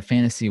this kind of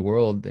fantasy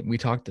world, we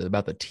talked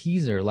about the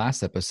teaser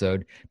last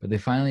episode, but they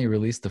finally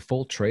released the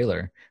full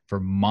trailer for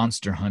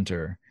Monster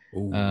Hunter.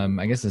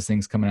 I guess this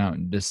thing's coming out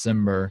in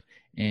December,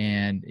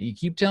 and you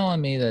keep telling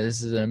me that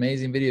this is an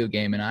amazing video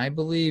game, and I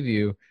believe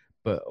you,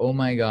 but oh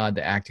my God,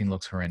 the acting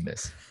looks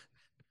horrendous.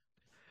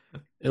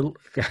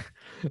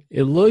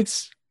 It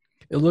looks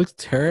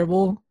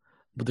terrible,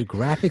 but the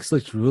graphics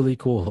looks really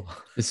cool.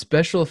 The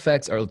special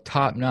effects are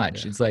top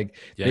notch. It's like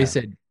they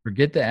said,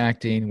 forget the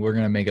acting. We're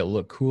going to make it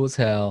look cool as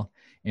hell,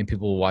 and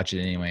people will watch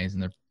it anyways,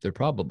 and they're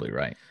probably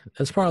right.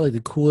 That's probably the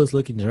coolest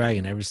looking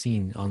dragon ever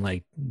seen on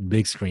like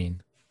big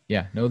screen.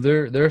 Yeah, no,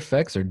 their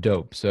effects are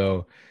dope.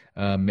 So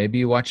maybe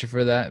you watch it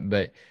for that.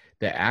 But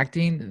the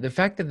acting, the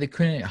fact that they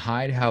couldn't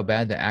hide how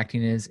bad the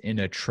acting is in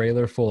a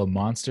trailer full of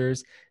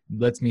monsters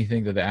lets me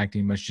think that the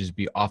acting must just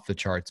be off the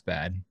charts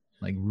bad.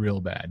 Like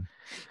real bad.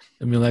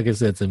 I mean, like I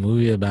said, it's a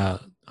movie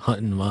about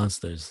hunting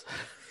monsters.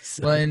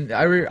 So, Well, and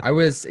I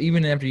was,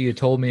 even after you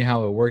told me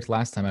how it worked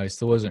last time, I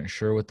still wasn't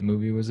sure what the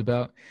movie was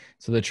about.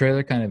 So the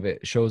trailer kind of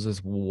it shows us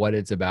what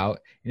it's about,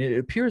 and it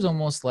appears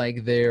almost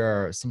like there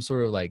are some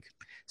sort of like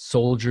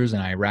soldiers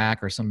in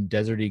Iraq or some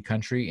deserty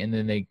country, and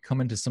then they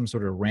come into some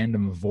sort of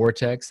random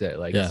vortex that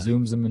like Yeah.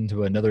 zooms them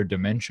into another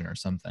dimension or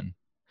something.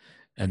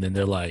 and then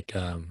they're like,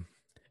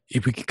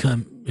 if we could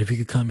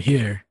come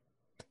here,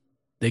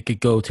 they could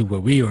go to where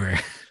we were.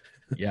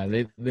 Yeah,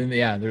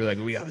 they're like,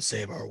 we gotta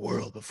save our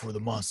world before the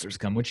monsters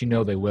come, which you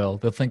know they will.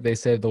 They'll think they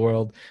saved the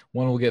world.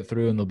 One will get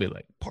through, and they'll be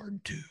like,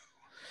 part 2.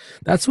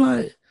 That's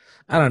why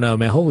I don't know,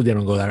 man. Hopefully they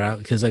don't go that route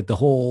because like the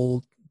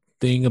whole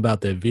thing about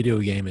the video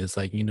game is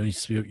like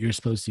you're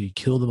supposed to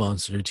kill the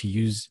monster to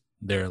use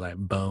their like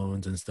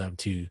bones and stuff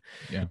to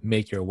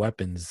make your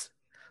weapons.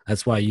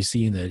 That's why you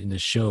see in the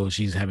show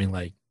she's having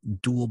like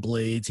dual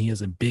blades. He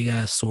has a big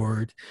ass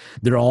sword.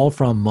 They're all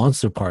from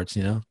monster parts,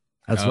 you know.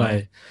 That's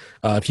why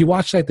if you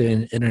watch like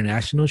the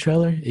international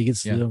trailer, it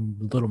gets a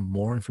little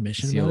more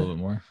information. See a about little it.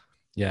 bit more.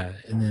 Yeah,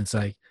 and then it's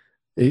like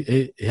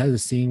it has a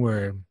scene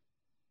where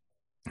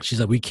she's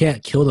like, we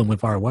can't kill them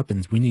with our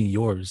weapons. We need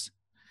yours.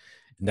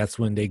 And that's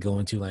when they go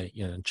into like,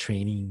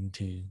 training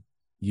to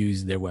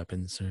use their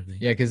weapons sort of thing.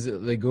 Yeah, because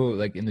they go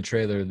like in the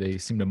trailer, they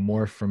seem to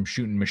morph from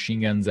shooting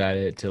machine guns at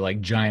it to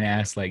like giant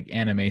ass like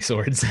anime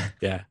swords.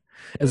 Yeah.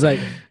 It's like,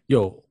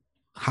 yo,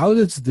 how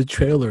does the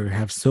trailer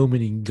have so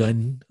many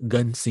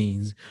gun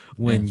scenes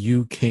when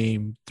you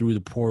came through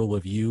the portal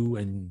with you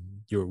and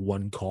your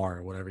one car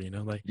or whatever,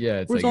 like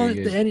it's where's like all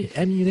the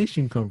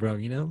ammunition come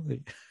from,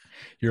 Like,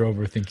 you're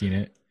overthinking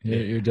it.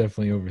 You're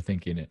definitely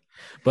overthinking it.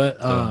 But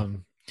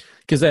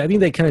because I think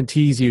they kind of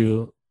tease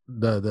you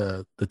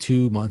the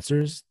two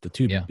monsters, the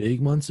two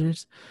big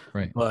monsters,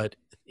 right? But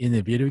in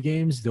the video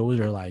games, those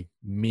are like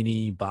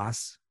mini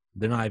boss.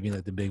 They're not even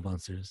like the big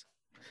monsters.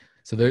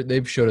 So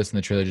they've showed us in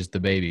the trailer just the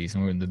babies,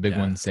 and the big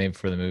ones saved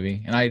for the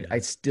movie. And I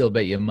still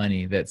bet you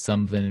money that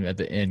something at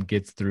the end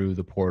gets through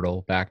the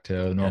portal back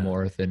to normal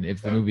Earth. And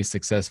if the movie's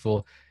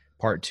successful,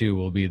 part 2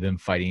 will be them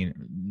fighting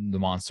the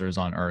monsters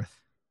on Earth.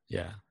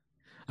 Yeah,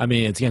 I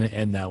mean it's gonna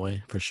end that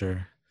way for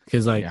sure.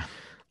 Because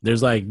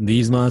there's like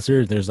these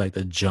monsters, there's like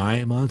the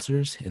giant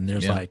monsters, and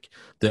there's like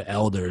the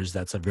elders.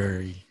 That's a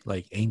very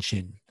like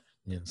ancient.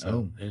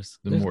 So there's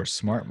more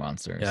smart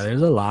monsters. Yeah,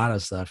 there's a lot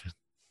of stuff,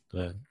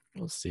 but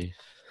we'll see.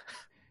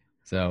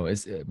 So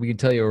we can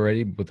tell you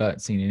already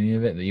without seeing any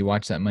of it that you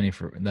watch that movie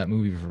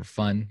for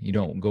fun. You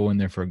don't go in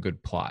there for a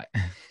good plot.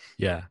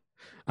 Yeah,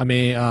 I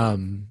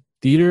mean,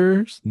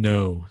 theaters,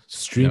 no.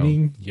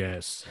 Streaming,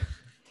 yes.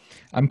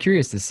 I'm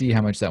curious to see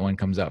how much that one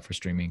comes out for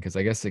streaming because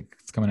I guess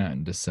it's coming out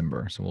in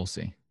December, so we'll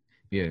see.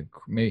 Yeah,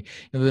 maybe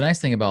the nice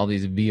thing about all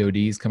these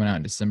VODs coming out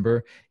in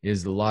December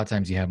is a lot of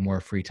times you have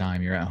more free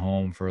time. You're at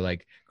home for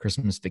like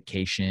Christmas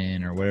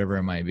vacation or whatever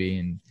it might be,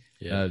 and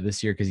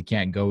this year because you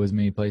can't go as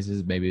many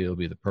places, maybe it'll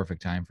be the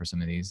perfect time for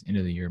some of these end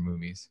of the year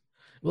movies.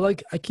 Well,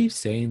 like I keep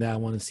saying that I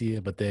want to see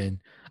it, but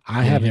then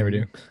I haven't. Never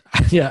do.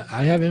 Yeah,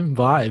 I haven't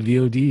bought a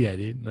VOD yet,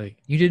 dude. Like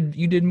you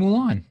did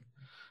Mulan.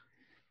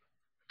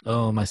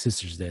 Oh, my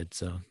sister's dead,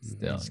 so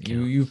still,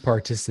 you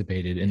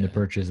participated in the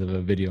purchase of a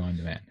video on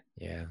demand.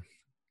 Yeah,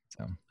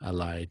 so I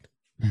lied.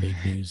 Fake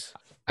news.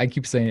 I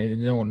keep saying it.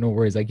 No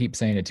worries. I keep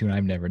saying it too, and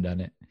I've never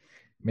done it.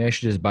 Maybe I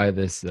should just buy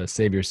this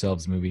Save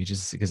Yourselves movie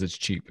just because it's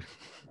cheap.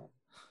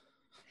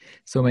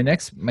 So my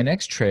next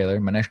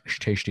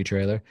tasty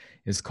trailer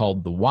is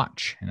called The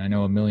Watch, and I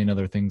know a million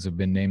other things have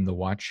been named The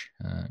Watch.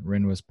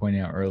 Rin was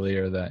pointing out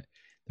earlier that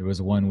there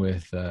was one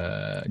with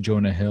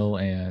Jonah Hill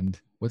and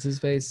what's his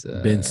face?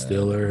 Ben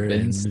Stiller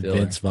and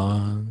Vince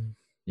Vaughn.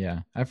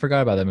 Yeah, I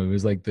forgot about that movie. It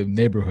was like The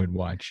Neighborhood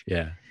Watch.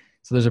 Yeah.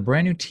 So there's a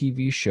brand new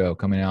TV show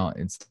coming out.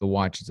 It's The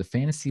Watch. It's a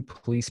fantasy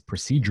police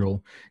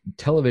procedural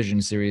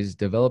television series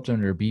developed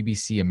under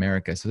BBC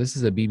America. So this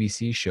is a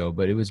BBC show,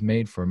 but it was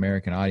made for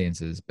American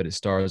audiences, but it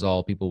stars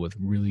all people with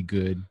really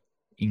good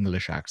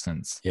English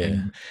accents. Yeah.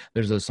 And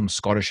there's some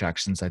Scottish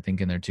accents, I think,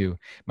 in there too.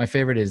 My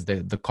favorite is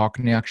the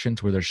Cockney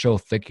accents where they're so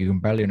thick you can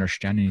barely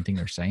understand anything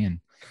they're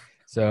saying.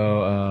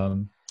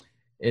 So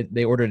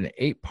they ordered an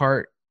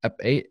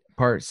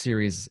 8-part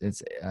series.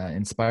 It's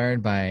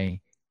inspired by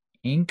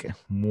Ink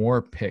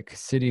Morpeth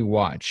City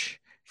Watch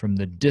from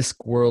the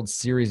Discworld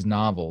series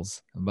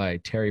novels by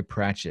Terry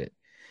Pratchett.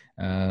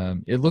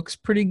 It looks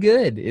pretty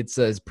good. It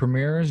says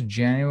premieres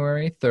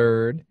January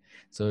 3rd.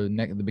 So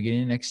the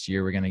beginning of next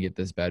year, we're going to get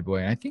this bad boy.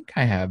 And I think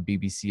I have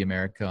BBC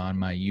America on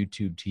my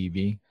YouTube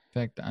TV. In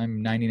fact,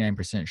 I'm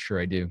 99% sure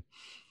I do.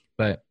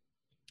 But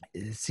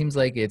it seems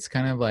like it's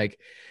kind of like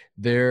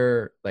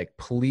they're like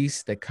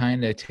police that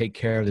kind of take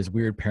care of this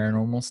weird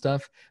paranormal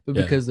stuff, but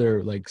because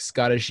they're like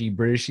Scottishy,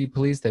 Britishy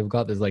police, they've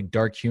got this like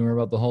dark humor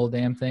about the whole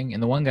damn thing.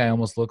 And the one guy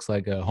almost looks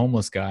like a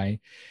homeless guy.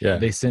 Yeah,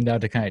 they send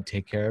out to kind of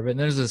take care of it. And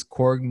there's this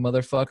Korg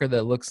motherfucker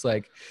that looks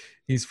like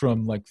he's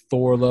from like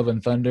Thor: Love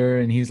and Thunder,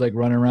 and he's like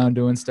running around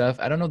doing stuff.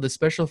 I don't know. The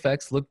special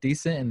effects look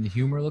decent, and the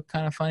humor looked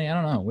kind of funny. I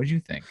don't know. What do you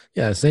think?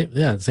 Yeah,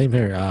 same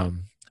here.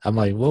 I'm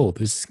like, whoa,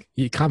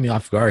 you caught me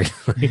off guard.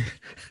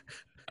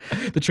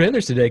 The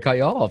trailers today caught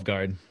you all off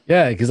guard.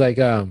 Yeah, because like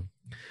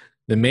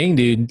The main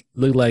dude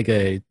looked like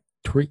a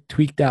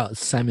tweaked out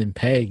Simon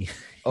Pegg.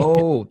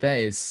 Oh, that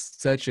is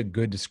such a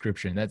good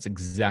description. That's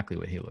exactly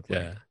what he looked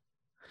like. Yeah.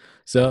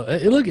 So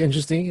it looked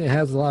interesting. It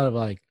has a lot of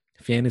like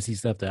fantasy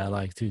stuff that I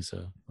like too.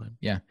 So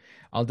Yeah,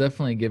 I'll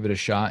definitely give it a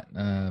shot.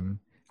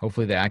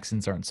 Hopefully the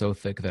accents aren't so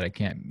thick that I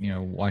can't,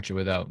 watch it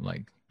without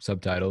like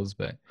subtitles.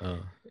 But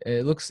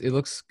it looks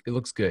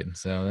good.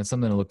 So that's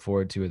something to look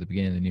forward to at the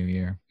beginning of the new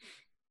year.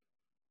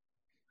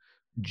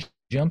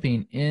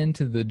 Jumping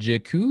into the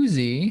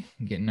jacuzzi,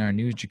 getting our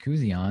news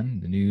jacuzzi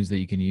on, the news that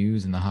you can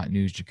use in the hot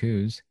news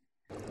jacuzzi.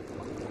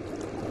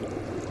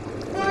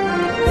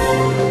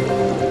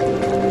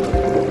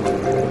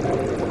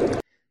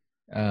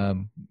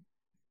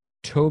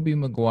 Tobey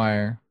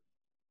Maguire,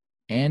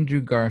 Andrew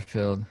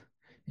Garfield,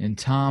 and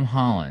Tom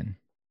Holland.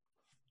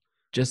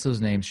 Just those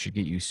names should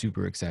get you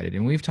super excited.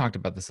 And we've talked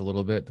about this a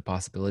little bit, the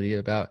possibility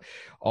about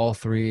all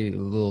three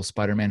little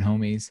Spider-Man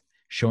homies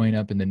showing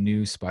up in the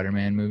new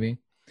Spider-Man movie.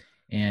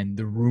 And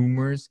the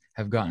rumors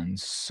have gotten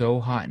so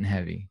hot and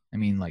heavy. I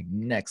mean, like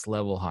next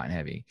level hot and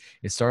heavy.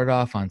 It started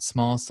off on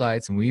small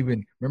sites, and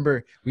we've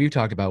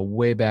talked about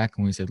way back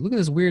when we said, look at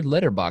this weird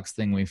letterbox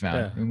thing we found.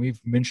 Yeah. And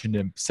we've mentioned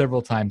it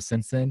several times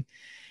since then.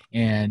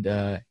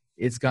 And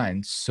it's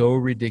gotten so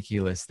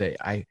ridiculous that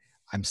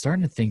I'm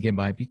starting to think it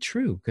might be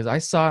true, because I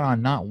saw it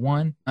on not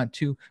one, not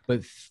two,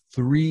 but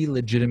 3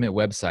 legitimate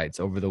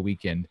websites over the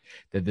weekend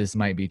that this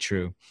might be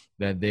true.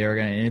 That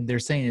and they're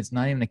saying it's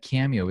not even a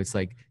cameo. It's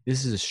like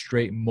this is a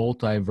straight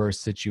multiverse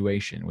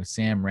situation with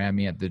Sam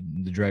Raimi at the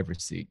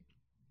driver's seat.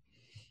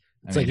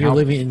 It's like you're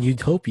living in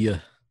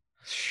utopia.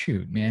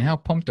 Shoot, man, how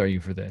pumped are you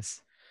for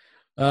this?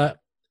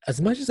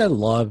 As much as I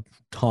love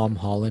Tom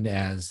Holland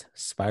as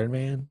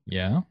Spider-Man,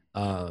 Yeah,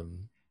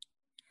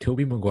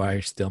 Tobey Maguire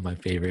is still my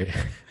favorite.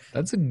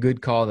 that's a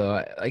good call,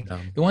 though.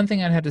 The one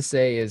thing I'd have to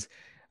say is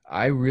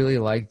I really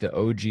like the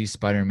OG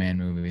Spider-Man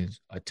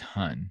movies a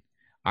ton.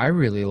 I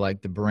really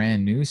like the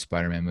brand new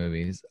Spider-Man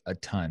movies a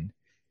ton.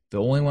 The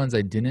only ones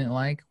I didn't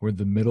like were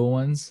the middle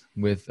ones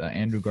with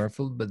Andrew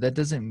Garfield, but that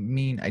doesn't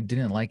mean I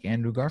didn't like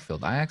Andrew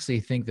Garfield. I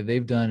actually think that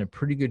they've done a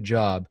pretty good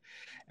job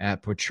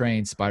at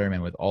portraying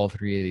Spider-Man with all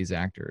 3 of these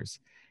actors.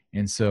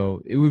 And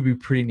so it would be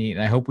pretty neat.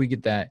 And I hope we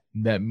get that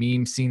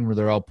meme scene where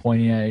they're all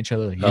pointing at each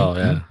other. Like,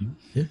 oh,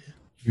 yeah.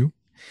 You.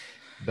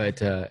 But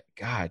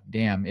God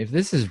damn, if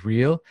this is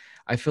real,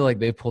 I feel like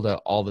they pulled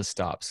out all the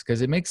stops,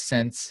 because it makes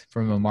sense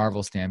from a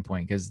Marvel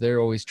standpoint, because they're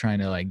always trying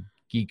to like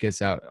geek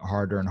us out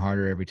harder and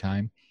harder every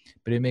time.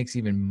 But it makes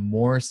even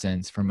more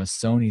sense from a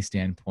Sony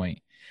standpoint,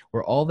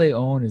 where all they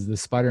own is the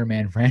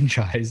Spider-Man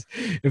franchise.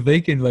 If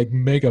they can like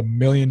make 1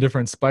 million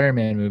different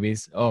Spider-Man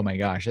movies, oh my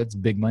gosh, that's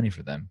big money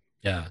for them.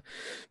 Yeah.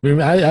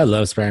 I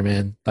love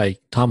Spider-Man.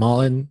 Like Tom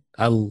Holland,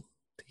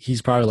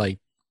 he's probably like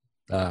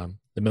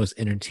the most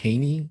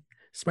entertaining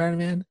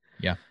Spider-Man.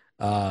 Yeah.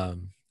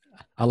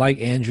 I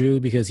like Andrew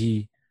because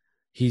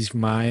he's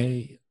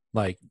my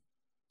like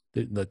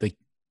the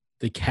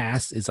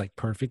cast is like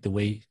perfect the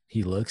way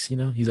he looks,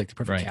 he's like the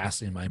perfect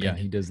cast in my opinion.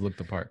 Yeah, he does look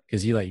the part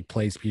because he like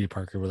plays Peter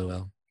Parker really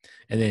well.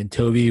 And then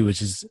Tobey,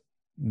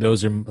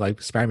 those are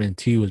like Spider-Man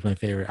 2 was my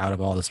favorite out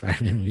of all the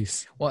Spider-Man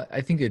movies. Well,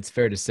 I think it's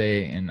fair to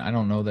say, and I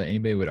don't know that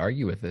anybody would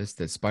argue with this,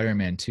 that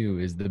Spider-Man 2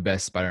 is the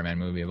best Spider-Man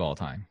movie of all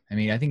time. I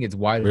mean, I think it's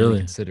widely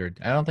considered.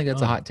 I don't think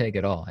that's a hot take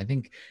at all. I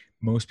think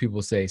most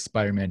people say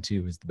Spider-Man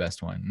 2 is the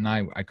best one, and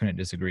I couldn't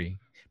disagree.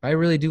 But I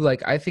really do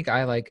I think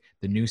I like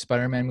the new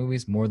Spider-Man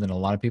movies more than a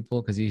lot of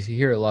people, because you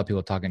hear a lot of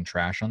people talking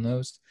trash on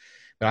those.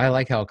 But I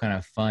like how kind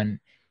of fun,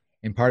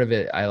 and part of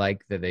it, I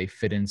like that they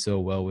fit in so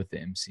well with the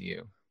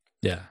MCU.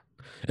 Yeah.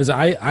 As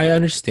I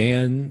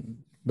understand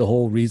the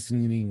whole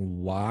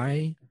reasoning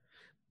why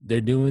they're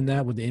doing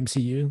that with the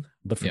MCU,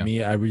 but for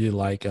me, I really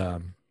like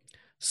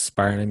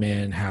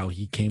Spider-Man, how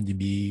he came to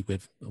be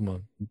with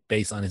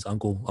based on his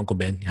Uncle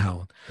Ben,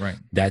 how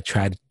that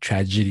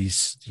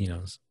tragedies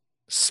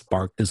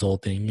sparked this whole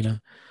thing,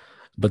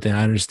 But then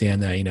I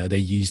understand that they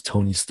use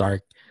Tony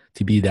Stark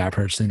to be that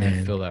person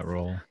and fill that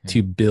role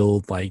to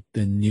build like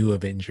the new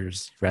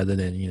Avengers rather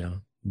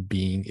than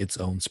being its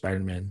own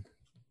Spider-Man.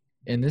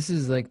 And this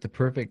is like the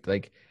perfect,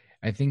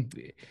 I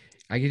think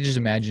I could just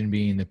imagine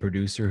being the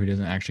producer who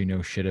doesn't actually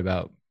know shit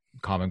about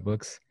comic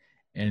books,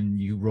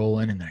 and you roll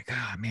in and they're like,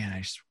 oh man, I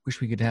just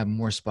wish we could have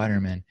more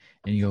Spider-Man.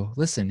 And you go,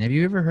 listen, have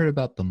you ever heard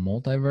about the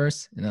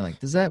multiverse? And they're like,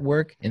 does that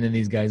work? And then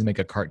these guys make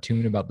a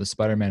cartoon about the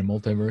Spider-Man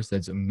multiverse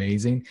that's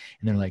amazing.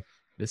 And they're like,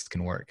 this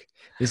can work.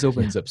 This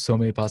opens up so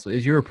many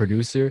possibilities. If you're a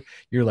producer,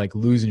 you're like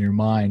losing your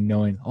mind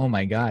knowing, oh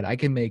my God, I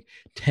can make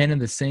 10 of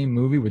the same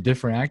movie with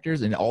different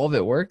actors and all of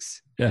it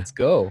works. Yeah. Let's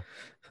go.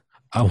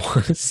 I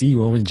want to see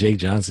one with Jake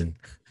Johnson.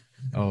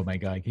 Oh my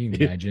God. Can you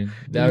imagine?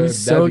 That'd be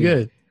so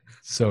good.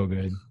 So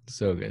good.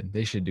 So good.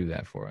 They should do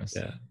that for us.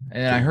 Yeah.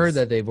 And I heard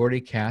that they've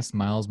already cast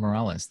Miles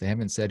Morales. They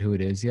haven't said who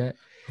it is yet.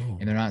 Oh.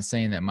 And they're not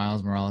saying that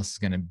Miles Morales is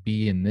going to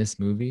be in this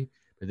movie,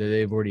 but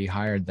they've already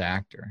hired the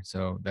actor.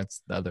 So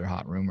that's the other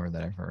hot rumor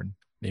that I've heard.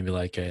 Maybe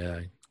like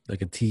a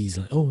tease.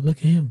 Like, oh, look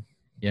at him.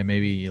 Yeah,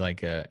 maybe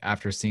like a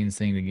after scenes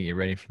thing to get you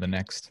ready for the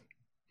next.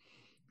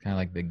 Kind of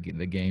like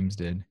the games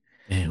did.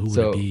 Man, who would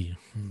So- it be?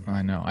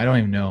 I know. I don't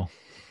even know.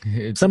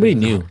 It's Somebody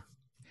new.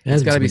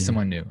 It's got to be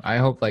somebody new. someone new. I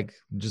hope, like,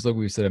 just like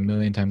we've said a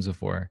million times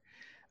before,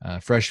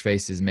 fresh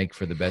faces make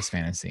for the best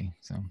fantasy.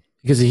 So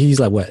Because he's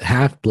like what,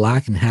 half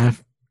black and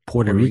half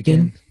Puerto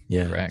Rican?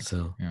 Yeah. Correct.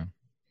 So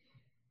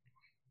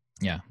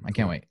yeah, I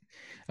can't wait.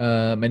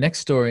 My next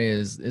story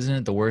isn't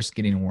it the worst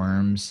getting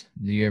worms?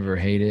 Do you ever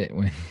hate it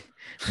when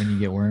you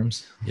get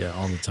worms? yeah,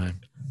 all the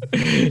time.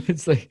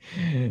 It's like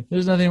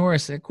there's nothing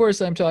worse. Of course,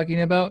 I'm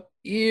talking about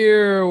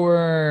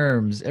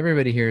earworms.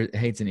 Everybody here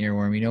hates an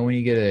earworm. You know, when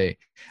you get a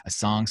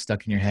song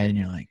stuck in your head and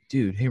you're like,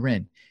 dude, hey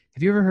Ren,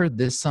 have you ever heard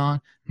this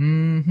song?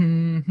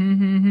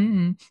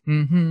 And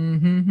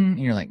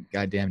you're like,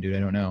 God damn, dude, I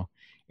don't know.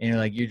 And you're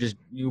like,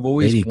 you've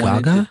always Lady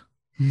wanted Gaga?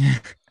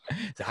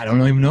 I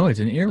don't even know. It's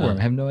an earworm. Oh.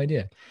 I have no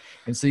idea.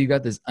 And so you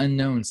got this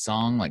unknown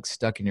song like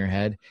stuck in your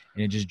head,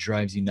 and it just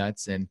drives you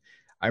nuts. And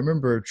I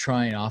remember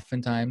trying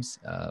oftentimes,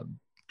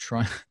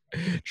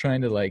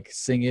 trying to like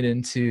sing it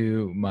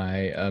into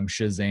my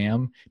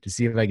Shazam to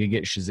see if I could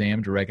get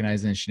Shazam to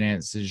recognize it.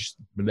 And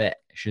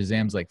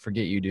Shazam's like,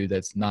 forget you, dude.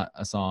 That's not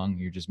a song.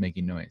 You're just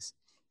making noise.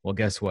 Well,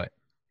 guess what?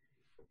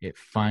 It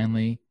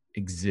finally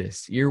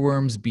exists.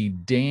 Earworms be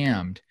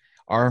damned.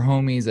 Our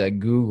homies at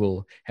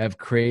Google have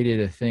created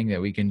a thing that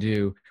we can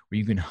do where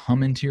you can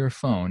hum into your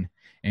phone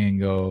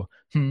and go,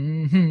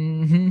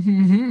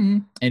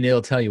 and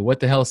it'll tell you what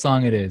the hell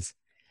song it is.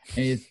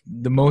 And it's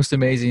the most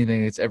amazing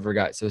thing it's ever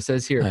got. So it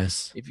says here,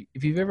 Nice.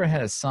 if you've ever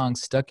had a song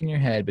stuck in your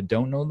head but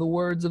don't know the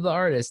words of the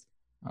artist,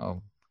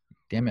 oh,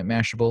 damn it,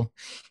 Mashable.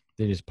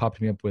 They just popped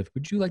me up with,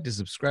 would you like to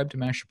subscribe to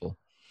Mashable?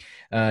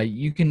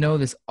 You can know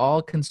this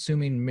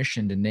all-consuming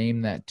mission to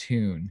name that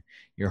tune.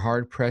 You're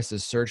hard-pressed to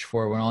search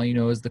for it when all you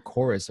know is the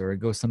chorus, or it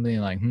goes something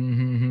like,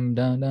 dun,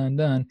 dun,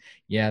 dun.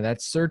 Yeah,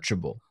 that's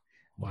searchable.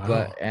 Wow.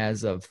 But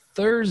as of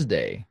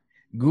Thursday,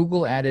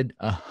 Google added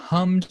a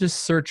hummed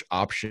search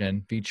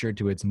option feature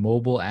to its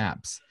mobile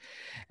apps.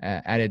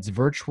 At its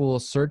virtual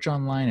Search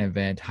Online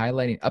event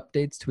highlighting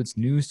updates to its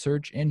new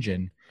search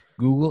engine,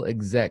 Google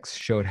execs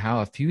showed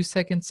how a few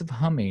seconds of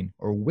humming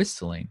or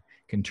whistling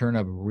can turn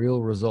up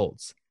real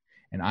results.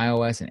 An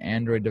iOS and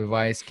Android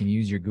device can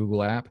use your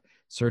Google app,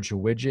 search a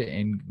widget,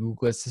 and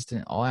Google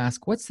Assistant all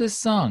ask, what's this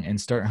song? And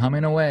start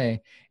humming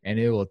away, and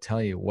it will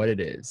tell you what it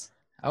is.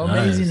 How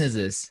amazing Nice. is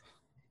this?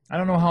 I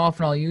don't know how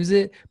often I'll use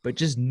it, but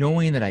just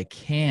knowing that I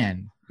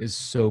can is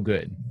so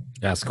good.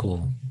 That's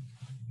cool.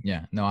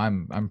 Yeah, no,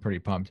 I'm pretty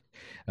pumped.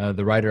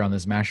 The writer on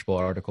this Mashable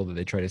article that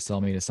they try to sell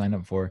me to sign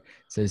up for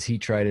says he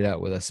tried it out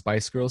with a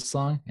Spice Girls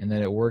song and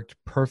that it worked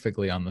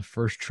perfectly on the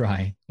first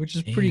try, which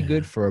is pretty Yeah.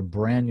 good for a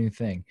brand new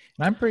thing.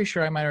 And I'm pretty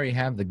sure I might already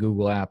have the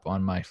Google app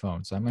on my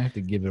phone, so I might have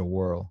to give it a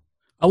whirl.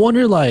 I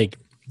wonder, like,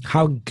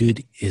 how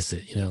good is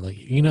it? You know, like,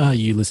 you know how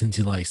you listen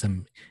to like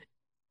some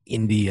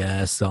indie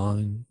ass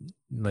song,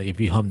 like if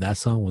you hum that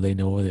song, will they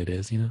know what it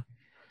is? You know,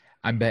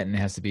 I'm betting it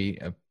has to be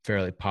a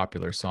fairly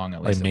popular song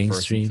at Like least at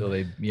mainstream?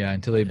 first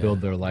until they build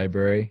Yeah. their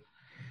library.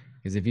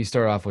 Because if you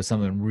start off with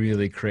something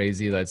really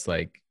crazy that's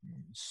like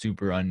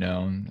super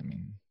unknown, I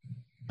mean,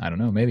 I don't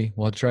know. Maybe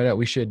we'll try it out.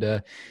 We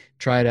should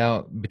try it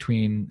out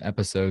between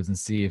episodes and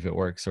see if it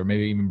works, or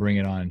maybe even bring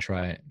it on and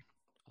try it.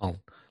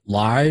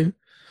 live.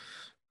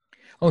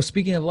 Oh,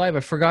 speaking of live, I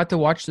forgot to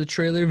watch the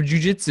trailer of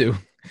Jiu-Jitsu.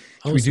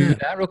 Should we do snap.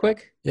 that real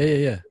quick? Yeah.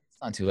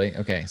 It's not too late.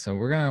 Okay, so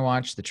we're gonna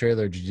watch the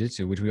trailer of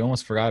Jiu-Jitsu, which we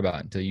almost forgot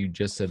about until you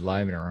just said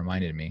live and it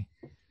reminded me.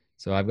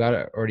 So I've got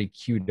it already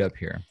queued up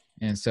here.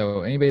 And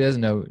so anybody that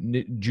doesn't know,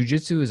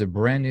 Jiu-Jitsu is a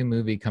brand new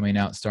movie coming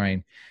out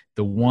starring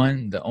the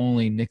one, the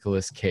only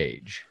Nicolas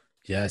Cage.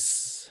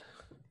 Yes.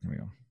 Here we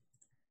go.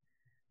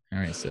 All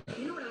right, so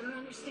You know what I don't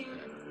understand?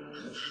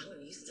 How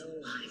are you still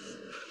alive?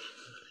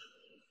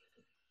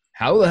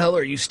 how the hell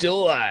are you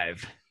still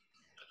alive?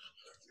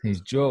 He's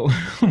Joe.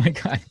 Oh my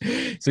god!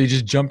 So he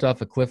just jumped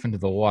off a cliff into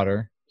the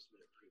water.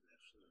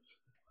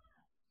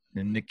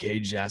 And Nick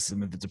Cage asked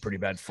him if it's a pretty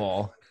bad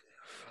fall.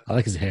 I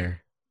like his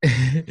hair.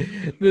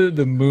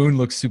 the moon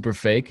looks super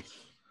fake.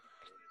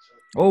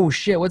 Oh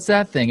shit! What's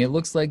that thing? It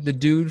looks like the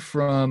dude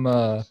from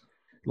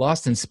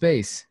Lost in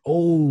Space.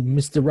 Oh,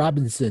 Mr.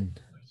 Robinson.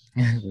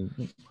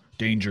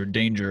 Danger,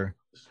 danger.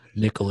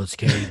 Nicolas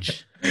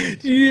Cage.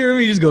 Did you hear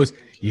me? He just goes,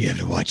 you have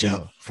to watch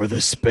out for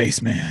the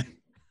spaceman.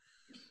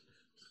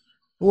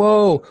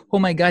 Whoa. Oh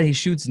my god, he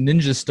shoots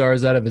ninja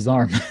stars out of his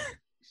arm.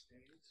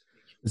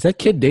 Is that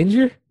Kid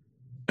Danger?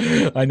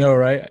 I know,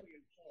 right?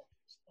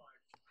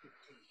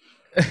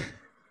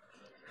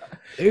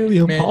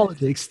 Alien Man.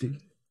 politics, dude.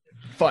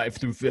 5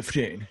 through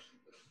 15.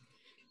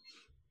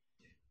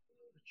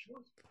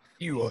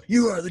 You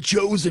are the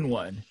chosen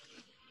one.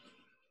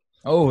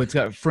 Oh, it's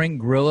got Frank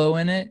Grillo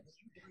in it.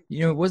 You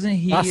know, wasn't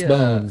he?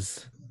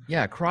 Crossbones.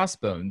 Yeah,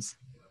 Crossbones.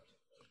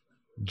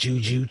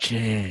 Juju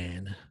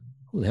Chan.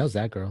 Who the hell's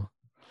that girl?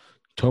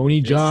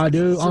 Tony This-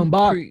 Jadu some on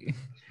bot.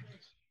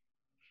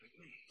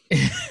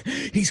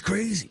 He's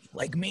crazy,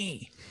 like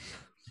me.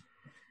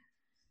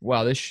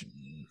 Wow, this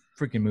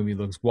freaking movie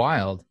looks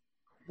wild.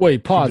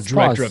 Wait, pause. The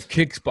director Pause. of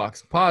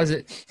Kickbox. Pause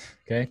it.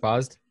 Okay,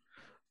 paused.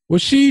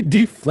 Was she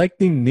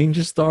deflecting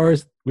ninja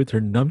stars with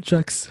her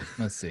nunchucks.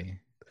 Let's see.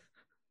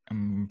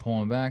 I'm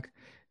pulling back.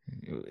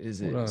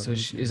 Is it Hold on, so? let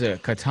me see. Is it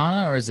a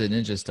katana or is it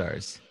ninja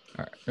stars?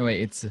 No,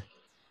 wait. It's.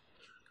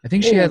 I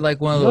think she had Oh,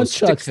 like one of those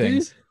stick nunchucks, dude.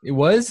 things. It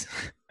was.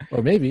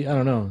 Or maybe, I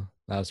don't know.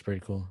 That was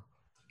pretty cool.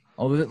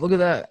 Oh, look at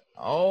that!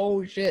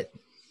 Oh shit!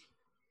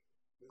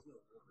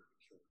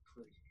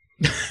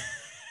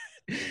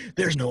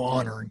 There's no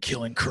honor in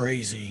killing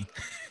crazy.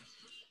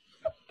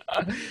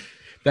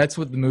 That's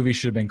what the movie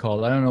should have been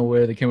called. I don't know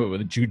where they came up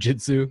with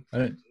jujitsu.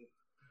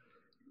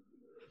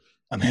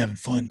 I'm having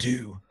fun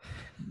too.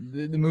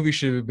 The movie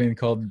should have been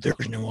called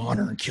 "There's No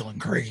Honor in Killing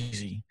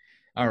Crazy."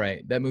 All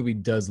right, that movie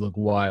does look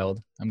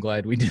wild. I'm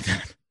glad we did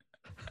that.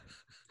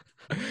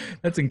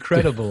 That's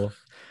incredible.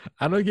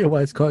 I don't get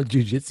why it's called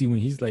jujitsu when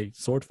he's like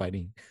sword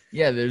fighting.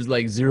 Yeah, there's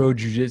like zero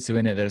jujitsu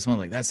in it. That sounds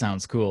like that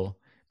sounds cool.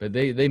 But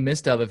they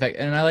missed out the fact,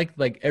 and I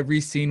like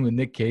every scene with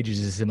Nick Cage is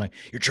just him like,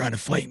 "You're trying to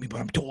fight me, but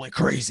I'm totally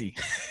crazy.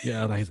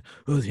 Yeah, like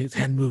his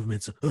hand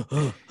movements.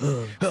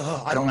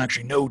 I don't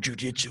actually know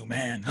jujitsu,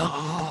 man."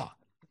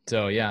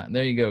 So yeah,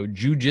 there you go.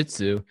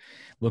 Jujitsu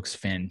looks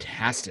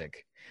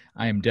fantastic.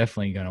 I am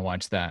definitely gonna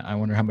watch that. I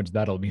wonder how much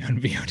that'll be on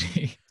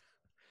VOD.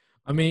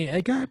 I mean,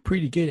 it got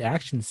pretty good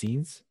action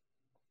scenes.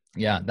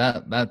 Yeah,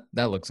 that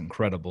looks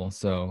incredible.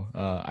 So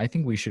I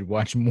think we should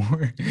watch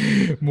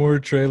more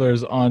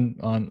trailers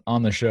on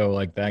the show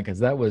like that, because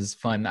that was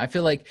fun. I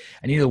feel like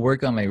I need to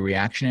work on my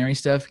reactionary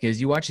stuff,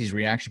 because you watch these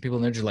reaction people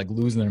and they're just like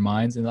losing their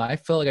minds, and I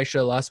felt like I should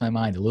have lost my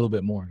mind a little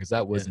bit more, because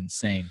that was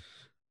insane.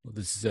 Well,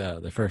 this is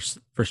the first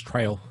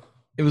trial.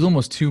 It was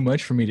almost too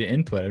much for me to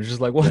input. I was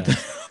just like, what? Yeah.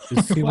 The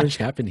There's too much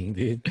happening,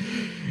 dude.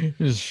 It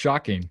was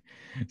shocking.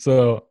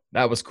 So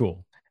that was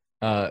cool.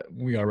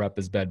 We gotta wrap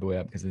this bad boy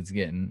up because it's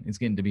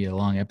getting to be a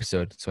long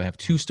episode. So I have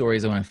two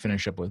stories I want to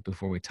finish up with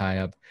before we tie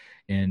up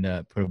and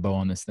put a bow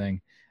on this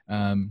thing.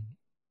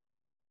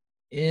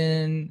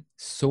 In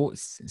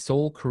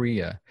Seoul,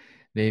 Korea,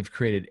 they've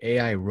created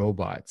AI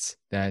robots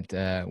that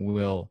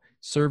will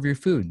serve your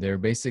food. They're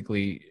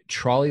basically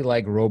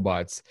trolley-like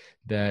robots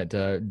that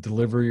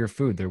deliver your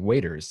food. They're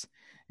waiters.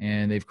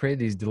 And they've created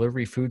these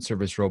delivery food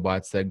service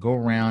robots that go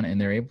around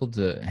and they're able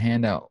to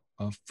hand out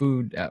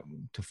food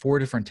to 4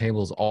 different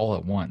tables all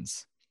at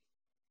once.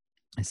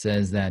 It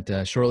says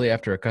that shortly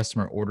after a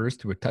customer orders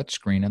through a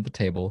touchscreen at the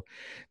table,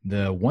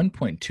 the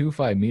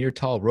 1.25 meter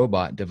tall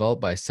robot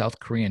developed by South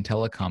Korean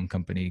telecom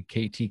company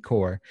KT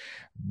Core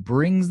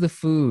brings the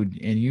food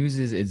and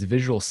uses its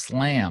visual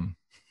SLAM.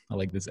 I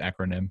like this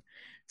acronym.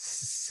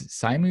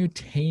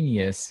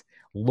 Simultaneous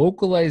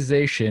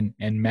localization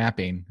and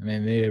mapping. I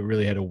mean, they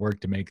really had to work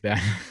to make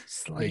that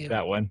make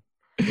that one.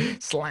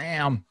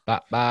 SLAM.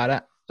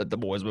 Let the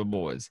boys be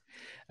boys.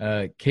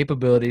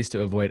 Capabilities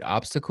to avoid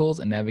obstacles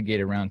and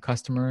navigate around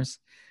customers.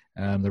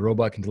 The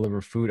robot can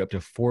deliver food up to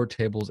 4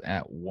 tables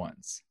at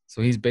once.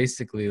 So he's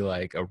basically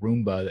like a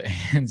Roomba that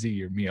hands you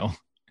your meal.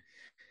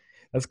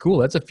 That's cool.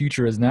 That's a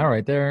future is now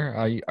right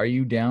there. Are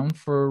you down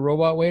for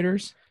robot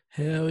waiters?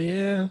 Hell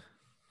yeah.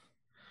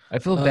 I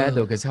feel bad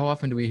though, because how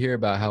often do we hear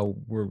about how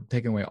we're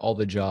taking away all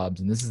the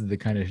jobs, and this is the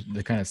kind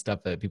of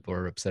stuff that people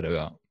are upset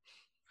about.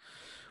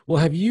 Well,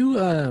 have you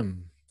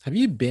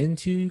been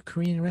to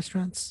Korean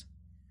restaurants?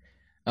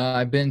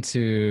 I've been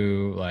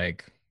to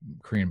like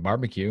Korean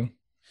barbecue.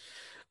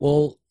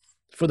 Well,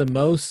 for the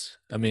most,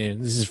 I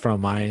mean, this is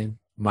from my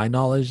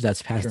knowledge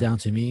that's passed down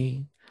to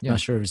me. Yeah. Not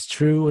sure if it's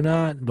true or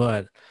not,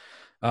 but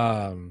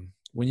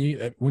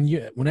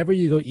whenever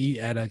you go eat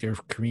at like a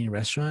Korean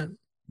restaurant,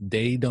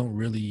 they don't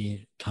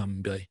really come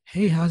and be like,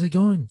 "Hey, how's it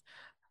going?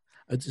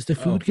 Is the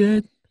food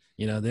good?"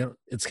 You know, they don't,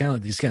 it's kind of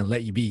like they just kind of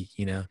let you be,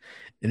 you know.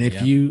 And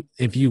if you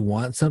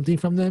want something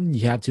from them,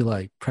 you have to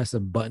like press a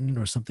button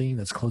or something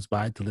that's close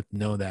by to let them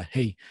know that,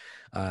 hey,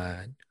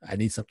 I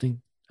need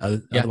something.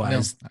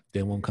 Otherwise,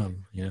 they won't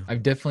come. You know,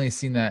 I've definitely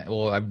seen that.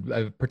 Well,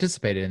 I've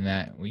participated in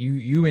that.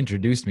 You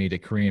introduced me to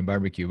Korean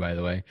barbecue, by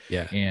the way.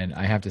 Yeah. And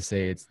I have to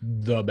say it's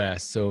the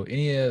best. So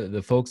any of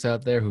the folks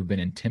out there who've been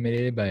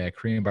intimidated by a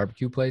Korean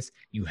barbecue place,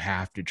 you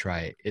have to try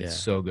it. It's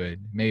so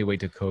good. Maybe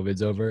wait till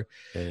COVID's over,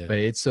 but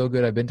it's so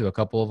good. I've been to a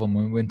couple of them.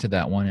 We went to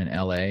that one in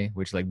LA,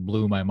 which like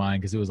blew my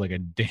mind because it was like a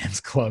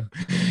dance club,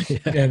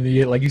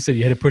 and like you said,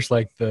 you had to push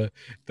like the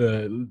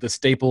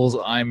Staples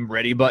 "I'm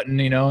ready" button,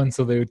 you know, and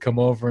so they would come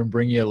over and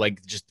bring you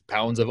like just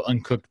pounds of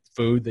uncooked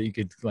food that you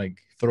could like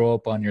throw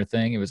up on your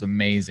thing. It was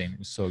amazing. It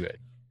was so good.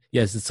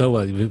 Yes, it's so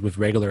with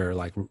regular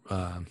like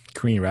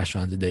Korean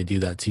restaurants, they do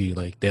that too.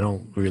 Like they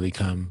don't really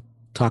come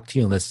talk to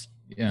you unless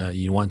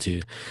you want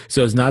to.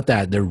 So it's not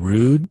that they're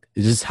rude;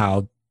 it's just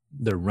how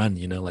they're run.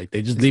 You know, like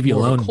they just leave you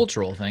alone. A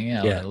cultural thing,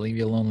 They leave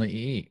you alone, let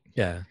you eat.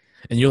 Yeah,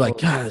 and you're like,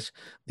 gosh,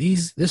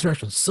 this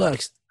restaurant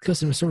sucks.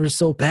 Customer service is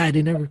so bad.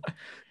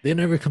 They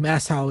never come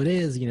ask how it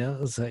is. You know,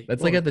 it's like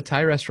that's like at the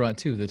Thai restaurant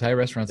too. The Thai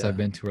restaurants I've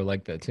been to are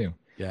like that too.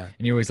 Yeah,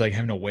 and you're always like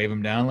having to wave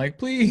them down, like,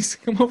 please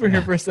come over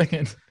here for a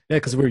second. Yeah,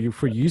 because we're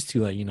used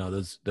to like, you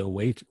know, the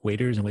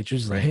waiters and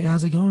waitresses like, hey,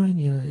 how's it going?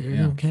 You know,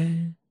 you're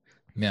okay.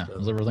 Yeah,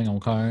 is everything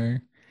okay?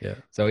 Yeah.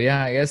 So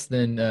yeah, I guess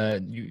then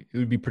it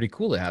would be pretty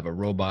cool to have a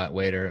robot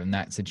waiter in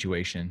that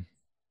situation.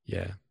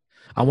 Yeah.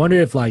 I wonder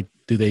if like,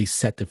 do they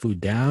set the food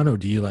down or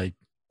do you like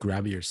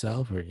grab it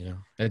yourself or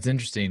That's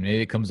interesting.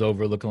 Maybe it comes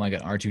over looking like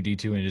an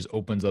R2D2 and it just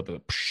opens up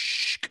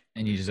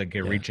and you just like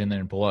reach in there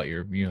and pull out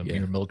your your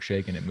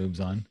milkshake and it moves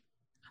on.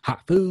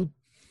 hot food.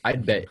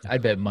 I'd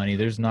bet money.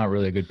 There's not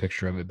really a good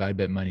picture of it, but I'd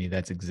bet money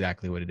that's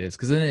exactly what it is.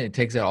 Because then it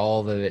takes out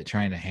all of it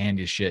trying to hand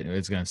you shit and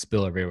it's gonna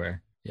spill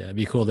everywhere. Yeah, it'd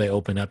be cool. They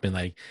open up and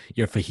like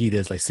your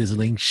fajitas like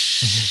sizzling.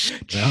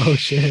 Oh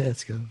shit,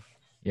 let's go.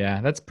 Yeah,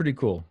 that's pretty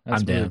cool.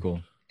 That's I'm really down.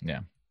 cool. Yeah.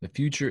 The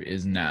future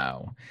is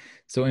now.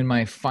 So in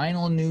my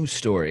final news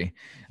story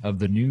of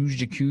the news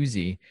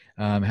jacuzzi,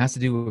 it has to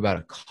do about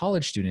a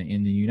college student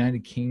in the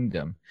United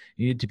Kingdom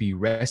needed to be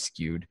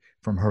rescued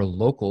from her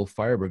local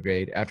fire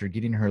brigade after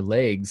getting her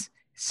legs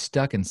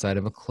stuck inside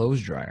of a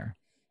clothes dryer.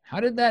 How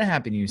did that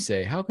happen, you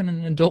say? How can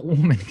an adult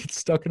woman get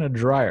stuck in a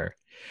dryer?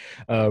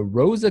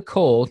 Rosa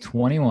Cole,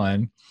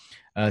 21,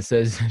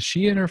 says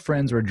she and her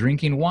friends were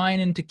drinking wine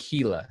and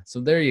tequila.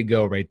 So there you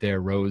go right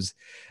there, Rose.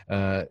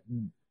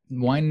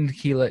 Wine and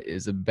tequila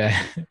is a bad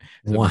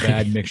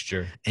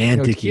mixture.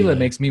 And tequila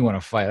makes me want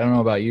to fight. I don't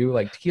know about you.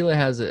 Like tequila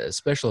has a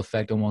special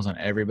effect almost on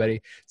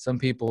everybody. Some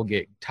people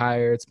get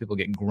tired. Some people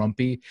get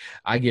grumpy.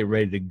 I get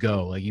ready to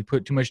go. Like you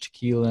put too much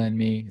tequila in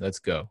me, let's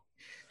go.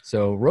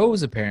 So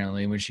Rose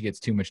apparently, when she gets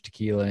too much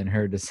tequila in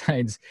her,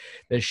 decides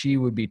that she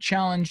would be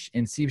challenged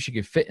and see if she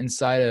could fit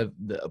inside of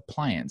the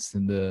appliance,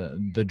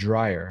 the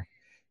dryer.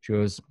 She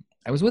goes,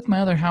 I was with my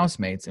other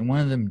housemates and one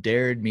of them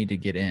dared me to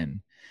get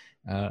in.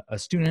 A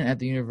student at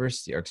the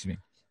university, or excuse me,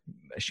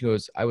 she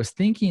goes, I was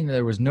thinking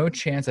there was no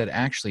chance I'd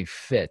actually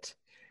fit.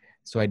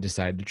 So I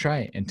decided to try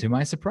it. And to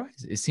my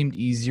surprise, it seemed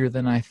easier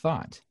than I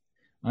thought.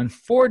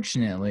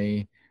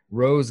 Unfortunately,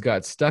 Rose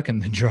got stuck in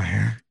the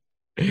dryer.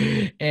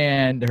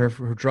 And her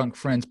drunk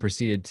friends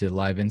proceeded to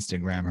live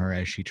Instagram her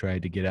as she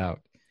tried to get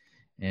out.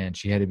 And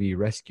she had to be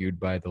rescued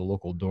by the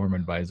local dorm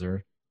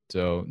advisor.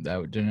 So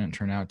that didn't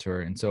turn out to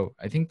her. And so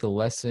I think the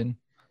lesson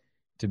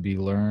to be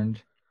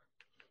learned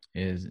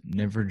is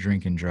never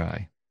drink and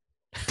dry.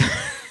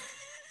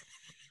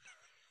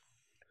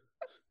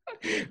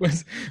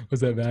 Was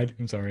that bad?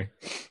 I'm sorry.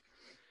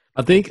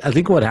 I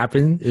think what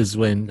happened is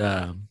when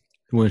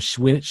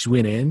she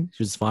went in,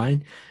 she was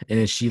fine, and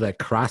then she like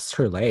crossed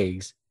her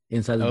legs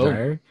inside the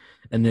dryer,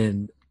 and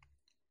then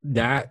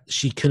that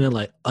she couldn't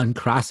like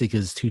uncross it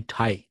because it's too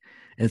tight,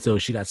 and so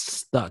she got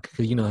stuck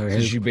because her So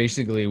hair. she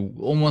basically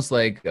almost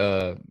like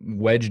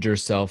wedged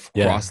herself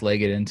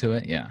cross-legged into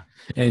it. Yeah.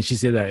 And she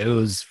said that it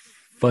was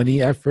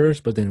funny at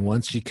first, but then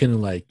once she couldn't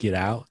like get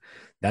out,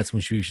 that's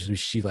when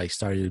she like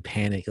started to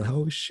panic. Like,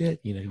 oh shit,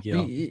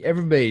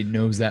 Everybody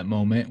knows that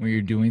moment where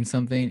you're doing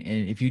something,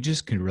 and if you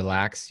just could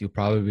relax, you'll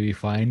probably be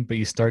fine. But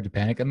you start to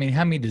panic. I mean,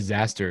 how many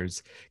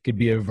disasters could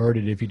be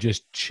averted if you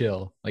just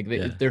chill? Like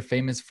they're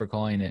famous for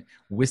calling it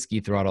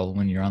whiskey throttle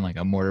when you're on like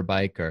a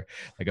motorbike or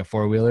like a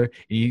four-wheeler, and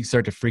you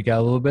start to freak out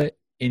a little bit.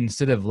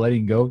 Instead of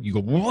letting go, you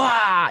go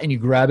wah, and you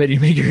grab it, and you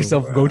make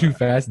yourself go too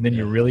fast, and then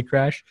you really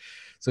crash.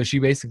 So she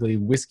basically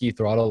whiskey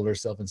throttled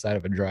herself inside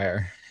of a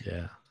dryer.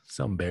 Yeah.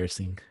 So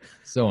embarrassing.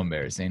 So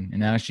embarrassing. And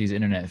now she's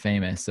internet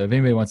famous. So if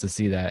anybody wants to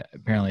see that,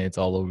 apparently it's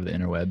all over the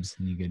interwebs.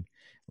 And you could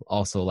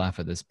also laugh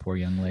at this poor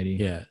young lady.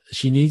 Yeah.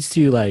 She needs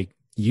to like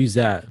use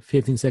that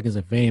 15 seconds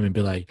of fame and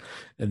be like,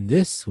 and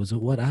this was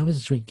what I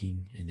was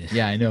drinking.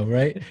 Yeah, I know,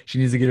 right? She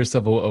needs to get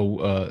herself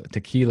a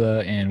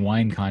tequila and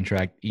wine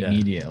contract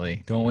immediately.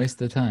 Yeah. Don't waste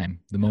the time.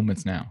 The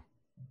moment's now.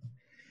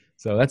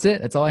 So that's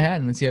it. That's all I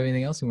had. Unless you have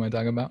anything else you want to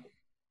talk about.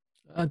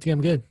 I think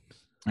I'm good.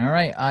 All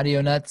right,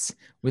 audio nuts.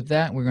 With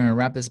that, we're going to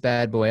wrap this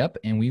bad boy up,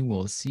 and we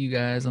will see you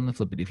guys on the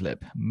flippity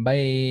flip.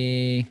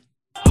 Bye.